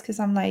curious because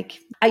I'm like,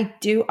 I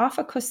do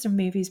offer custom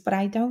movies, but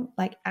I don't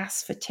like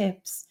ask for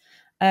tips.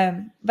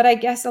 But I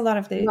guess a lot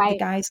of the Right.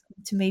 guys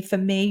come to me for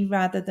me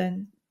rather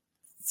than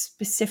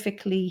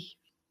specifically.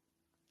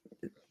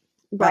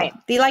 Right.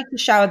 Well, they like to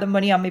shower the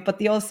money on me, but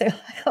they also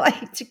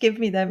like to give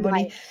me their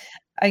money. Right.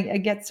 I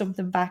get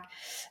something back.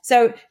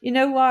 So you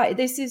know what?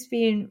 This has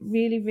been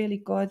really, really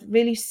good,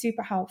 really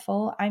super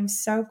helpful. I'm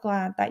so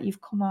glad that you've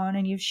come on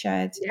and you've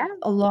shared Yeah.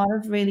 a lot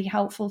of really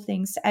helpful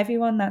things to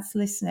everyone that's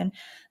listening.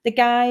 The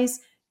guys,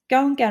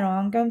 go and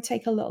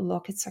take a little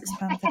look at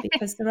SextPanther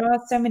because there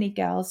are so many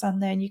girls on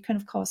there, and you can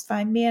of course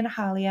find me and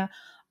Halia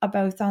are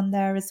both on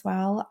there as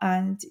well.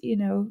 And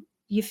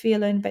you're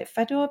feeling a bit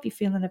fed up, you're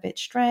feeling a bit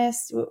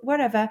stressed,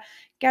 whatever,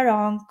 get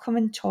on, come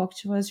and talk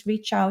to us,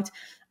 reach out.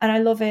 And I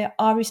love it.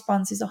 Our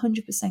response is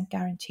 100%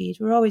 guaranteed.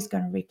 We're always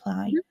going to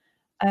reply.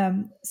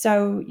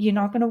 So you're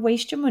not going to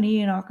waste your money.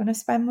 You're not going to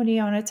spend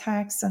money on a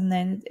text and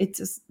then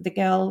the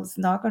girl's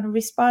not going to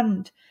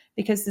respond,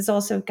 because there's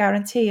also a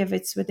guarantee if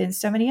it's within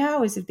so many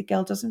hours, if the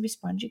girl doesn't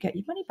respond, you get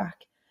your money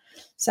back.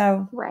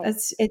 So Right.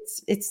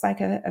 it's like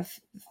a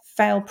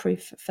fail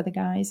proof for the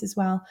guys as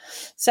well.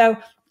 So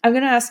I'm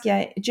going to ask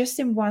you, just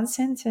in one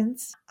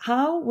sentence,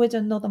 how would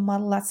another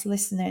model that's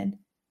listening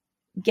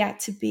get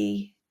to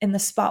be in the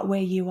spot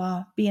where you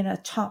are, being a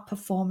top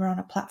performer on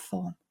a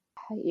platform?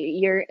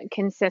 Your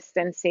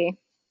consistency.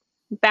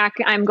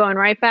 I'm going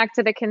right back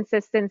to the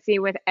consistency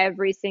with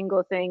every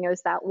single thing. It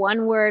was that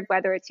one word,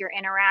 whether it's your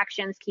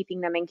interactions,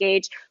 keeping them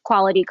engaged,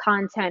 quality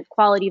content,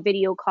 quality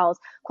video calls,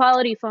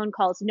 quality phone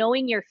calls,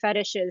 knowing your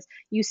fetishes.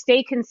 You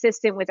stay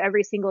consistent with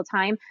every single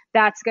time.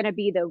 That's going to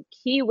be the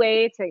key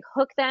way to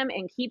hook them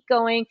and keep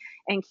going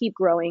and keep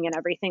growing and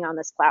everything on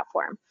this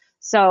platform.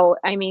 So,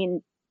 I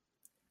mean,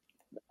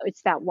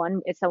 it's the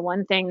one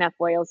thing that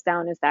boils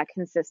down is that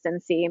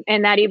consistency.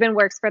 And that even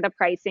works for the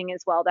pricing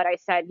as well, that I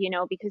said,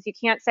 because you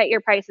can't set your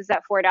prices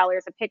at $4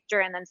 a picture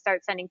and then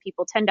start sending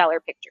people $10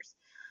 pictures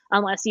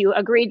unless you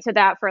agreed to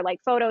that for like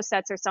photo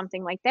sets or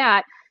something like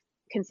that.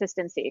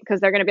 Consistency,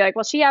 because they're going to be like,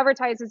 well, she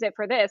advertises it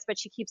for this, but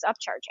she keeps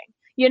upcharging.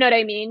 You know what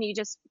I mean? You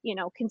just,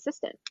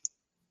 consistent.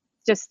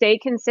 Just stay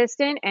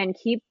consistent and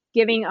keep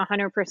giving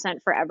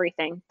 100% for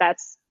everything. That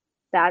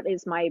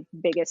is my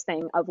biggest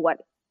thing of what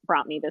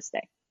brought me this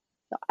day.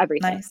 So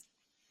everything.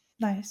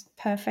 Nice.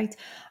 Perfect.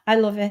 I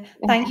love it.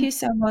 Thank you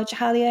so much,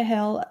 Halia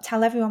Hill.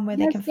 Tell everyone where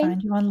they can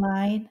find you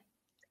online.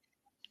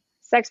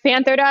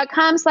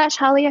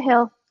 SextPanther.com/Halia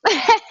Hill.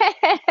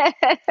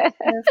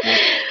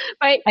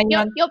 But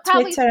you'll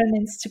probably Twitter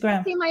and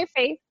Instagram. see my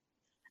face.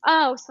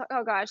 Oh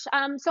gosh.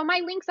 So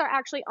my links are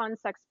actually on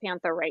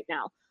SextPanther right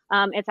now.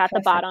 It's at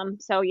the bottom.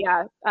 So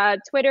yeah,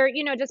 Twitter,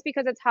 just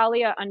because it's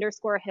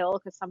Halia_Hill,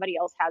 because somebody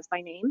else has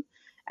my name.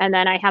 And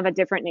then I have a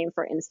different name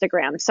for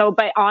Instagram. So,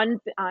 but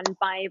on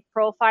my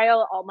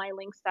profile, all my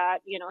links that,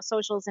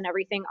 socials and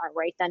everything are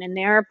right then and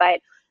there.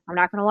 But I'm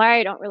not going to lie,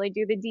 I don't really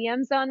do the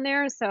DMs on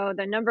there. So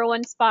the number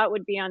one spot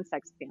would be on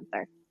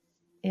SextPanther.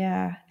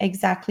 Yeah,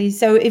 exactly.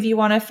 So if you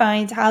want to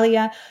find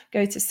Halia,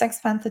 go to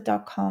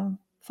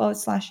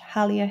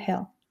sextpanther.com/Halia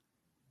Hill.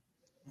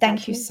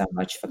 Thank you so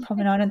much for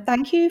coming on, and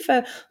thank you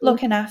for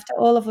looking after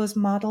all of us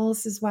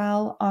models as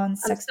well on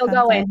SextPanther. I'm still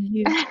going.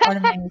 You are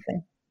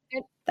amazing.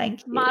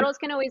 Thank you. Models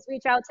can always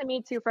reach out to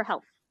me too for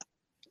help.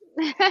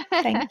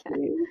 Thank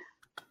you.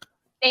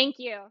 Thank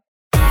you.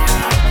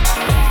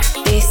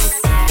 This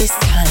is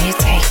Tanya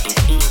Tate.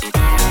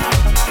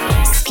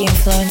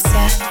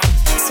 Skinfulencer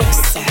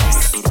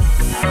Success.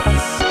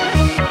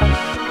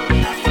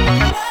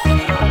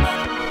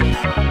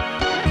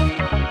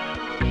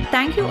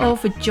 Thank you all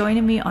for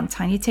joining me on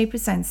Tanya Tate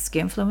Presents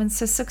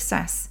Skinfulencer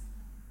Success.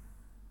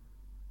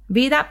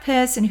 Be that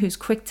person who's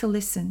quick to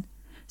listen,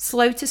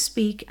 slow to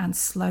speak, and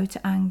slow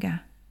to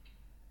anger.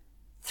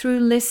 Through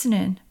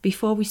listening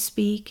before we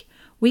speak,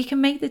 we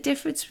can make the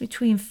difference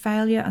between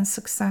failure and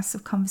success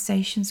of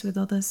conversations with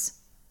others.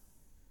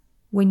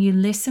 When you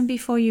listen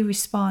before you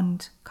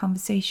respond,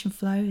 conversation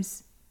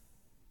flows.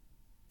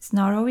 It's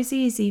not always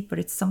easy, but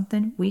it's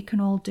something we can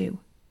all do.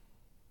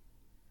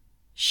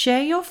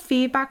 Share your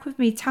feedback with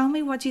me. Tell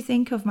me what you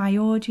think of my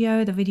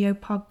audio, the video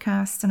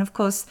podcast. And of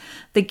course,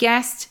 the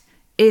guest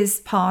is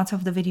part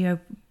of the video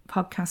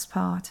podcast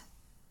part.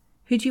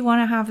 Who do you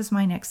want to have as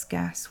my next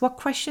guest? What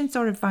questions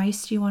or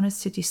advice do you want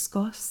us to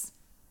discuss?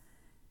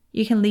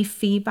 You can leave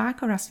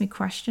feedback or ask me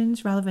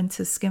questions relevant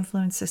to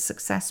Skinfulencer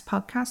Success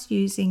podcast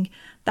using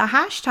the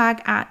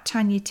hashtag at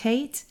Tanya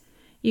Tate.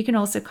 You can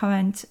also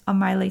comment on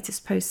my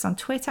latest posts on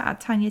Twitter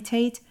at Tanya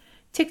Tate,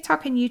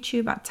 TikTok and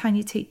YouTube at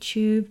Tanya Tate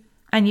Tube.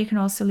 And you can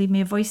also leave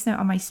me a voice note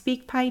on my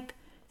SpeakPipe,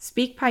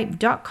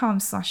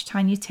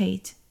 speakpipe.com/Tanya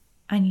Tate.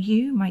 And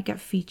you might get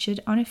featured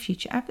on a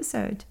future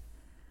episode.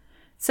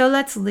 So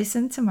let's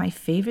listen to my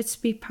favorite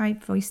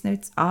SpeakPipe voice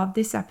notes of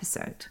this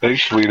episode. Hey,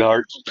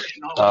 sweetheart.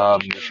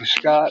 This is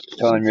Scott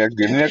telling you,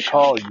 give me a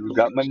call. You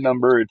got my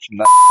number. It's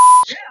not.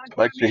 I'd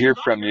like to hear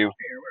from you.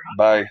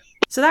 Bye.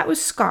 So that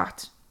was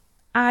Scott.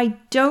 I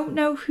don't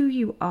know who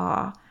you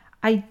are.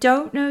 I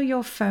don't know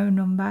your phone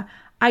number.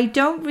 I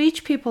don't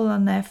reach people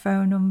on their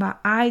phone number.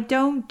 I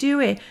don't do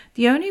it.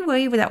 The only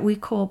way that we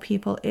call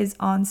people is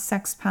on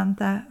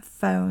SextPanther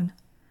phone.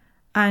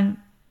 And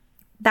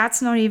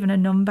that's not even a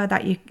number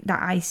that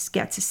I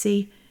get to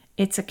see.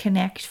 It's a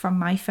connect from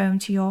my phone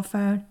to your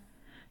phone.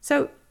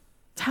 So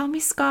tell me,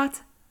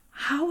 Scott,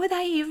 how would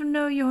I even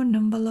know your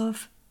number,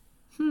 love?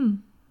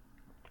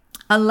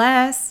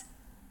 Unless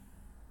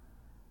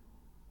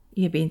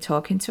you've been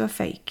talking to a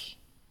fake.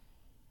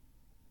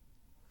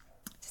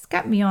 Just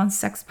get me on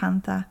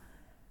SextPanther.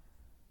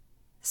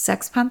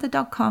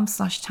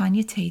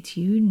 SextPanther.com/Tanya Tate.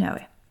 You know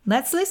it.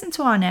 Let's listen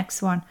to our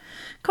next one.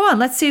 Come on,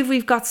 let's see if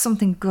we've got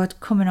something good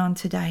coming on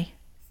today.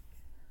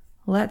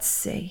 Let's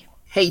see.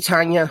 Hey,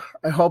 Tanya.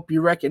 I hope you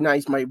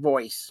recognize my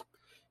voice.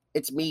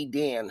 It's me,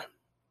 Dan.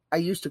 I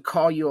used to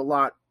call you a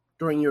lot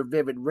during your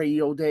Vivid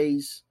radio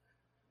days,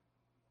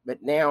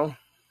 but now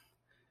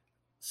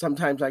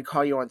sometimes I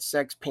call you on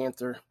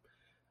SextPanther.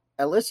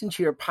 I listened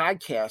to your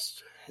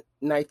podcast,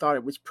 and I thought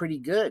it was pretty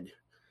good.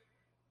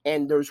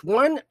 And there's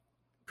one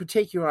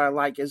particular I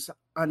like is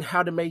on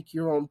how to make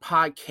your own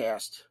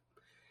podcast.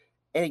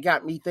 And it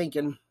got me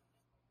thinking,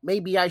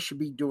 maybe I should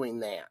be doing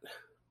that.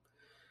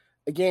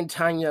 Again,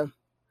 Tanya,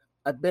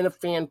 I've been a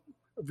fan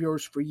of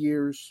yours for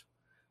years.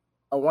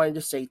 I wanted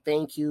to say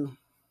thank you.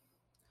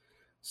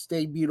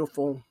 Stay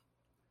beautiful.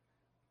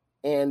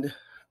 And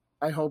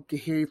I hope to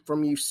hear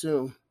from you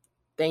soon.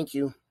 Thank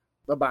you.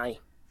 Bye-bye.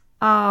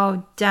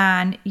 Oh,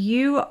 Dan,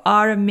 you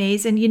are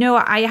amazing. You know,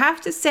 I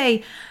have to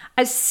say,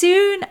 as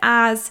soon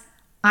as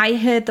I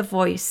heard the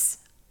voice,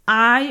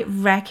 I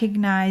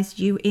recognized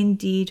you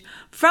indeed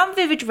from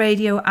Vivid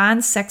Radio and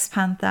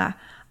SextPanther.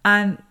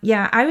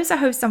 Yeah, I was a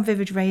host on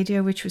Vivid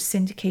Radio, which was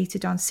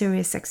syndicated on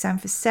Sirius XM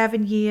for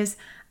 7 years,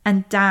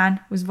 and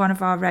Dan was one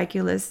of our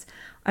regulars.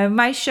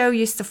 My show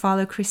used to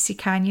follow Christy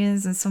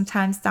Canyons, and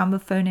sometimes Dan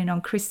would phone in on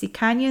Christy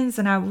Canyons,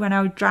 and when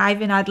I was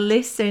driving, I'd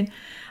listen,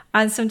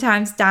 and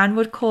sometimes Dan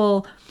would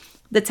call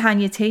the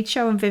Tanya Tate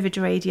Show on Vivid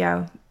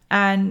Radio.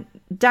 And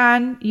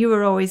Dan, you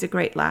were always a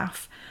great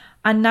laugh.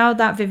 And now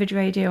that Vivid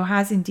Radio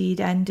has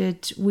indeed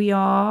ended, we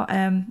are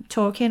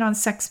talking on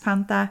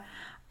SextPanther,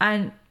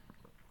 and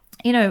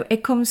you know,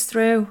 it comes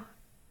through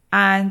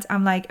and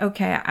I'm like,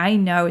 okay, I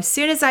know. As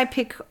soon as I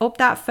pick up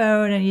that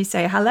phone and you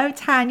say, hello,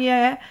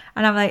 Tanya,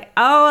 and I'm like,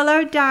 oh,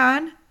 hello,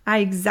 Dan, I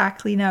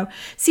exactly know.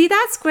 See,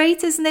 that's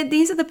great, isn't it?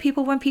 These are the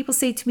people, when people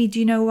say to me, do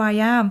you know who I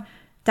am?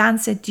 Dan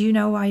said, do you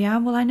know who I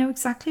am? Well, I know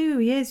exactly who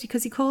he is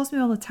because he calls me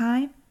all the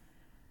time.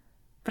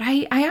 But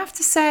I have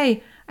to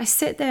say, I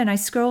sit there and I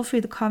scroll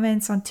through the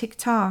comments on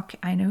TikTok.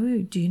 I know,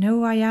 do you know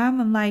who I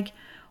am? I'm like,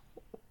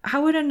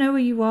 how would I know who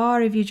you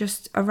are if you're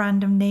just a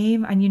random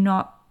name and you're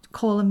not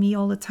calling me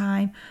all the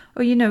time?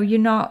 Or, you know, you're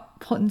not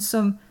putting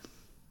some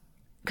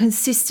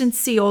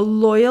consistency or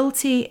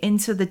loyalty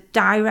into the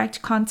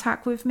direct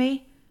contact with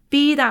me.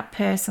 Be that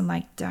person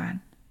like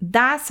Dan.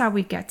 That's how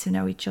we get to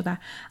know each other.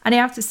 And I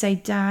have to say,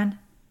 Dan,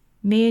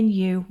 me and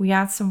you, we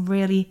had some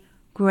really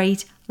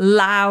great,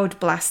 loud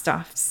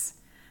blast-offs.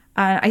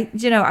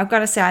 I've got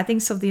to say, I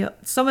think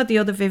some of the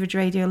other Vivid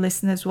Radio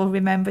listeners will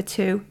remember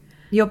too.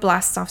 Your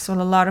blast-offs were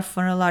a lot of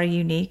fun, a lot of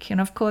unique.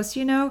 And of course,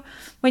 you know,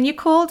 when you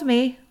called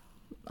me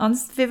on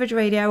Vivid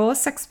Radio or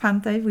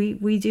SextPanther,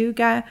 we do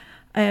get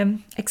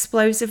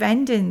explosive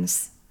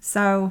endings.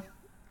 So,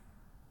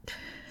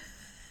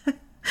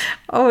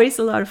 always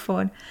a lot of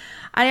fun.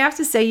 And I have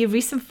to say, your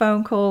recent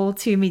phone call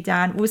to me,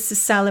 Dan, was to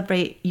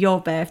celebrate your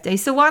birthday.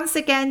 So once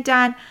again,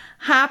 Dan,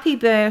 happy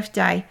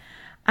birthday.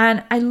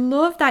 And I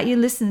love that you're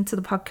listening to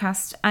the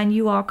podcast and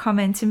you are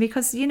commenting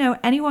because, you know,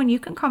 anyone, you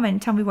can comment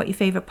and tell me what your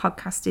favorite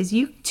podcast is.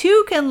 You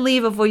too can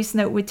leave a voice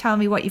note with tell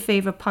me what your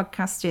favorite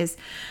podcast is.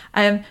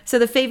 So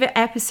the favorite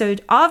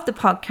episode of the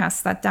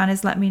podcast that Dan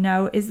has let me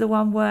know is the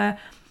one where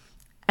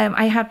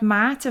I had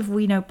Matt of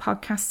We Know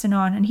Podcasting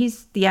on, and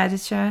he's the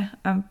editor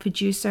and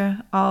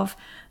producer of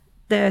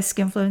the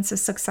Skinfulencer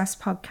Success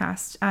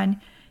podcast.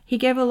 And he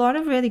gave a lot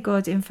of really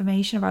good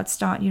information about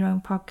starting your own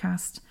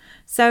podcast.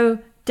 So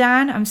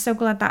Dan, I'm so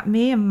glad that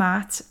me and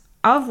Matt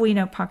of We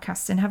Know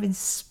Podcasting have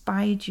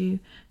inspired you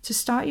to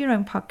start your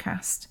own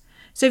podcast.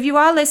 So if you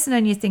are listening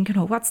and you're thinking,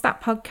 oh, what's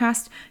that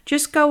podcast?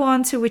 Just go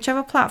on to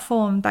whichever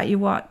platform that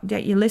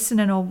you're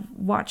listening or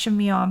watching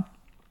me on.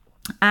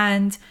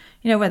 And,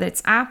 whether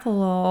it's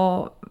Apple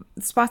or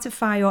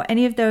Spotify or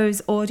any of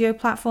those audio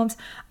platforms,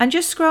 and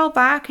just scroll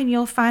back and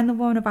you'll find the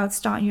one about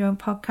starting your own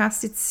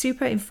podcast. It's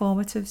super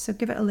informative, so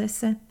give it a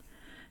listen.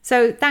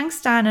 So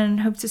thanks, Dan, and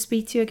hope to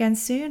speak to you again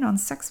soon on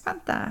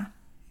SextPanther.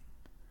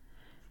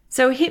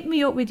 So hit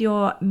me up with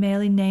your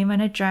mailing name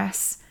and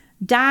address.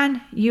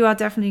 Dan, you are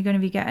definitely going to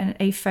be getting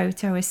a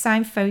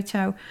signed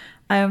photo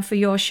for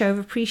your show of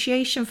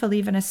appreciation for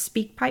leaving a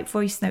SpeakPipe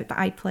voice note that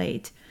I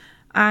played.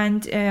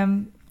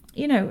 And,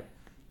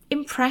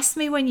 impress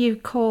me when you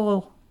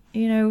call.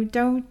 Don't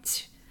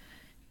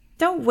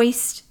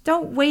waste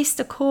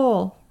a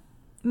call.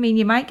 I mean,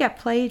 you might get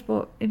played,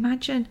 but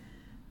imagine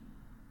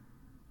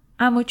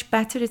how much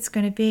better it's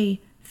going to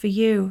be for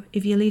you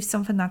if you leave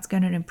something that's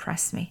going to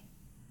impress me.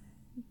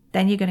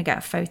 Then you're going to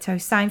get a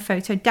signed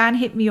photo. Dan,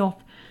 hit me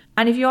up.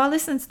 And if you are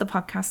listening to the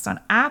podcast on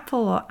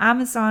Apple or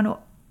Amazon or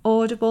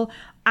Audible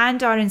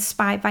and are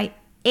inspired by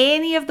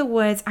any of the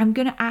words, I'm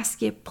going to ask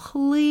you,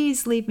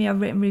 please leave me a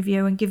written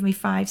review and give me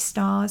 5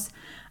 stars.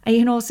 And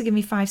you can also give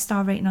me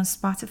 5-star rating on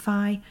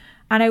Spotify.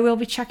 And I will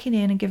be checking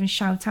in and giving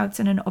shout outs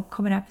in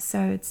upcoming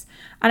episodes.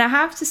 And I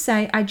have to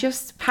say, I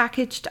just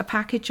packaged a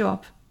package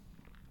up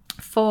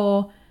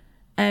for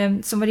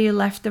somebody who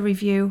left the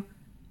review,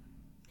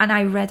 and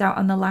I read out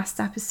on the last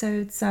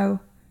episode. So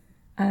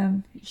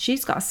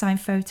she's got a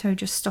signed photo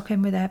just stuck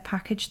in with her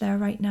package there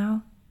right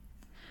now.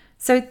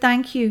 So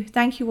thank you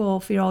all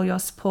for all your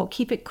support.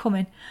 Keep it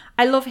coming.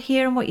 I love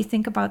hearing what you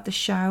think about the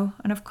show.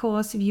 And of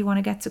course, if you want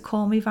to get to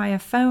call me via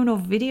phone or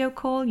video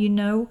call, you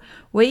know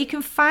where you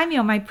can find me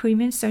on my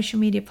premium social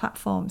media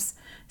platforms,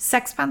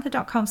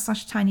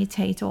 SextPanther.com/Tanya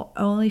Tate or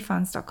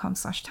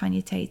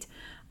OnlyFans.com/Tanya Tate.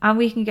 And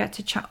we can get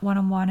to chat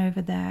one-on-one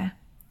over there.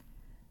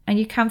 And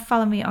you can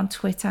follow me on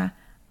Twitter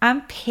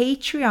and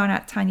Patreon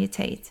at Tanya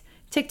Tate.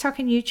 TikTok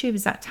and YouTube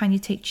is at Tanya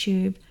Tate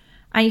Tube.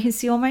 And you can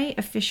see all my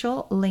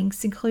official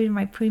links, including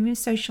my premium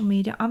social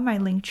media, on my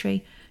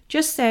Linktree.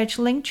 Just search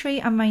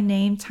Linktree and my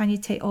name, Tanya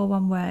Tate, all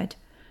one word.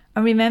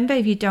 And remember,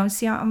 if you don't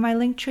see it on my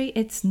Linktree,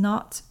 it's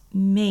not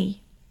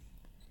me.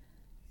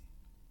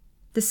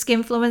 The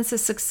Skinfulencer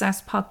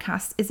Success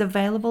podcast is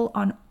available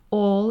on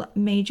all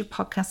major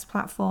podcast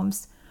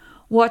platforms.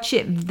 Watch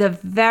it the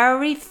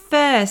very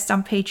first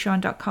on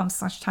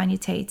patreon.com/Tanya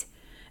Tate.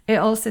 It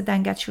also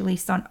then gets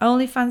released on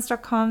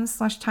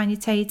OnlyFans.com/Tanya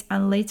Tate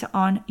and later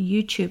on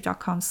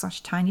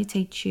YouTube.com/Tanya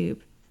Tate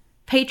Tube.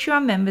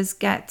 Patreon members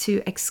get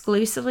to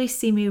exclusively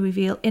see me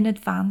reveal in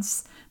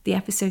advance the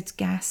episode's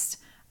guest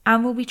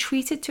and will be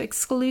treated to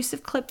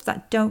exclusive clips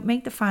that don't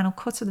make the final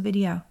cut of the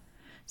video.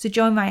 So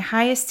join my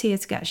highest tier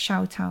to get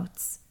shout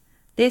outs.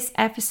 This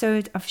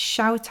episode of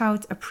shout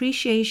out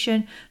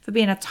appreciation for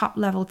being a top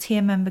level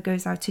tier member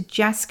goes out to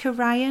Jessica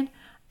Ryan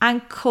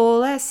and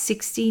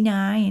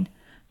Caller69.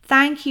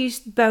 Thank you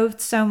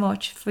both so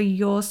much for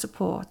your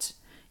support.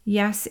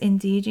 Yes,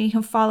 indeed. You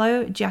can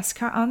follow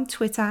Jessica on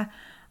Twitter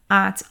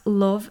at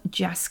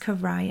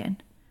LoveJessicaRyan.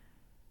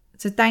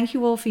 So thank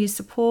you all for your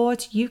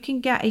support. You can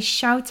get a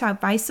shout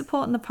out by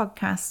supporting the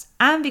podcast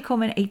and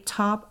becoming a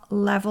top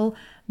level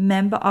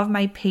member of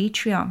my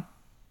Patreon.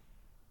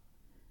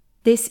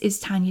 This is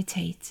Tanya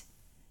Tate.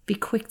 Be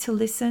quick to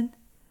listen,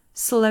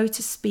 slow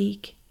to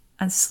speak,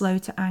 and slow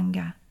to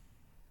anger.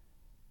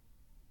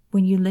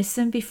 When you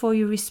listen before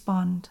you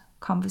respond,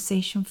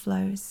 conversation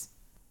flows.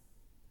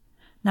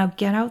 Now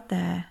get out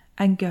there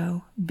and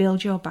go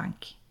build your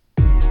bank.